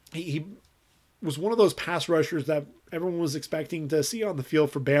he was one of those pass rushers that everyone was expecting to see on the field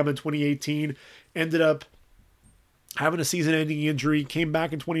for Bama in 2018, ended up having a season-ending injury, came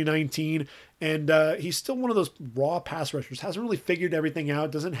back in 2019, and he's still one of those raw pass rushers. Hasn't really figured everything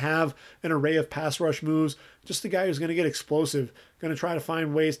out, doesn't have an array of pass rush moves, just a guy who's going to get explosive, going to try to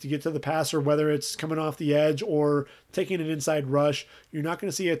find ways to get to the passer, whether it's coming off the edge or taking an inside rush. You're not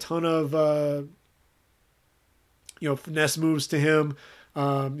going to see a ton of finesse moves to him.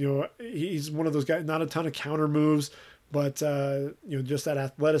 He's one of those guys, not a ton of counter moves, but just that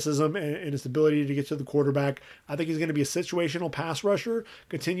athleticism and his ability to get to the quarterback. I think he's going to be a situational pass rusher,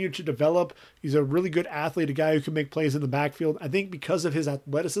 continue to develop. He's a really good athlete, a guy who can make plays in the backfield. I think because of his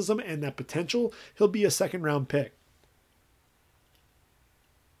athleticism and that potential, he'll be a second-round pick.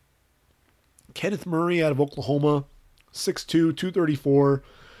 Kenneth Murray out of Oklahoma, 6'2", 234.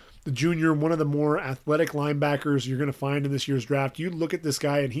 The junior, one of the more athletic linebackers you're going to find in this year's draft. You look at this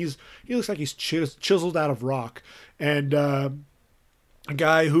guy, and he looks like he's chiseled out of rock. And a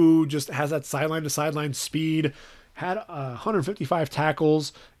guy who just has that sideline-to-sideline speed, had 155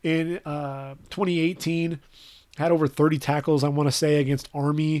 tackles in 2018, had over 30 tackles, I want to say, against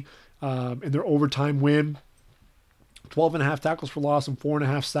Army in their overtime win. 12 and a half tackles for loss and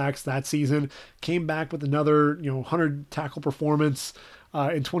 4.5 sacks that season. Came back with another 100 tackle performance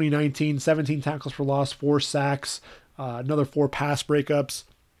in 2019, 17 tackles for loss, 4 sacks, another 4 pass breakups.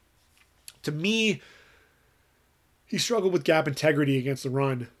 To me, he struggled with gap integrity against the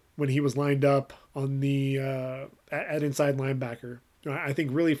run when he was lined up on the at inside linebacker. I think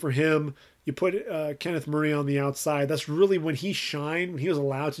really for him, you put Kenneth Murray on the outside. That's really when he shined, when he was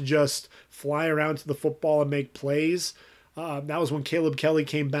allowed to just fly around to the football and make plays. That was when Caleb Kelly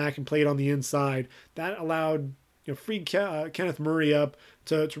came back and played on the inside. That allowed freed Kenneth Murray up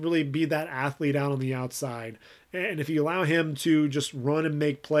to really be that athlete out on the outside. And if you allow him to just run and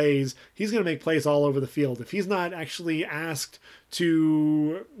make plays, he's going to make plays all over the field. If he's not actually asked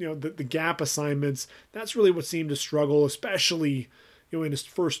to, the gap assignments, that's really what seemed to struggle, especially in his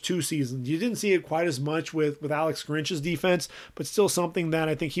first 2 seasons. You didn't see it quite as much with Alex Grinch's defense, but still something that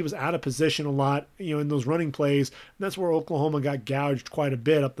I think he was out of position a lot, in those running plays. And that's where Oklahoma got gouged quite a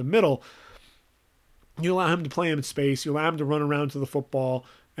bit up the middle. You allow him to play him in space. You allow him to run around to the football,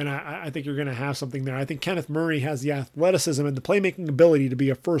 and I think you're going to have something there. I think Kenneth Murray has the athleticism and the playmaking ability to be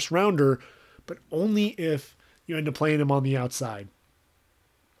a first rounder, but only if you end up playing him on the outside.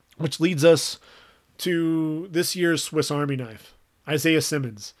 Which leads us to this year's Swiss Army knife, Isaiah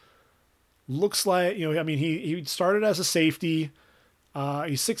Simmons. Looks like, he started as a safety.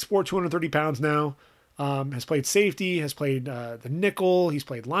 He's 6'4", 230 pounds now. Has played safety, has played the nickel, he's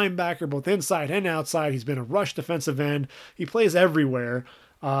played linebacker, both inside and outside. He's been a rush defensive end. He plays everywhere.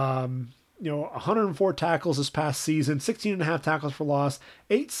 104 tackles this past season, 16 and a half tackles for loss,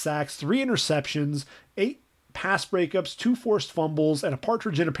 8 sacks, 3 interceptions, 8 pass breakups, 2 forced fumbles, and a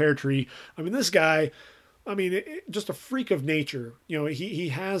partridge in a pear tree. This guy, just a freak of nature. He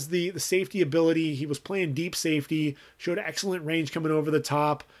has the safety ability. He was playing deep safety, showed excellent range coming over the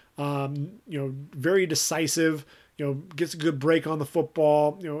top. Very decisive, gets a good break on the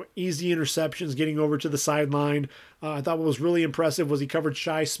football, easy interceptions getting over to the sideline. I thought what was really impressive was he covered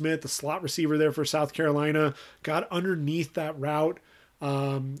Shi Smith, the slot receiver there for South Carolina, got underneath that route,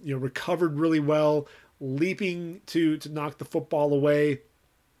 recovered really well, leaping to knock the football away.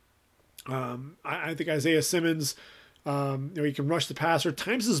 I think Isaiah Simmons, he can rush the passer,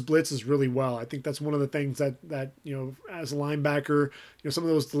 times his blitzes really well. I think that's one of the things that as a linebacker, some of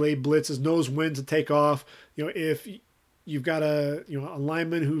those delayed blitzes, knows when to take off. If you've got a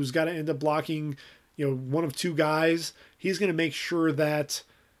lineman who's got to end up blocking, one of 2 guys, he's going to make sure that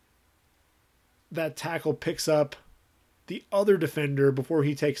that tackle picks up the other defender before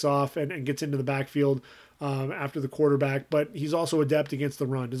he takes off and gets into the backfield. after the quarterback, but he's also adept against the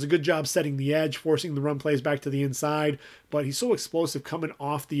run. Does a good job setting the edge, forcing the run plays back to the inside, but he's so explosive coming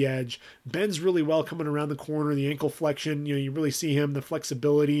off the edge. Bends really well coming around the corner, the ankle flexion, you really see him, the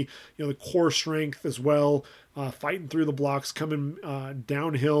flexibility, the core strength as well, fighting through the blocks, coming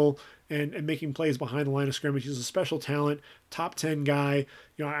downhill and making plays behind the line of scrimmage. He's a special talent, top 10 guy.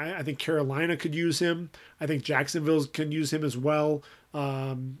 I think Carolina could use him. I think Jacksonville can use him as well.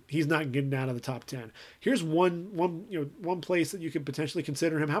 He's not getting out of the top 10. Here's one place that you could potentially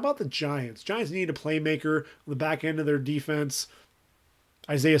consider him. How about the Giants? Giants need a playmaker on the back end of their defense.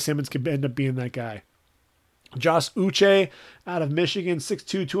 Isaiah Simmons could end up being that guy. Josh Uche out of Michigan,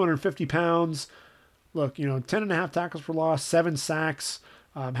 6'2", 250 pounds. Look, 10.5 tackles for loss, 7 sacks.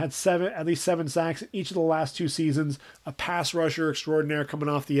 Had at least seven sacks in each of the last 2 seasons. A pass rusher extraordinaire coming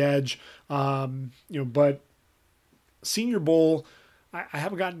off the edge. But Senior Bowl, I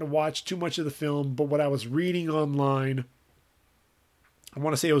haven't gotten to watch too much of the film, but what I was reading online, I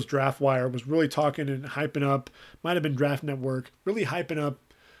want to say it was DraftWire, was really talking and hyping up, might have been Draft Network, really hyping up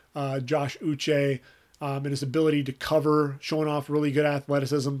Josh Uche and his ability to cover, showing off really good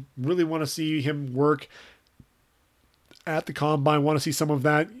athleticism. Really want to see him work at the combine, want to see some of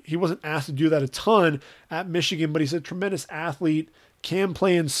that. He wasn't asked to do that a ton at Michigan, but he's a tremendous athlete, can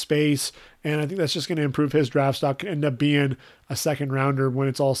play in space, and I think that's just going to improve his draft stock, could end up being a second rounder when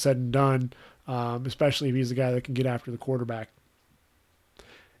it's all said and done, especially if he's the guy that can get after the quarterback.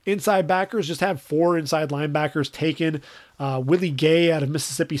 Inside backers, just have 4 inside linebackers taken. Willie Gay out of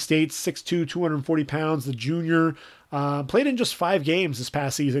Mississippi State, 6'2", 240 pounds, the junior. Played in just 5 games this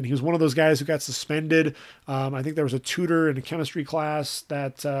past season. He was one of those guys who got suspended. I think there was a tutor in a chemistry class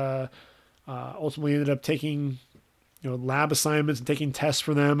that ultimately ended up taking lab assignments and taking tests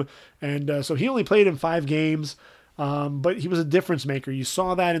for them. And so he only played in 5 games. But he was a difference maker. You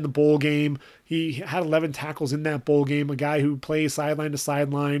saw that in the bowl game. He had 11 tackles in that bowl game, a guy who plays sideline to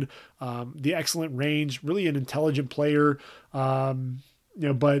sideline, the excellent range, really an intelligent player.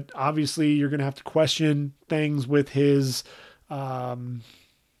 But obviously you're going to have to question things with his, with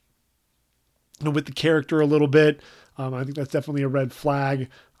the character a little bit. I think that's definitely a red flag.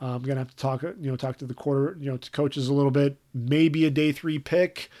 I'm going to have to talk to the to coaches a little bit, maybe a day 3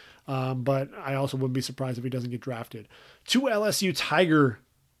 pick. But I also wouldn't be surprised if he doesn't get drafted. 2 LSU Tiger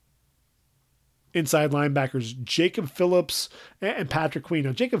inside linebackers, Jacob Phillips and Patrick Queen.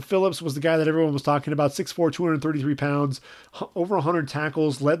 Now, Jacob Phillips was the guy that everyone was talking about, 6'4", 233 pounds, over 100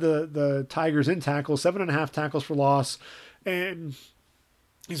 tackles, led the Tigers in tackles, 7.5 tackles for loss. And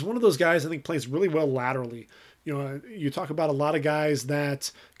he's one of those guys I think plays really well laterally. You talk about a lot of guys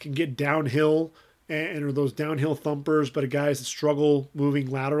that can get downhill and are those downhill thumpers, but guys that struggle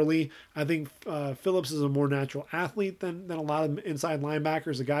moving laterally. I think Phillips is a more natural athlete than a lot of inside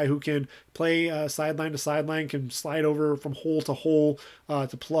linebackers, a guy who can play sideline to sideline, can slide over from hole to hole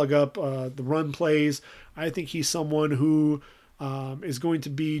to plug up the run plays. I think he's someone who is going to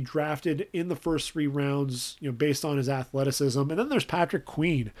be drafted in the first 3 rounds, based on his athleticism. And then there's Patrick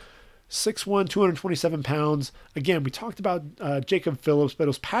Queen, 6'1", 227 pounds. Again, we talked about Jacob Phillips, but it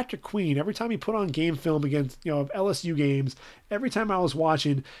was Patrick Queen. Every time he put on game film against LSU games, every time I was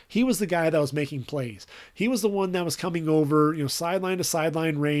watching, he was the guy that was making plays. He was the one that was coming over, sideline to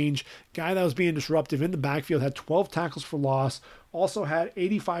sideline range, guy that was being disruptive in the backfield, had 12 tackles for loss, also had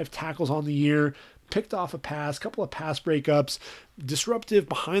 85 tackles on the year, picked off a pass, couple of pass breakups, disruptive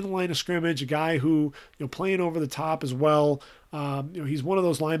behind the line of scrimmage, a guy who, playing over the top as well. He's one of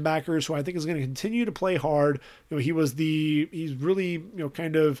those linebackers who I think is going to continue to play hard. He's really,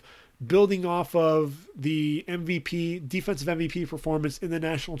 kind of building off of the defensive MVP performance in the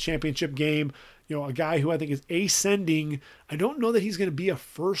national championship game. A guy who I think is ascending. I don't know that he's going to be a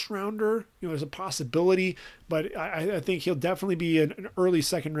first rounder. There's a possibility, but I think he'll definitely be an early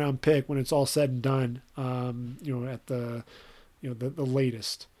second round pick when it's all said and done. At the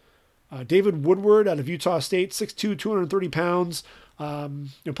latest. David Woodward out of Utah State, 6'2", 230 pounds.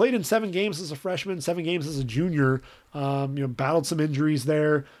 Played in 7 games as a freshman, 7 games as a junior. Battled some injuries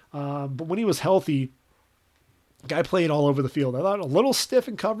there. But when he was healthy, guy played all over the field. I thought a little stiff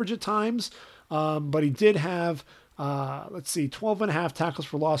in coverage at times, but he did have, 12.5 tackles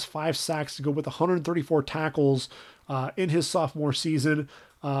for loss, 5 sacks to go with 134 tackles in his sophomore season.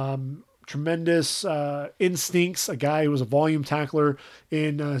 Tremendous instincts, a guy who was a volume tackler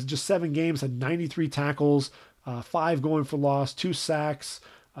in just 7 games, had 93 tackles, 5 going for loss, 2 sacks.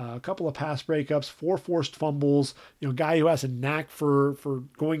 a couple of pass breakups, 4 forced fumbles, guy who has a knack for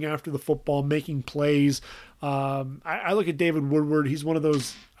going after the football, making plays. I look at David Woodward. He's one of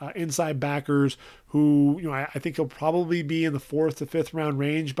those inside backers who, I think he'll probably be in the 4th to 5th round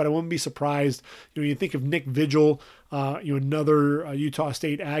range, but I wouldn't be surprised. You think of Nick Vigil, another Utah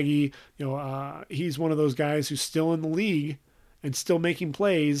State Aggie, he's one of those guys who's still in the league and still making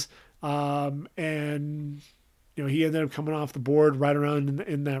plays. And he ended up coming off the board right around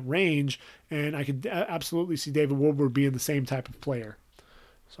in that range, and I could absolutely see David Woodward being the same type of player.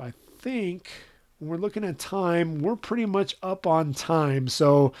 So I think when we're looking at time, we're pretty much up on time.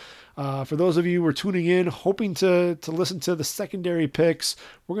 So for those of you who are tuning in, hoping to listen to the secondary picks,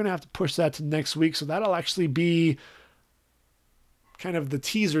 we're going to have to push that to next week. So that'll actually be kind of the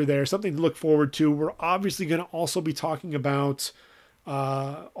teaser there, something to look forward to. We're obviously going to also be talking about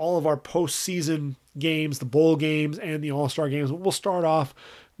all of our postseason games, the bowl games and the all-star games. We'll start off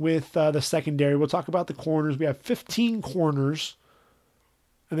with the secondary. We'll talk about the corners. We have 15 corners.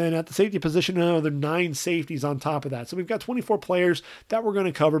 And then at the safety position, another 9 safeties on top of that. So we've got 24 players that we're going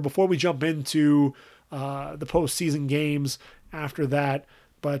to cover before we jump into the postseason games after that.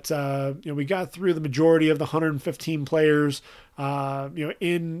 But, we got through the majority of the 115 players,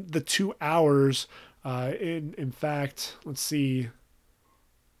 in the 2 hours. In fact, let's see.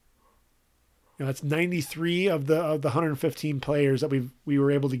 That's 93 of the 115 players that we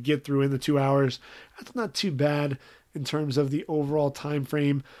were able to get through in the 2 hours. That's not too bad in terms of the overall time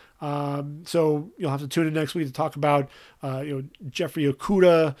frame. So you'll have to tune in next week to talk about Jeffrey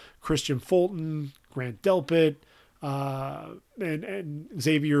Okudah, Christian Fulton, Grant Delpit, and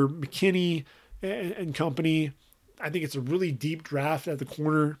Xavier McKinney and company. I think it's a really deep draft at the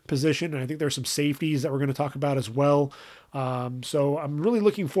corner position, and I think there's some safeties that we're going to talk about as well. So I'm really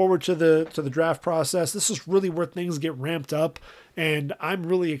looking forward to the draft process. This is really where things get ramped up, and I'm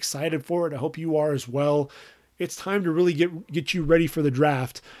really excited for it. I hope you are as well. It's time to really get you ready for the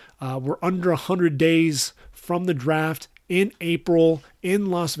draft. We're under 100 days from the draft in April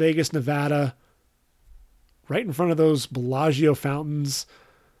in Las Vegas, Nevada, right in front of those Bellagio fountains.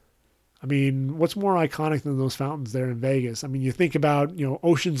 I mean, what's more iconic than those fountains there in Vegas? I mean, you think about,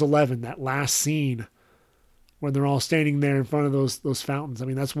 Ocean's 11, that last scene when they're all standing there in front of those fountains. I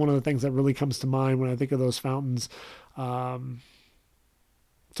mean, that's one of the things that really comes to mind when I think of those fountains. So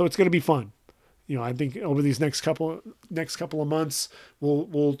it's going to be fun. I think over these next couple of months,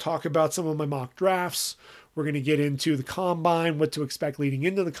 we'll talk about some of my mock drafts. We're going to get into the combine, what to expect leading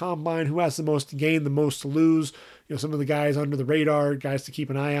into the combine, who has the most to gain, the most to lose. Some of the guys under the radar, guys to keep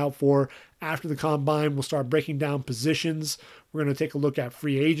an eye out for. After the combine, we'll start breaking down positions. We're going to take a look at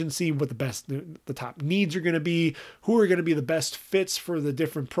free agency, what the top needs are going to be, who are going to be the best fits for the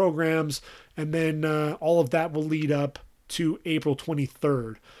different programs, and then all of that will lead up to April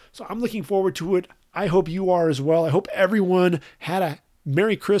 23rd. So I'm looking forward to it. I hope you are as well. I hope everyone had a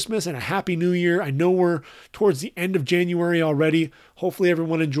Merry Christmas and a Happy New Year. I know we're towards the end of January already. Hopefully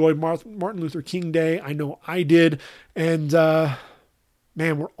everyone enjoyed Martin Luther King Day. I know I did. And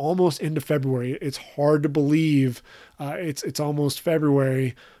man, we're almost into February. It's hard to believe it's almost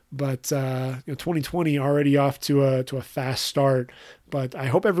February, but 2020 already off to a fast start. But I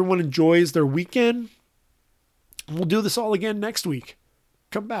hope everyone enjoys their weekend. We'll do this all again next week.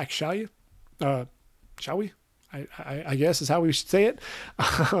 Come back, shall you? Shall we? I guess is how we should say it.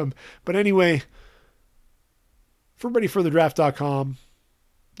 But anyway, for ReadyForTheDraft.com,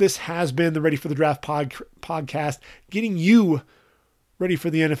 this has been the Ready for the Draft podcast, getting you ready for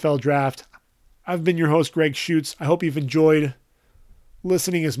the NFL draft. I've been your host, Greg Schutz. I hope you've enjoyed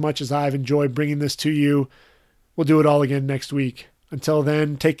listening as much as I've enjoyed bringing this to you. We'll do it all again next week. Until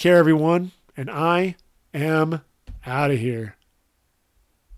then, take care, everyone, and I am out of here.